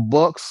 seed is the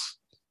Bucks.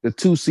 The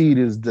 2 seed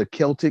is the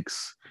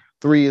Celtics.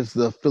 3 is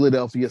the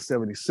Philadelphia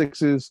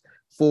 76ers.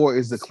 4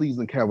 is the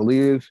Cleveland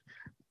Cavaliers.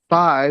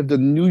 5, the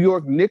New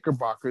York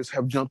Knickerbockers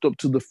have jumped up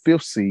to the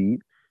 5th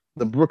seed.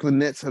 The Brooklyn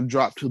Nets have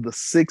dropped to the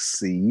 6th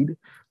seed.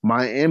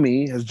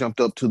 Miami has jumped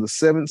up to the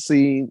 7th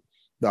seed.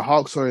 The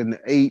Hawks are in the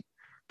 8th.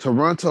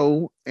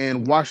 Toronto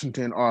and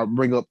Washington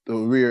bring up the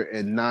rear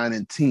at 9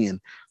 and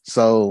 10.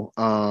 So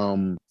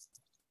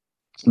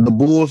the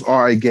Bulls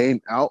are a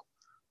game out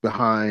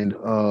behind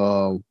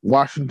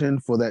Washington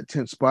for that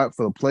 10th spot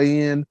for the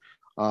play-in.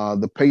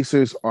 The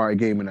Pacers are a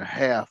game and a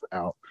half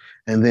out.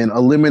 And then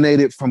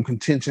eliminated from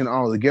contention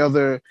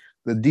altogether,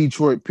 the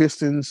Detroit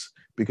Pistons,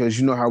 because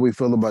you know how we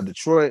feel about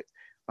Detroit.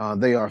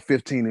 They are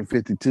 15 and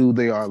 52.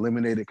 They are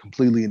eliminated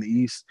completely in the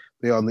East.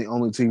 They are the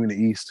only team in the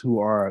East who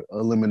are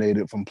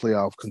eliminated from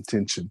playoff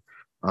contention.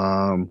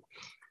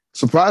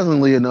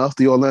 Surprisingly enough,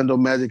 the Orlando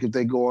Magic, if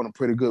they go on a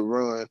pretty good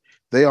run,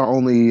 they are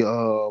only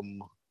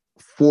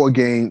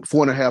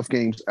 4.5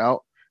 games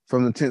out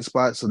from the 10th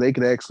spot, so they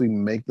could actually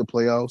make the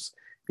playoffs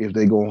if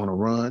they go on a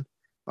run.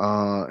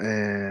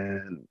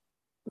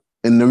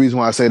 And the reason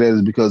why I say that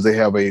is because they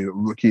have a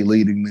rookie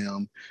leading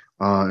them,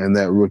 and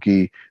that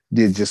rookie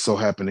did just so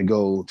happen to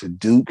go to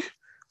Duke,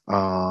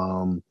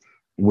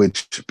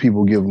 which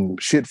people give him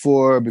shit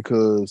for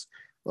because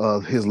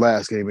his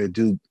last game at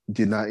Duke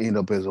did not end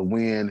up as a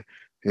win.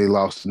 He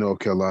lost to North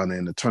Carolina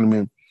in the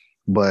tournament,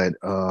 but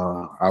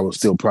I was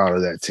still proud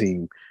of that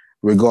team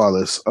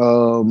regardless.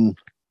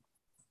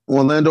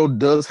 Orlando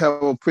does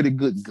have a pretty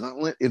good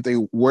gauntlet if they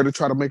were to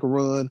try to make a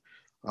run.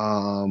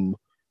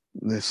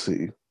 Let's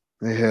see.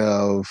 They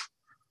have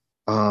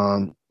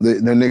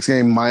their next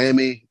game,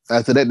 Miami.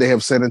 After that, they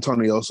have San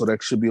Antonio, so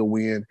that should be a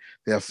win.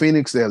 They have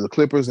Phoenix, they have the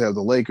Clippers, they have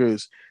the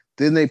Lakers.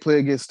 Then they play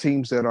against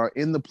teams that are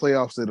in the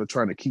playoffs that are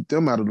trying to keep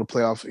them out of the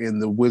playoffs in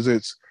the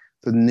Wizards,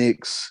 the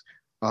Knicks,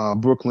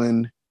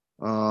 Brooklyn.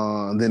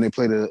 Then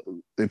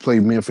they play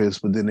Memphis,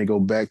 but then they go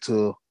back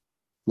to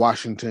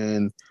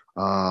Washington.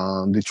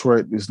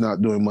 Detroit is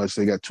not doing much.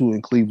 They got 2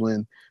 in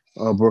Cleveland,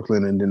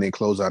 Brooklyn, and then they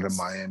close out in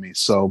Miami.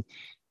 So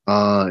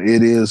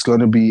it is going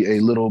to be a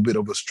little bit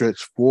of a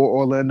stretch for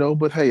Orlando,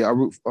 but hey,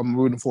 I'm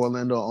rooting for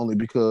Orlando only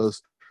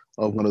because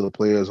of one of the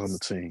players on the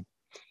team.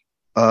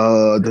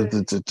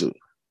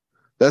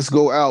 Let's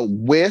go out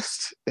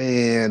west,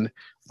 and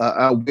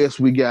out west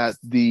we got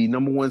the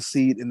number 1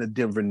 seed in the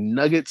Denver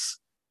Nuggets,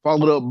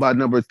 followed up by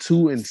number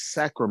 2 in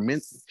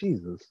Sacramento.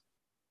 Jesus,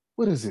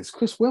 what is this?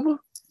 Chris Webber?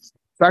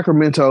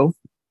 Sacramento,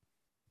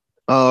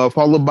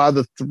 followed by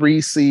the 3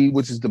 seed,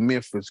 which is the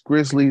Memphis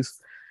Grizzlies.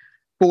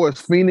 4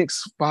 is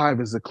Phoenix, 5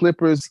 is the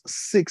Clippers,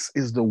 6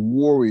 is the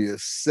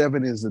Warriors,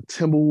 7 is the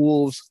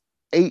Timberwolves,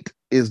 8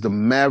 is the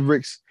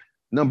Mavericks,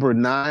 number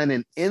 9,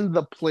 and in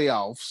the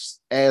playoffs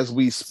as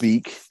we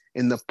speak,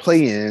 in the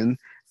play-in,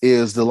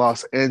 is the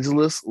Los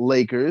Angeles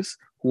Lakers,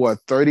 who are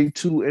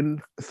 32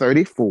 and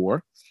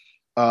 34,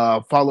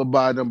 followed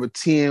by number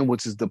 10,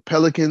 which is the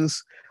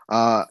Pelicans.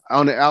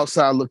 On the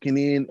outside looking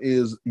in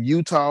is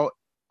Utah,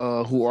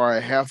 who are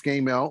a half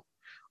game out,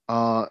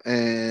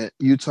 and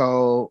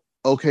Utah,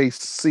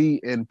 OKC,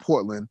 and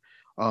Portland.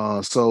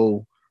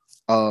 So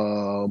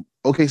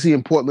OKC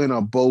and Portland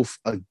are both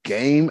a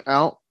game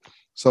out.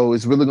 So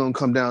it's really going to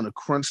come down to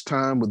crunch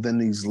time within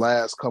these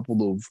last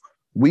couple of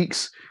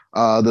weeks.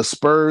 The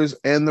Spurs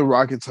and the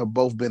Rockets have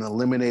both been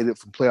eliminated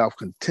from playoff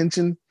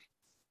contention.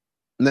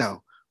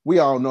 Now, we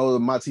all know that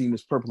my team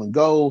is purple and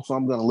gold, so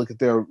I'm going to look at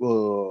their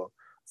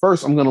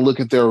first, I'm going to look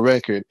at their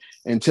record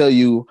and tell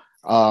you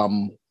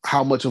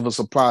how much of a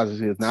surprise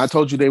it is. Now, I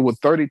told you they were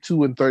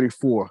 32 and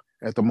 34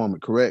 at the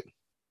moment, correct?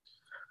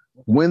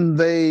 When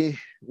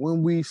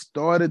we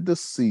started the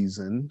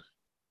season,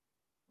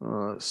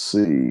 let's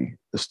see,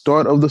 the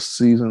start of the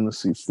season,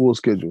 full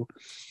schedule.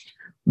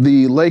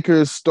 The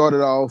Lakers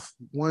started off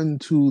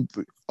 0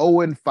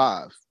 and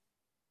 5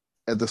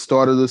 at the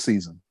start of the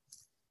season.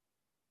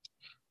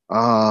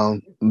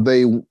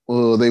 They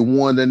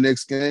won the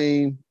next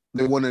game.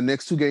 They won the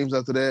next 2 games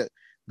after that.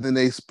 Then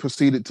they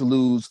proceeded to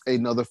lose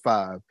another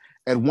 5.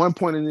 At one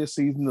point in this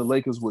season, the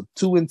Lakers were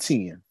 2 and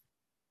 10.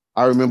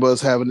 I remember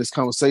us having this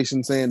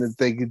conversation saying that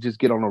they could just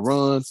get on a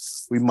run,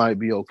 we might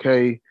be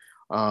okay.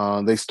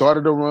 They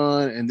started a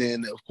run, and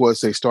then, of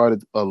course, they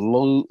started a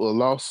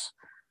loss.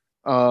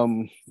 a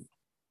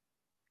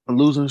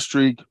losing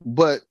streak,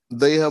 but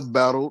they have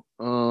battled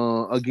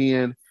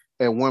again.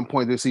 At one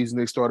point this season,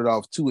 they started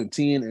off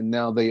 2-10, and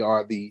now they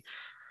are the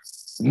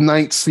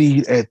ninth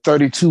seed at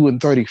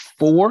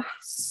 32-34.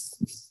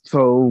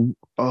 So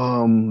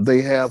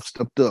they have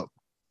stepped up.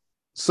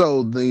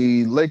 So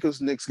the Lakers'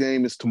 next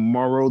game is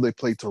tomorrow. They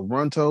play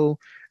Toronto.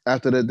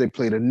 After that, they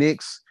play the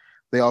Knicks.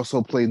 They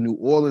also play New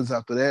Orleans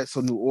after that.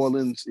 So New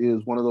Orleans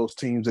is one of those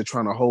teams they're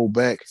trying to hold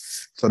back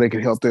so they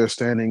can help their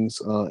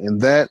standings in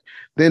that.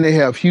 Then they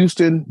have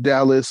Houston,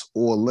 Dallas,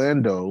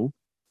 Orlando,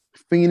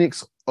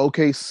 Phoenix,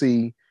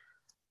 OKC,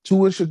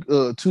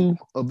 two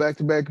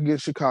back-to-back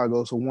against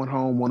Chicago, so one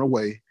home, one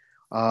away.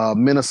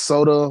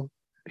 Minnesota,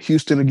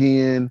 Houston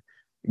again,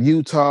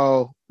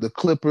 Utah, the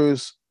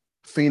Clippers,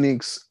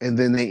 Phoenix, and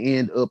then they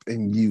end up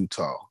in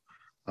Utah.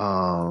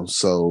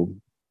 So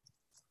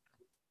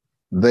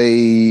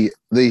they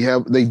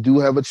do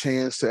have a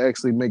chance to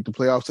actually make the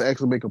playoffs, to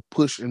actually make a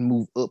push and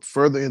move up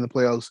further in the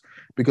playoffs,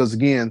 because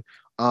again,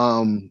 they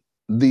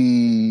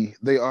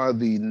are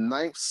the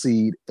ninth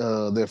seed.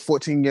 They're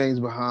 14 games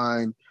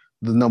behind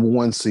the number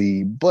one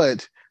seed,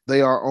 but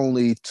they are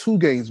only 2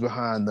 games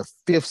behind the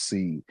 5th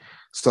seed.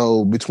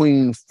 So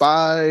between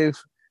 5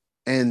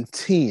 and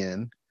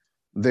 10,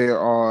 there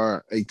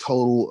are a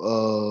total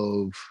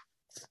of,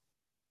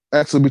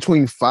 actually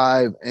between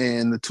 5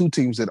 and the 2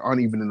 teams that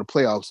aren't even in the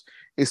playoffs,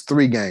 it's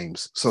 3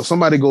 games. So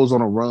somebody goes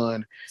on a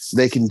run,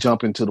 they can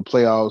jump into the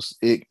playoffs.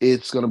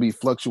 It's going to be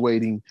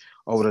fluctuating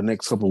over the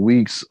next couple of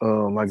weeks.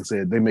 Like I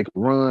said, they make a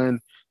run,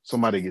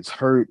 somebody gets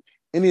hurt.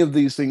 Any of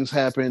these things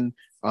happen.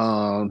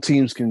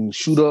 Teams can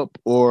shoot up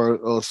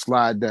or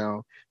slide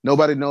down.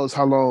 Nobody knows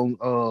how long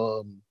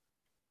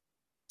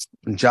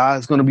Ja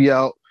is going to be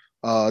out.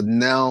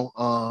 Now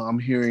I'm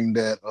hearing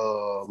that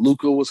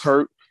Luka was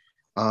hurt.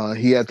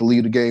 He had to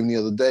leave the game the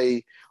other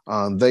day.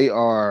 They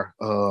are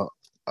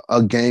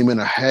a game and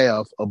a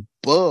half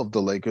above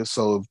the Lakers.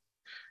 So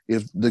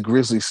if the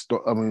Grizzlies,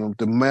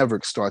 the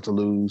Mavericks start to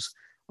lose,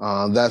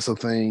 that's a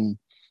thing.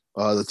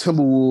 The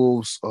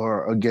Timberwolves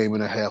are a game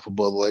and a half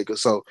above the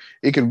Lakers. So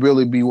it could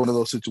really be one of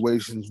those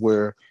situations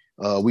where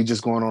we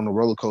just going on a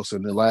roller coaster,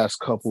 and the last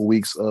couple of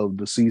weeks of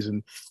the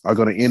season are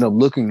going to end up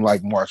looking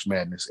like March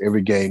Madness.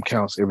 Every game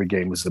counts. Every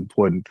game is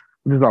important,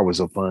 which is always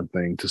a fun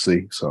thing to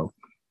see. So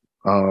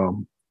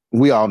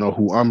we all know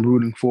who I'm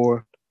rooting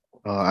for.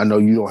 I know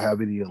you don't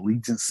have any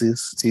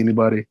allegiances to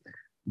anybody,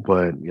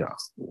 but yeah,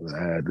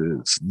 that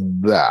is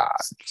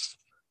that.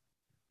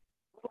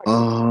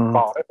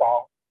 That's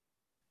all.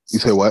 You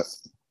say what?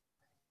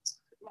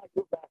 Like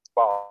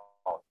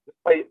basketball.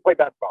 Just play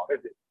basketball.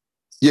 That's it.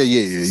 Yeah.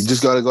 You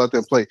just gotta go out there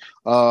and play.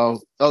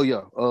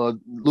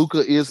 Luka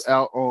is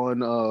out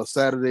on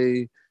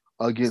Saturday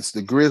against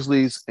the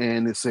Grizzlies,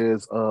 and it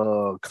says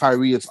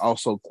Kyrie is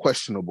also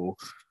questionable.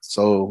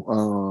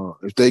 So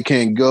if they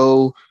can't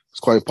go,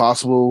 it's quite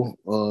possible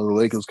the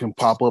Lakers can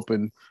pop up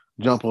and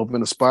jump up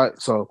in the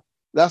spot. So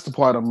that's the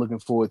part I'm looking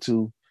forward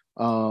to.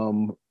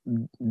 What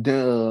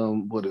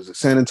is it?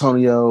 San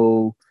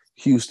Antonio,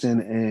 Houston,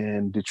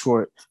 and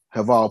Detroit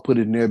have all put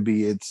in their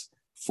bids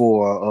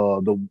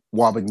for the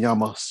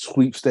Wembanyama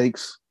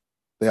sweepstakes.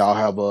 They all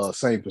have a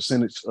same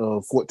percentage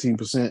of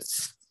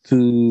 14%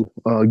 to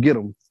get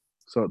them,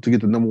 so to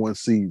get the number one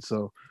seed.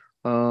 So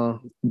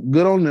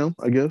good on them,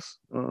 I guess.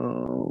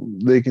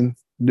 They can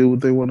do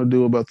what they want to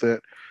do about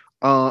that.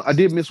 I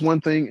did miss one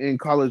thing in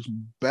college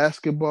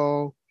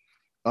basketball.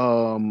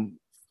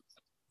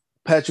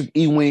 Patrick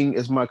Ewing,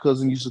 as my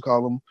cousin used to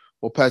call him,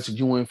 or Patrick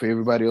Ewing for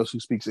everybody else who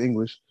speaks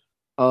English,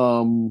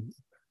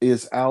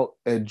 is out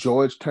at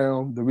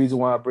Georgetown. The reason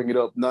why I bring it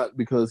up, not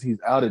because he's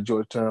out at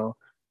Georgetown,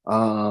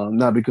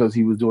 not because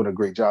he was doing a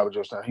great job at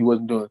Georgetown. He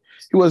wasn't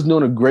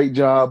doing a great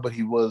job, but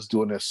he was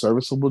doing a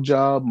serviceable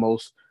job.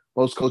 Most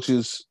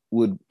coaches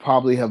would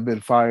probably have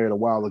been fired a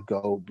while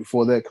ago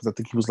before that, because I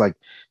think he was like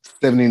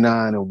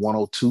 79 and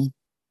 102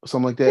 or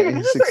something like that in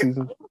his 6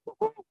 seasons.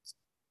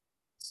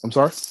 I'm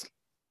sorry?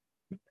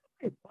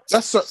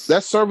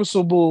 That's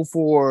serviceable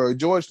for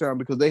Georgetown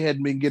because they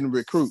hadn't been getting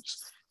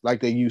recruits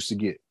like they used to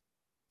get.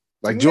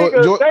 Like they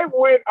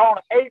went on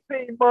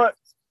 18-month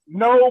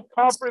no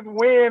conference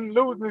win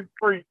losing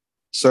streak.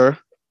 Sir.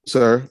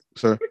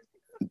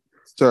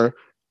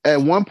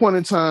 At one point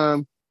in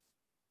time,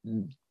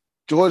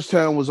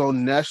 Georgetown was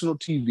on national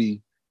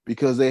TV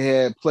because they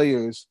had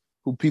players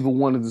who people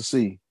wanted to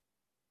see.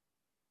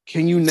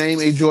 Can you name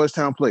a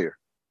Georgetown player?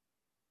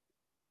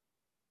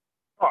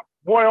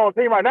 One on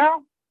the team right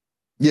now?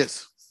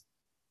 Yes.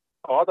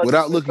 Oh, I thought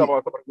without looking.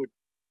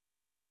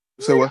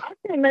 Say what? I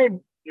can't name.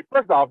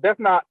 First off, that's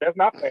not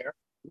fair.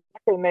 I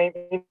can't name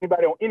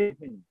anybody on any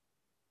team.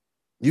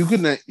 You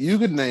could name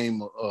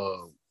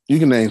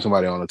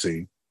somebody on the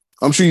team.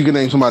 I'm sure you can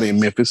name somebody in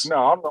Memphis. No,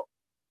 I don't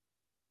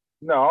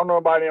know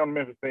nobody on the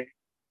Memphis team.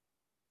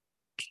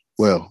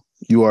 Well,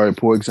 you are a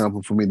poor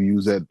example for me to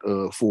use that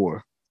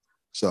for.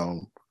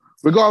 So,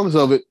 regardless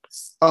of it,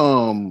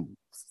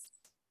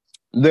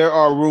 there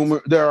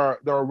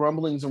are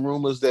rumblings and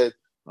rumors that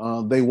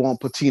they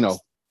want Pitino,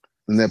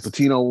 and that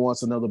Pitino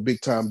wants another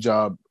big time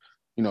job,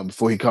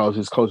 before he calls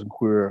his coaching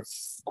career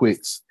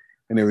quits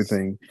and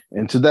everything.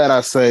 And to that,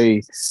 I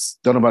say,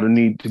 don't nobody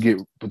need to get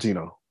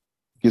Pitino.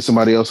 Get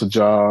somebody else a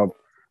job.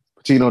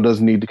 Pitino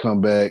doesn't need to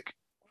come back.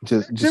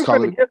 Just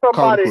call it.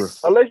 Call it a career.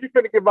 Unless you're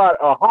going to give out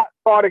a hot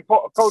starting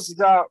coaching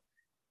job.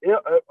 I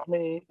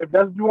mean, if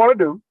that's what you want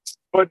to do.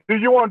 But do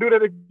you want to do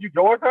that if you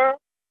Georgetown?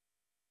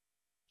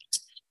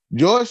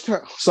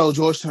 Georgetown,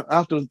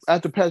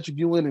 after Patrick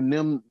Ewing and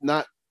them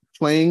not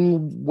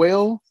playing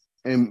well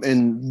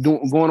and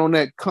going on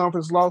that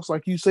conference loss,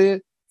 like you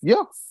said,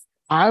 yeah,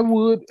 I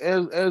would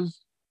as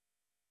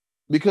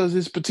because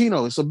it's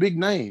Pitino. It's a big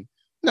name.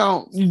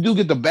 Now you do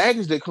get the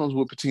baggage that comes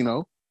with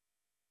Pitino,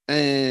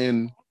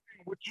 and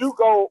if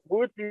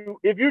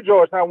you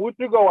Georgetown, would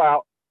you go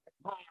out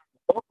and hire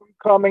an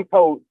up-and-coming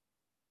coach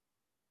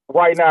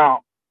right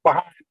now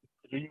behind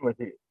Ewing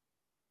here?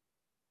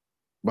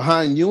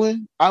 Behind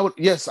Ewing, I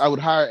would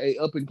hire a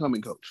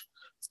up-and-coming coach.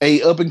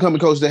 A up-and-coming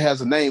coach that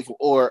has a name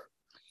or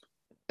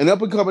an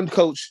up-and-coming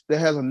coach that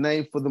has a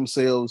name for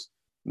themselves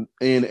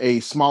in a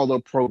smaller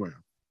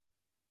program.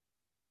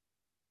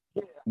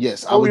 Yeah.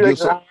 Yes, I would give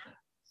some.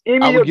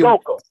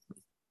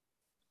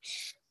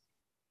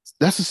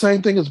 That's the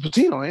same thing as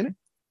Pitino, ain't it?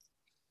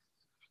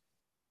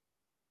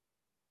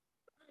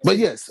 But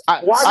yes,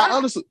 I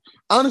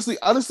honestly,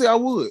 I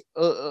would.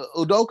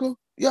 Udoka,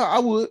 yeah, I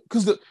would,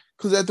 because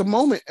at the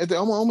moment, the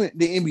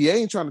NBA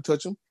ain't trying to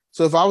touch him.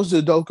 So if I was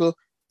Udoka,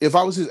 if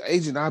I was his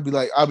agent, I'd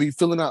be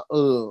sending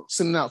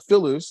out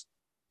fillers,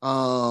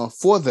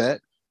 for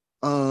that,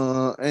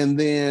 and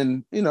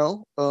then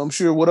I'm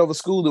sure whatever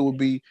school it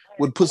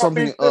would put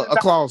something a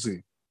clause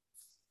in.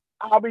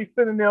 I'll be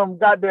sending them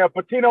goddamn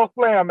Pitino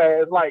slam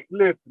ass like,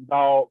 listen,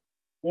 dog,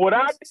 what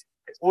I did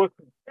was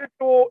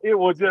consensual. It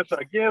was just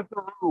against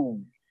the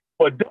rules.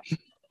 But that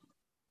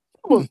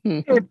was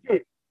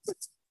it.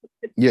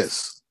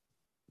 Yes,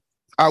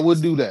 I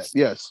would do that.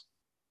 Yes,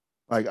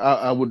 like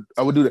I would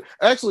do that.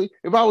 Actually,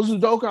 if I was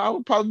Udoka, I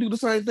would probably do the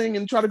same thing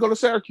and try to go to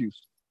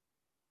Syracuse.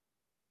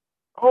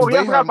 Oh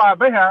yeah,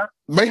 Boeheim.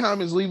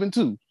 Boeheim is leaving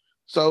too.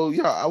 So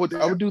yeah, I would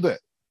do that.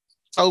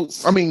 So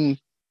I mean,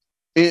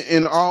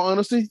 in all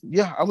honesty,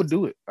 yeah, I would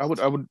do it. I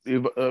would.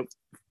 If,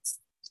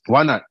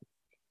 why not?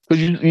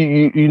 Because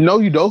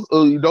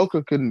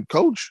Udoka can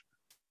coach.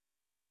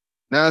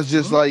 Now it's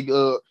just like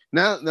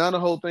now the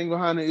whole thing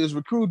behind it is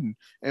recruiting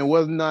and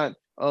whether or not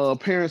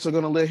parents are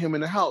gonna let him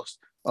in the house,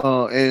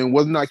 and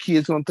whether or not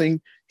kids gonna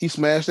think he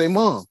smashed their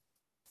mom.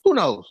 Who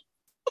knows?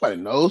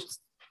 Nobody knows.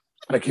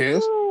 Nobody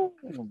cares.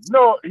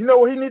 No, you know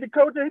what he need to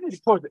coach? He need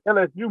to coach the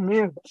LSU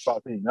men's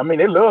basketball team. I mean,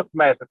 they love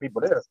smashing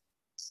people there.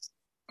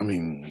 I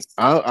mean,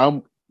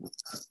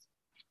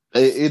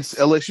 it's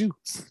LSU.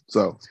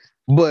 So,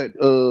 but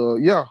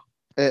yeah,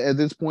 at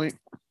this point,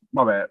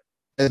 my bad.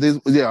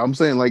 I'm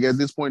saying like at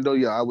this point though,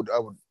 yeah, I would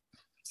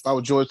if I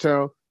was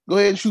Georgetown, go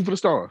ahead and shoot for the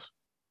stars.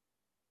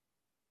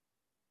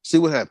 See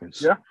what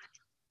happens. Yeah.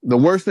 The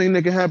worst thing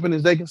that can happen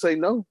is they can say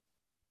no.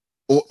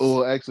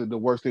 Or actually the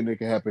worst thing that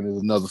can happen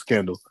is another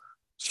scandal.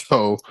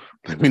 So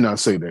let me not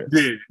say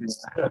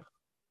that.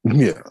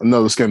 Yeah,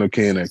 another scandal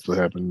can actually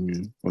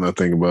happen when I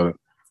think about it.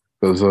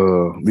 Because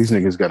these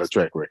niggas got a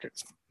track record.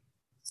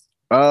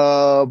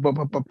 I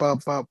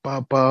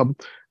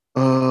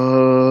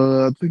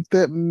think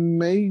that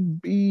may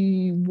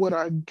be what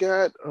I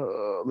got.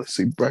 Let's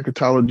see,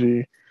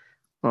 bracketology.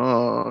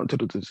 Cho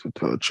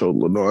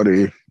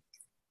Lenardi.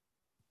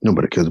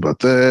 Nobody cares about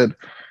that.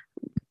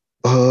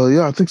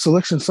 Yeah, I think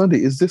Selection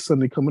Sunday is this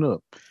Sunday coming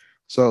up.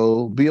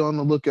 So be on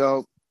the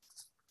lookout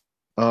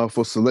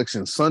for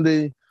Selection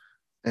Sunday.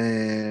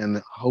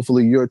 And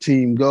hopefully your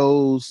team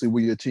goes, see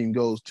where your team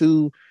goes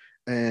to.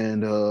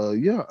 And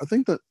yeah, I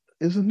think that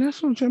is the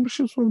national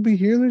championship supposed to be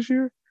here this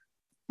year? If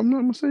I'm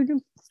not mistaken.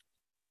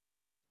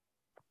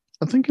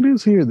 I think it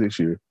is here this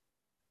year.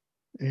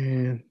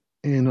 And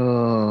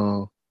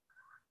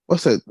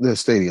what's that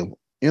stadium?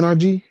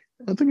 NRG?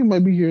 I think it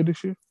might be here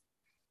this year.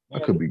 I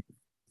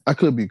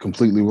could be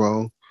completely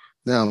wrong.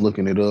 Now I'm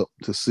looking it up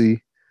to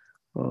see.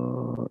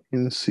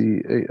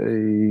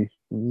 NCAA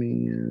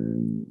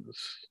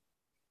men's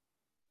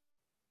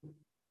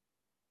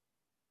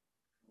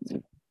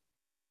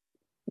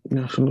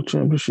national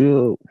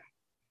championship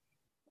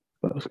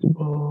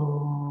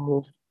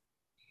basketball.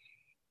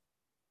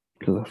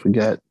 Because I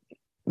forgot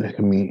that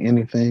can mean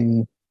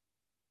anything.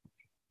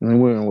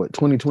 And we're in what,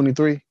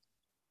 2023?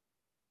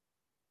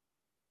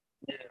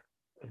 Yeah.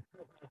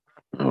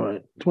 All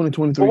right,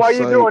 2023. So while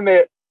you're doing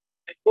that,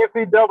 the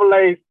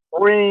NCAA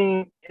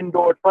spring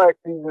indoor track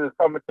season is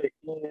coming to an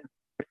end.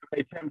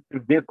 They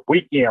championship this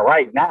weekend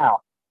right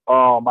now.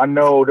 I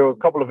know there was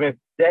a couple of events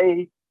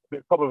today,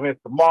 a couple of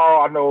events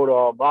tomorrow. I know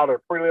a lot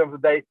of prelims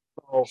today.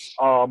 So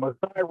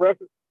Masai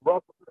Russell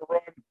run.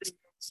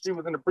 She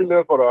was in the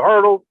prelims for the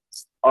hurdles.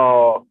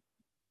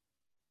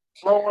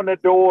 Blowing the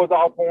doors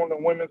off on the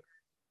women's.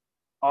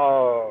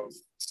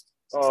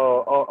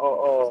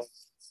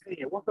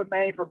 What's her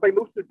name from St.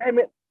 Lucia? Damn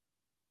it!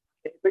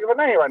 Can't think of her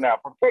name right now.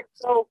 From Texas,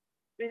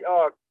 she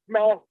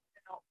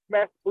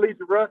smashed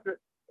Felicia Russell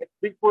at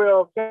the Big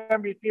 12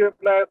 championship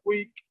last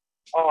week.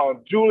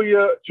 Julian,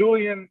 I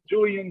can't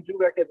Julian.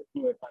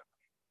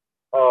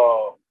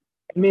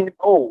 And then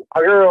a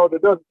girl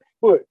that doesn't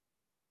foot.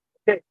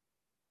 Okay.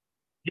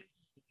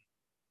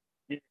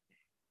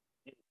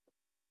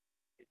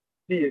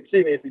 She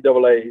in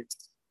NCAA.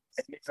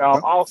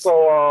 And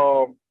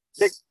also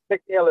Nick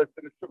Ellis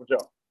in the triple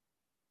jump.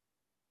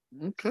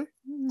 Okay.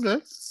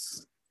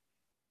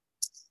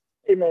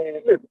 Hey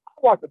man, listen, I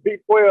watched the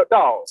Big 12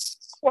 dog.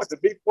 I watched the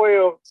Big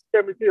 12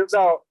 championship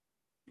dog.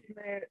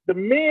 Man, the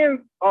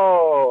men's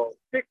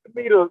 6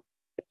 meters.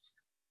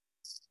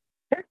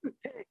 Texas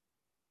Tech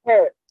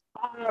had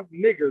 5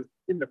 niggas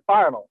in the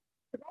final.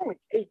 There's only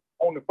 8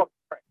 on the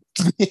fucking track.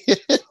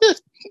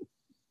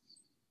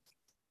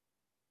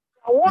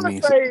 I want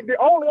to say the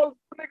only other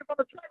niggas on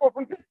the track were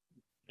from Texas.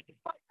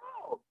 Like,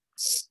 oh.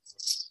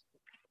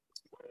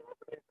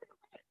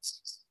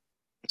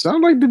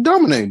 Sound like the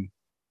dominating.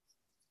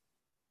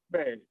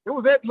 Man, it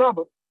was at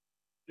Lubbock,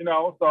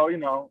 so it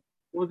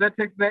was at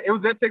Texas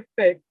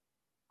Tech.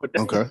 But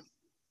okay.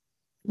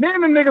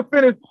 Then the nigga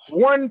finished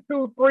 1,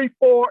 2, 3,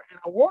 4, and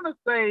I want to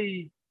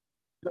say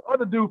the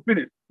other dude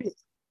finished 6.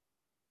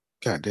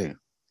 God damn.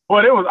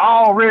 But it was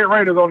all Red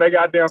Raiders on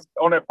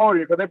that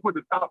podium because they put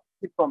the top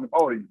 6 on the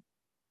podium.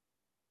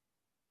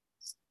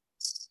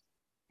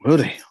 Well,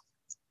 damn.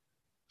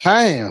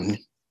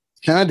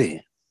 God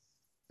damn.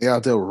 They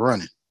out there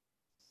running.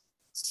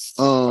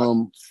 I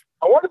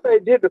want to say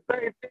they did the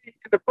same thing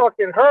in the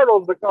fucking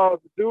hurdles because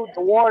the dude,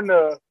 the one,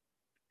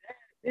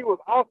 he was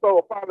also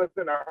a finalist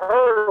in the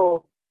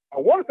hurdles. I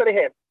want to say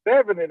they had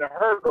 7 in the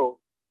hurdles.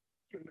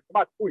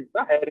 My tweets,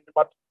 I had it in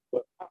my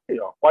tweets.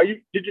 But,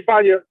 did you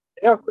find your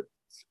answer?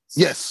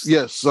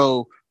 Yes.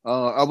 So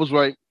I was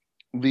right.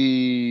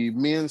 The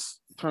men's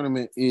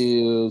tournament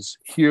is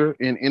here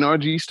in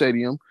NRG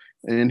Stadium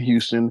in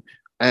Houston,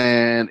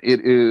 and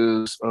it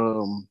is,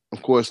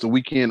 of course, the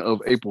weekend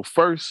of April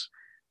 1st,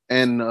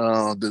 and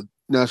the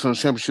national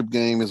championship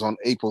game is on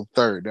April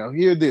 3rd. Now,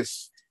 hear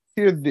this.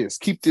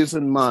 Keep this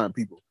in mind,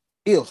 people.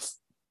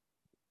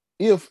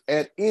 If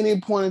at any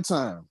point in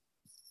time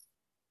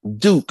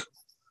Duke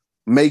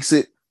makes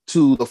it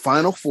to the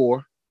Final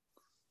Four,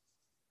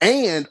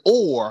 and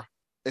or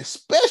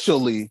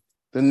especially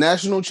the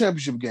national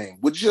championship game,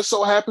 which just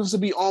so happens to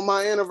be on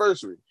my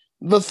anniversary,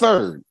 the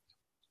 3rd,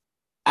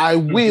 I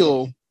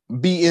will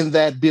be in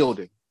that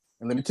building.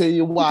 And let me tell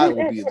you why I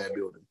will be in that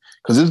building.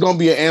 Because it's going to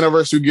be an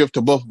anniversary gift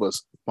to both of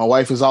us. My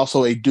wife is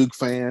also a Duke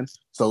fan,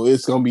 so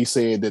it's going to be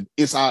said that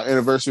it's our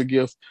anniversary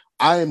gift.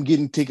 I am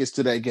getting tickets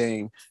to that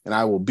game, and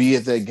I will be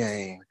at that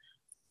game.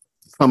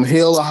 Come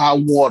hell or high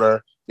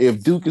water,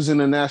 if Duke is in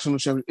the national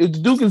championship,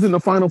 if Duke is in the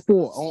Final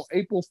Four on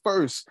April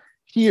 1st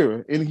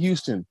here in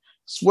Houston,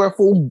 swear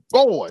for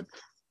God,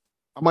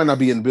 I might not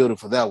be in the building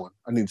for that one.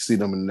 I need to see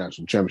them in the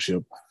national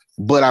championship.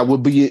 But I will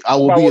be in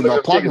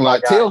the parking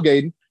lot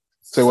tailgating.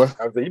 Say what?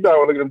 I said, you better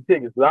look at them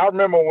tickets. I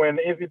remember when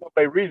the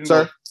NCAA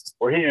regional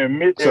were here in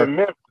Memphis,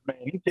 man,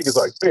 these tickets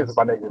are expensive,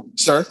 my nigga.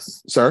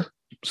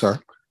 Sir.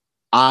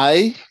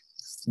 I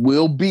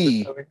will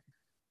be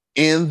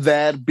in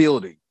that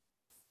building.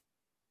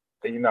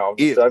 I'm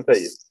trying to tell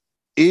you.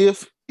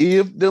 If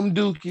them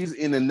Dukies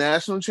in the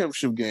national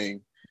championship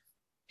game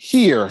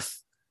here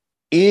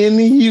in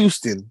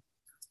Houston,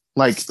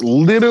 like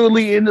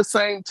literally in the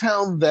same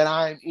town that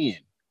I'm in,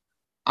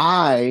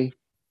 I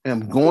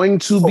am going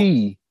to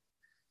be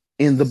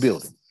in the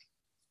building.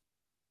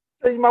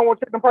 So you might want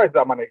to check the prices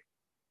out, my nigga.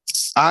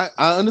 I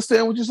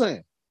understand what you're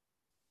saying.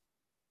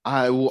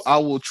 I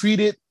will treat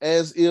it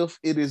as if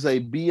it is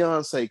a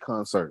Beyonce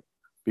concert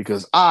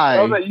because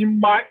you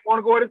might want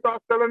to go ahead and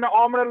start selling the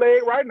arm and the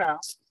leg right now.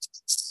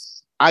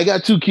 I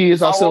got 2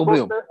 kids. I'll sell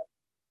them.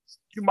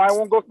 You might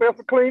want to go sell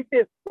some clean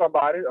fish to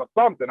somebody or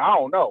something. I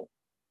don't know.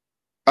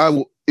 I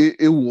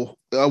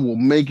will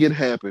make it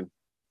happen.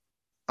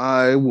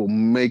 I will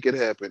make it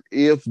happen.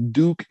 If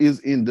Duke is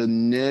in the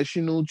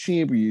national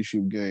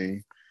championship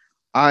game,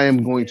 I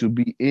am going to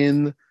be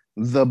in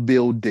the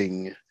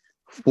building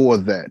for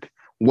that.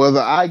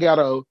 Whether I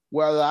gotta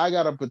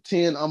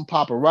pretend I'm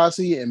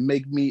paparazzi and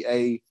make me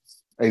a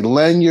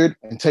lanyard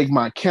and take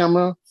my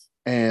camera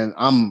and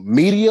I'm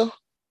media,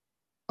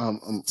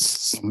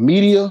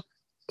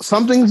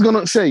 something's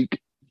gonna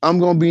shake. I'm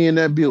gonna be in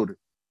that building.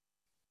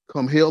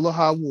 Come hell or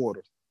high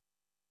water.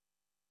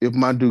 If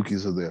my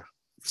Dukies are there.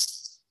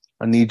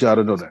 I need y'all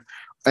to know that.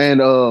 And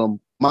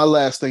my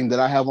last thing that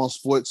I have on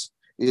sports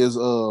is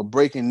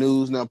breaking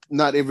news. Now,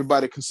 not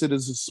everybody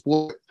considers it a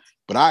sport,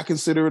 but I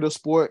consider it a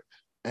sport.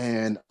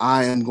 And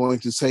I am going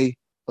to say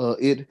but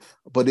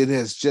it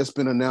has just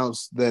been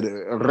announced that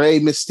Rey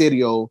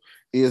Mysterio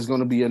is going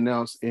to be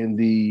announced in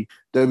the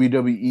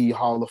WWE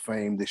Hall of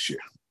Fame this year.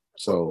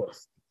 So,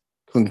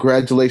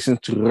 congratulations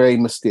to Rey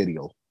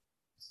Mysterio.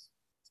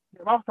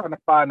 I was trying to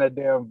find that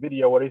damn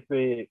video where they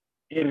said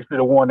Eddie should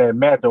have won that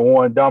match and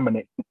won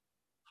Dominic.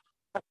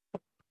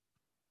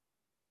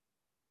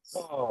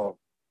 Oh,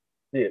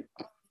 shit.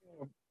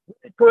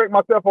 Correct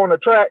myself on the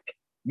track.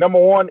 Number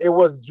 1,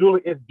 it's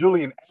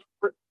Julian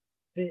Alfred.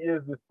 She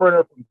is the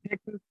sprinter from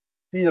Texas.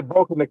 She has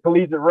broken the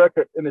collegiate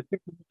record in the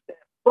 60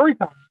 3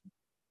 times.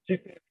 She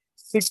said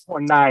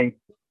 6.9.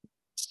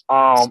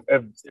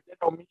 If they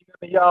don't mean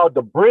nothing, y'all,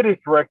 the British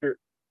record,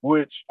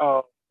 which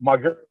my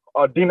girl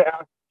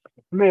Dina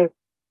Smith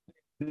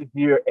this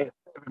year at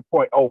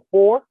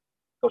 7.04,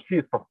 so she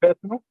is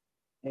professional,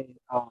 and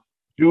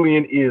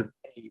Julian is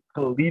a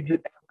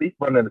collegiate athlete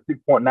running a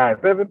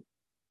 6.97.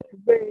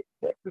 They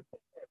Texas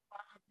at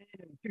 5 men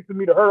in the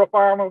 60-meter hurdle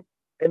finals,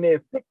 and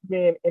then 6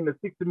 men in the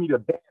 60-meter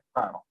dash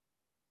final.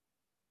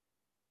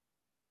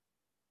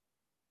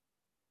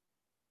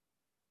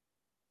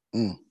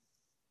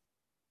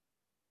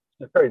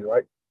 It's crazy,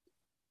 right?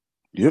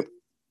 Yep.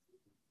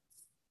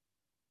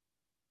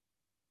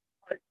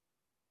 Right.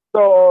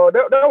 So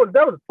that was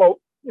a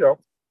spoke, you know.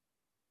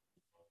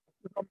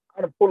 I'm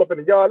gonna pull up in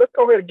the yard. Let's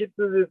go ahead and get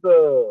to this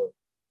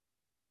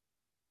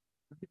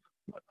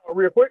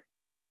real quick.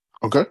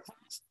 Okay.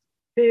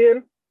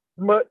 10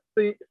 smut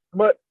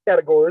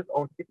categories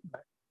on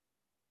TikTok.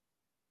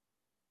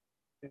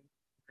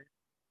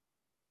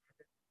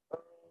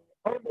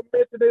 Honorable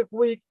mention this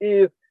week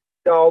is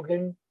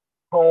dogging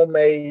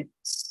homemade,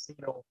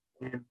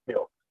 in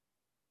milk.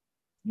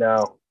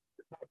 Now,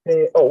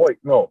 wait,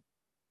 no.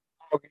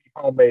 Dogging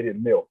homemade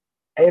in milk.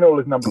 Anal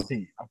is number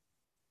 10.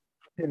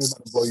 10 is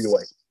going to blow you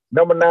away.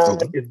 Number 9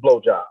 is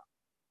blowjob.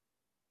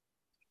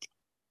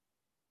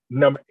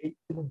 Number 8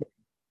 is gay.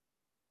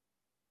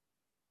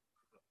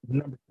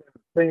 Number 7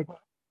 is cream.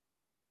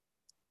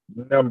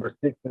 Number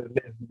 6 is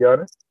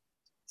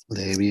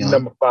lesbian.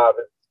 Number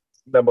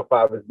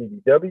 5 is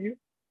BBW.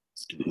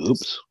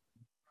 Oops.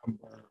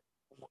 Number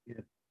 4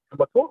 is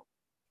number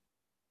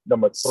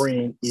number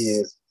 3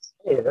 is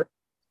hair.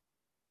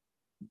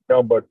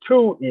 Number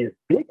 2 is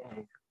big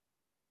ass.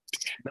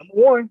 Number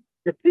 1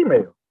 is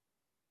female.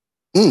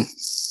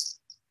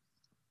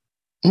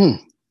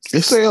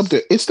 It stay up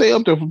there. It stay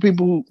up there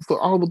for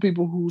all the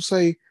people who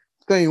say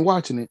they ain't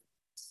watching it.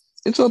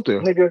 It's up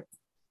there. Nigga,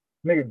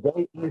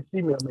 gay and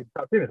female make the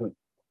top 10 this week.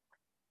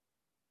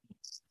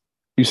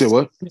 You said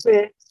what? You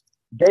said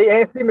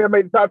gay and female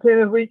made the top 10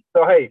 this week.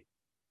 So hey,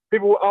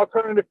 people with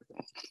alternative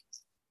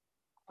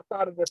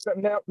outside of the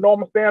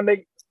normal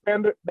standard,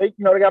 they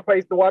got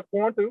places to watch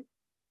porn too.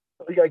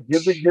 So you gotta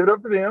give it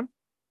up to them.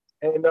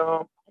 And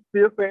I'm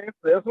still saying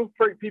there's some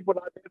straight people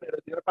out there that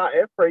identify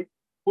as straight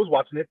who's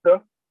watching this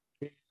stuff.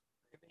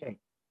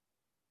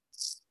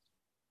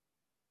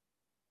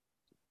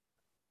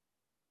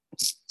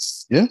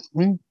 Yeah, I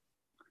mean,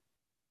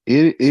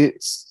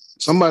 it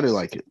somebody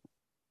like it.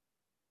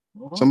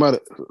 Somebody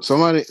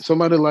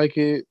like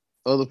it.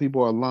 Other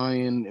people are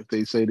lying if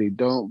they say they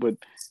don't, but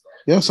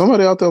yeah,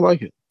 somebody out there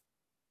like it.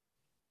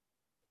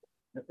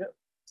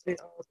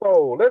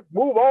 So let's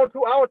move on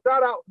to our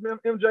shout out,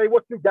 MJ.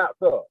 What you got,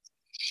 sir?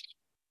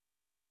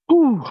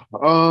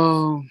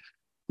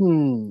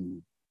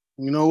 You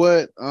know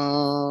what?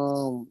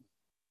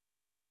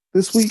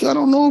 This week I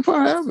don't know if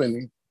I have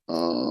any.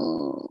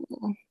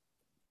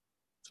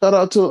 Shout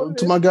out to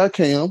my guy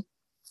Cam.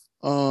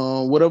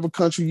 Whatever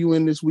country you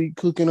in this week,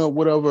 cooking up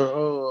whatever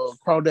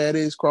crawdad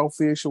is,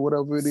 crawfish or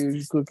whatever it is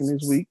you're cooking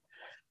this week.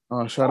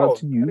 Shout out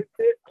to you.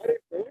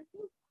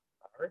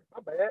 Sorry,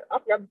 my bad. I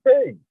forgot to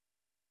tell you.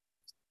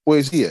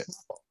 Where's he at?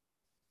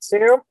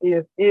 Cam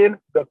is in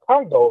the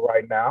Congo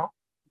right now.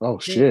 Oh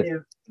shit! He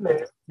is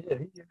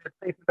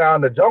chasing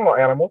down the jungle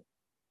animals.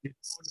 He's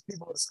showing the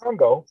people of the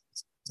Congo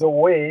the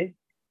way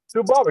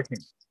to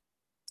barbecue.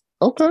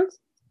 Okay.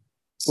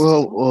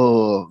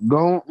 Well,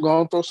 go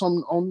throw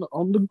something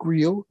on the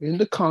grill in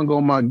the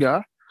Congo, my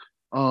guy.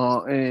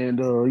 And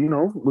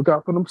look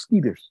out for them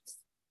skeeters.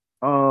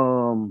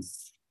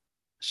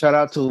 Shout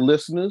out to the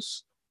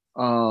listeners.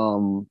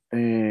 And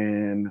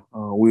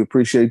we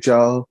appreciate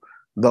y'all.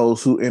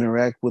 Those who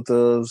interact with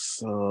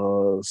us,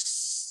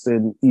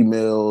 send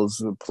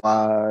emails,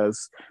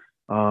 replies,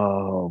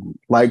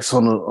 likes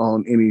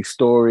on any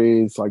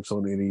stories, likes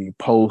on any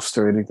posts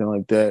or anything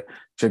like that.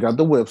 Check out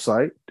the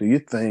website, do your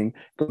thing.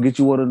 Go get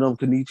you one of them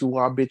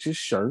Konnichiwa bitches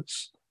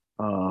shirts.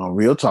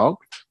 Real talk.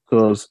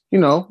 Because, we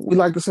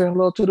like to say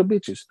hello to the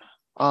bitches.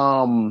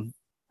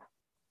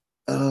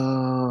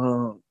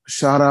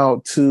 Shout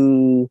out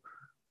to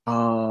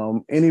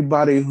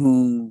anybody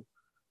who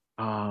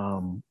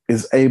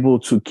is able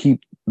to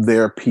keep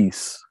their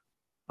peace.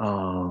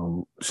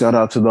 Shout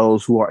out to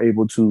those who are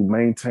able to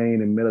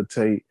maintain and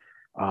meditate,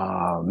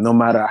 no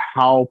matter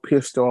how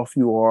pissed off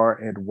you are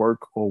at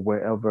work or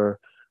wherever,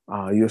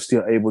 you're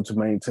still able to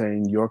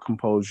maintain your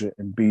composure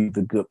and be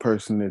the good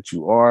person that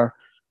you are,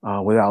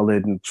 without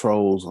letting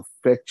trolls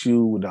affect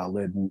you, without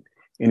letting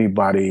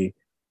anybody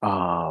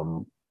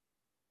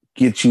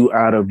get you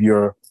out of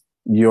your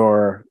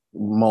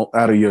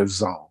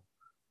zone.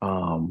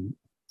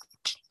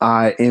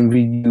 I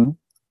envy you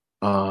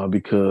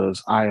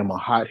because I am a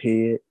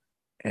hothead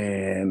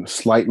and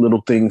slight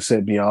little things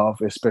set me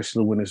off,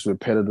 especially when it's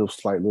repetitive,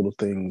 slight little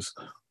things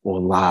or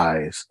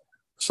lies.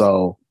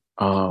 So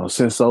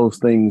since those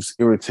things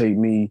irritate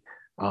me,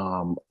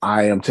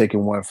 I am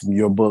taking one from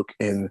your book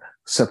and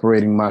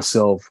separating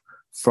myself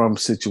from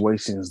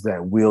situations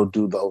that will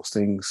do those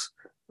things.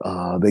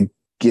 They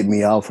get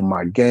me out from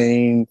my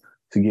game,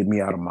 to get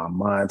me out of my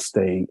mind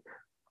state.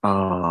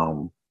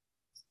 So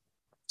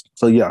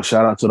yeah,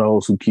 shout out to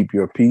those who keep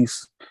your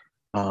peace.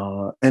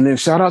 And then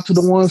shout out to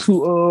the ones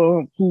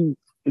who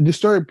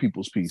disturb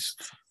people's peace.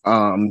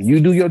 You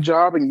do your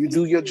job and you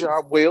do your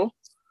job well.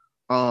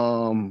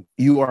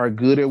 You are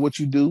good at what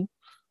you do.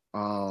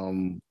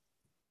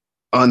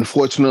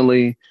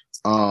 Unfortunately,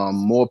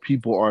 more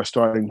people are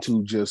starting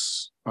to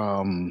just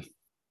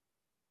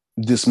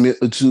dismiss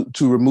to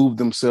remove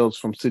themselves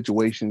from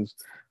situations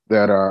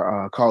that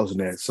are causing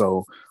that.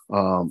 So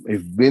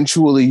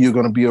eventually you're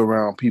going to be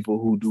around people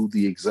who do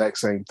the exact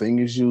same thing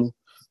as you,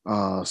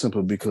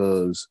 simply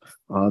because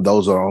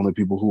those are only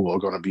people who are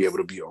going to be able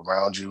to be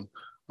around you.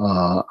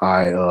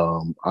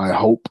 I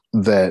hope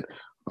that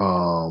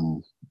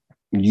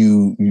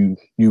you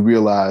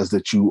realize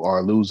that you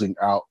are losing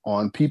out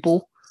on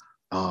people,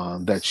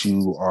 that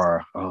you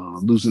are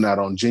losing out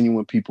on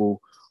genuine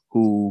people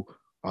who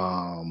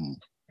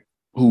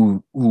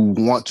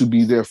want to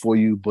be there for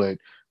you, but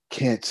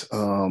can't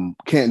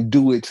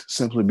do it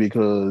simply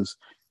because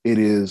it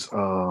is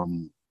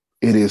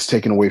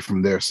taken away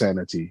from their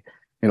sanity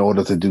in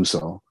order to do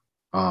so.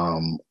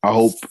 I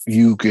hope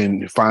you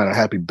can find a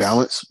happy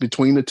balance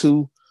between the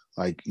two.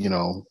 Like,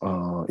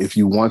 if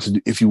you want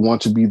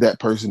to be that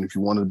person, if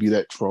you want to be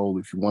that troll,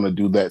 if you want to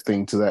do that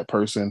thing to that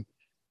person,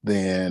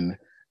 then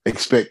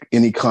expect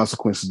any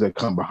consequences that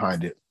come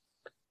behind it.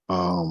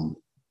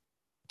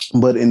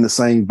 But in the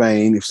same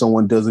vein, if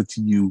someone does it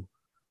to you,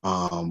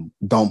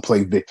 don't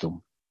play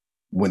victim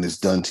when it's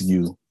done to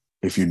you.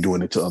 If you're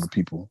doing it to other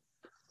people,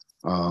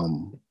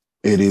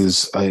 it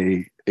is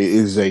a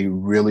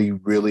really,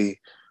 really,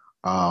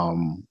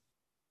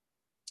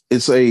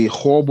 it's a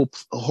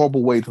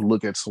horrible way to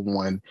look at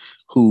someone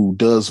who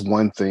does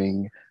one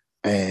thing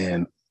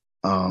and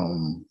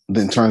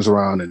then turns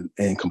around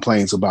and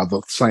complains about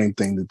the same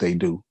thing that they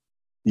do.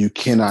 You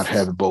cannot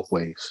have it both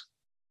ways.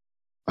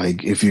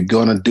 Like, if you're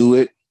gonna do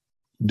it,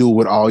 do it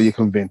with all your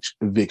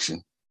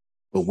conviction.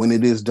 But when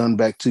it is done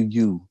back to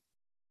you,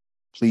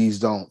 please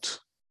don't.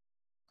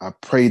 I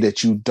pray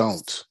that you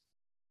don't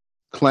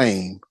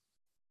claim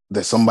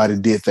that somebody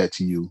did that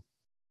to you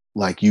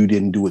like you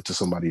didn't do it to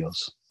somebody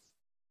else.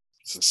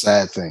 It's a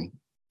sad thing.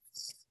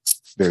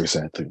 Very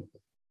sad thing.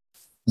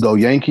 Go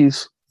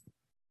Yankees,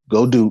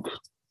 go Duke,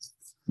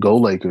 go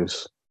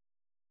Lakers,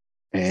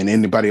 and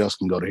anybody else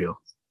can go to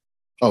hell.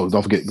 Oh,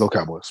 don't forget, go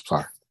Cowboys.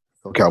 Sorry.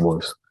 Go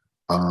Cowboys.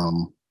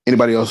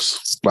 Anybody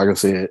else, like I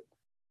said,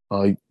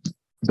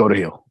 go to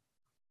hell.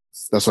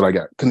 That's what I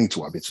got.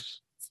 Konnichiwa, bitches.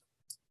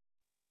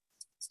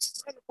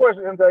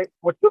 Question, MJ.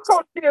 Would you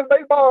coach kids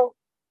baseball?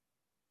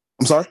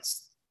 I'm sorry?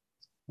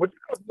 Would you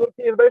coach little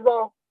kids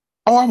baseball?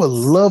 Oh, I would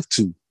love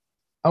to.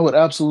 I would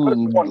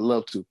absolutely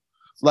love to.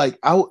 Like,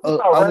 I would.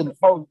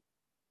 Oh,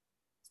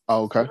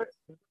 okay.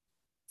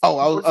 Oh,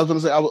 I was going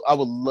to say I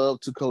would love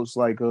to coach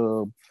like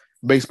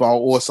baseball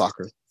or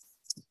soccer,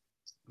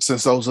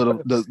 since those are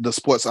the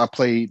sports I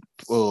played,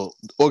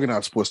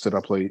 organized sports that I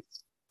played.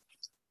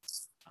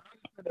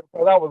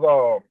 Because I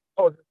was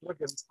just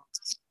looking.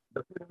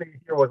 The thing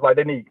here was like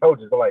they need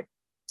coaches. So like,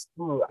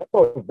 I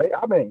told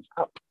you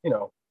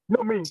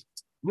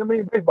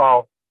mean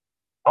baseball.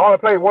 I only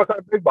played one time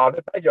baseball.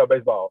 Just take your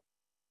baseball.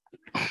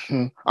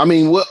 I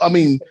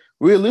mean,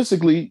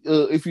 realistically,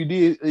 if you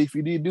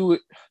did do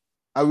it,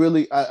 I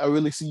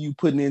really see you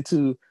putting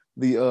into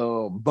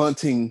the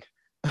bunting,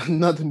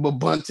 nothing but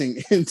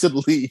bunting into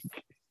the league.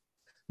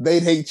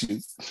 They'd hate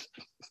you.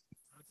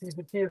 Teach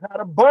the kids how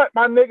to bunt,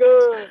 my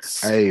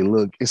nigga. Hey,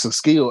 look, it's a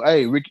skill.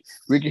 Hey,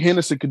 Ricky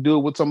Henderson could do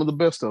it with some of the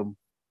best of them.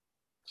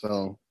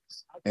 So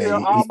I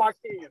tell all my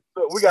kids,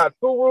 look, we got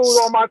 2 rules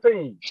on my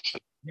team.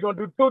 You're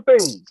gonna do 2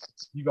 things.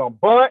 You're gonna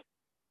bunt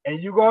and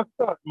you're gonna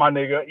suck, my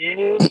nigga.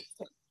 Yeah.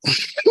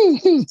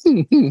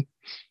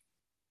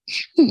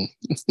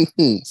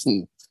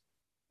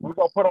 We're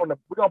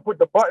gonna put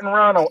the button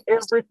around on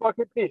every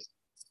fucking pitch.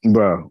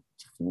 Bruh.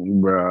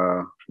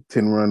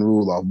 10-run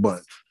rule off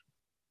bunt.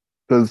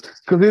 Because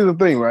here's the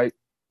thing, right?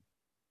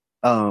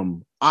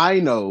 I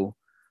know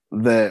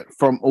that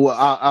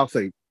I'll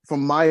say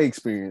from my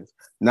experience,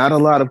 not a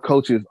lot of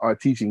coaches are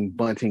teaching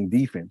bunting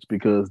defense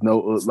because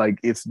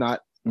it's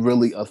not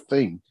really a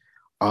thing.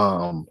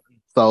 So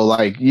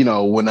like,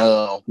 when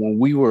I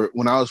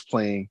was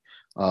playing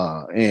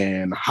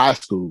in high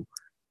school,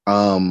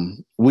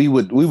 we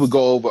would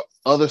go over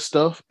other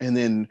stuff, and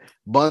then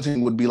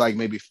bunting would be like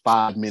maybe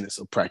 5 minutes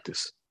of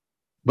practice.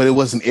 But it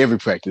wasn't every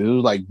practice. It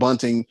was like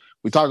bunting.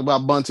 We talked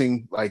about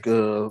bunting like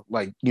 3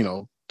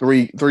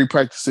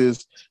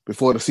 practices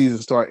before the season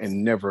start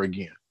and never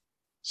again.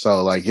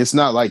 So like it's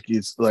not like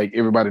it's like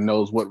everybody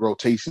knows what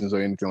rotations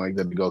or anything like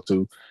that to go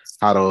to,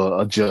 how to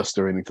adjust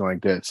or anything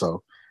like that.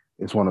 So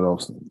it's one of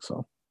those things.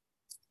 So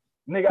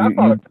nigga, I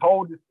saw the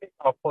coldest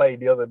kickoff play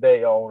the other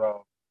day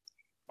on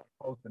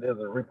posted as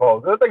a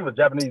repost. I think it was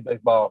Japanese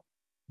baseball,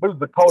 but it was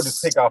the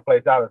coldest kickoff play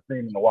I've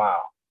seen in a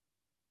while.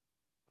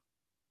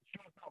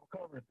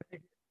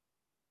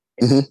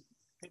 Mm-hmm.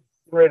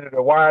 Ready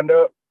to wind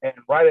up, and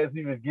right as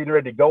he was getting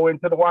ready to go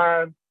into the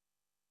wind,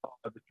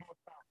 the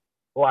shortstop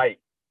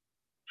like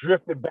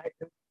drifted back.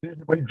 This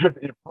is when he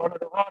drifted in front of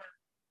the runner.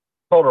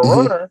 So the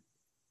runner,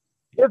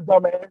 his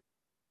dumb ass,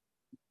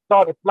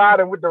 started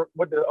sliding with the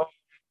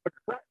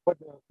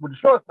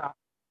shortstop,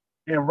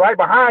 and right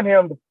behind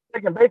him, the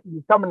second baseman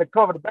is coming to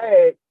cover the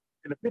bag,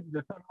 and the pitcher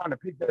just turned around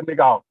and picked that nigga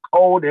off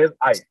cold as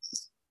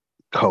ice.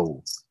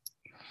 Cold.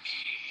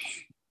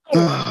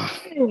 Oh,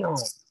 damn.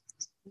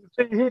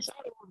 See, he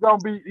thought it was gonna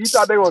be. He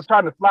thought they were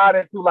trying to slide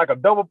into like a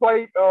double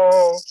plate.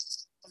 Double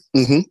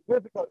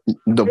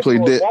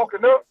plate dead.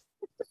 Walking up.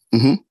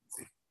 Walking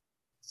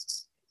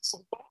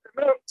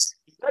up.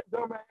 That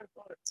dumb ass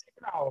started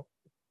taking off.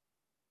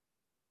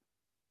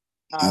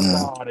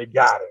 Oh, they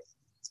got it.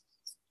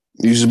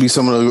 Used to be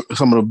some of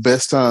the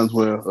best times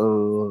where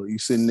you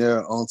sitting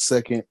there on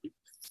second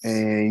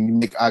and you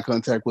make eye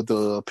contact with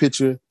the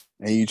pitcher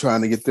and you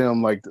trying to get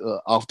them like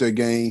off their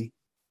game,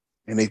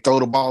 and they throw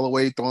the ball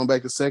away, throwing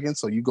back to second.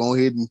 So you go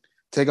ahead and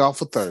take off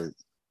for third.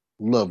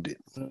 Loved it.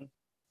 Yep.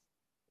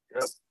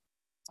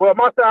 Well,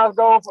 my side's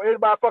going for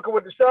anybody fucking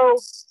with the show.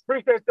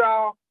 Appreciate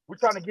y'all. We're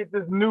trying to get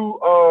this new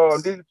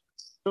content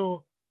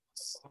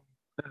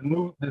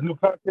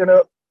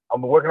up.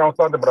 I'm working on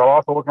something, but I'm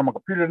also working on my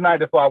computer tonight.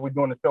 That's why we're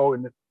doing the show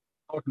in this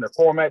alternate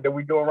format that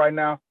we're doing right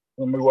now.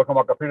 I'm working on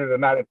my computer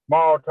tonight and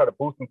tomorrow, try to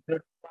boost some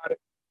shit about it.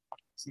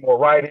 Some more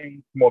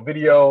writing, some more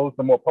videos,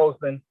 some more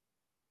posting.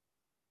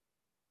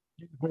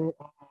 But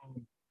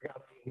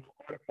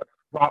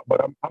I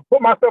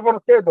put myself on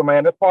the schedule,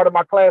 man. That's part of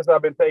my class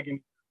I've been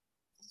taking.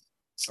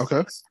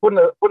 Okay. Putting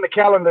the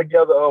calendar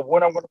together of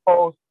when I'm going to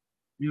post,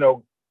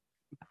 on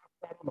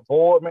the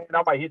board, man.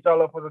 I might hit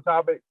y'all up for the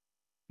topic.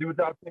 See what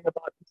y'all think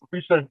about it.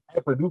 We should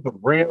actually do some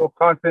real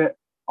content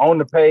on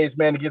the page,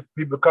 man, to get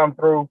people to come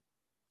through.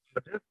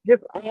 But just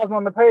get eyes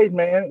on the page,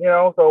 man,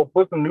 so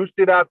put some new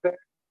shit out there.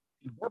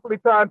 Definitely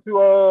trying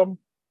to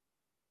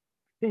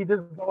see this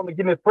is only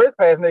getting this press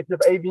pass next year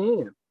for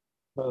AVN.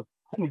 So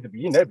I need to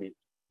be in that bitch.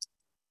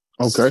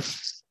 Okay.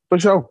 For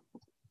sure.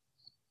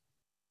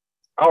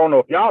 I don't know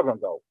if y'all gonna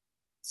go.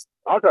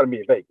 I'll try to be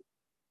in Vegas.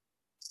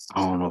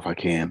 I don't know if I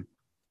can.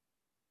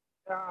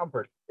 Yeah, I'm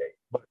pretty gay,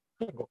 but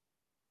you're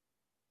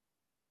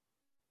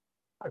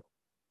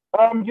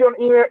on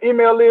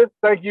email list.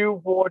 Thank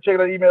you for checking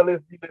the email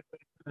list. You listen to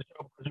the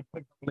show because you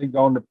clicked the link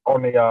on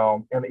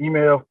the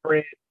email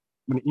thread.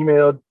 In the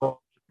email.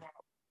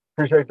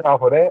 Appreciate y'all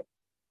for that.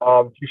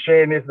 You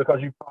sharing this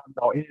because you found it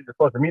on any of the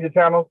social media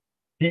channels.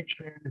 Keep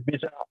sharing this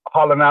bitch out,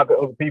 hollering out to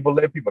other people,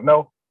 let people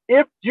know.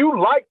 If you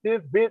like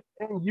this bitch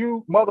and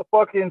you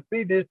motherfucking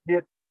see this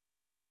shit,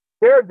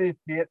 share this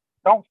shit.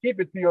 Don't keep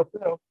it to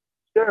yourself.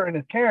 Sharing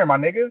is caring, my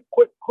nigga.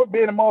 Quit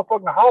being a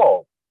motherfucking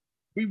hog.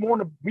 We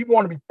want to be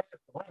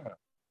passed around.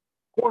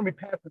 We want to be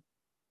passed.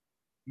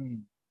 I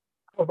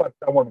was about to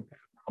say I want to be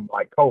passed around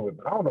like COVID,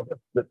 but I don't know if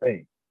that's the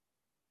thing.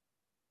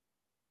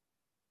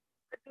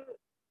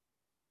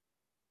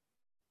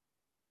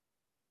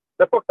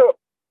 That fucked up.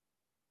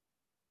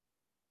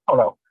 I don't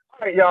know. All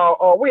right,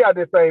 y'all. We out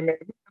this thing, man.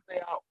 We stay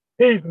out.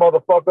 Peace,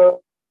 motherfucker.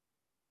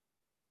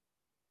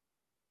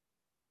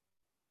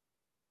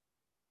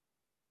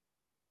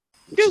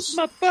 Peace,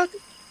 motherfucker.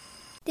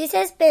 This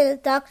has been a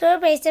Dr.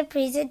 Abrasive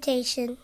presentation.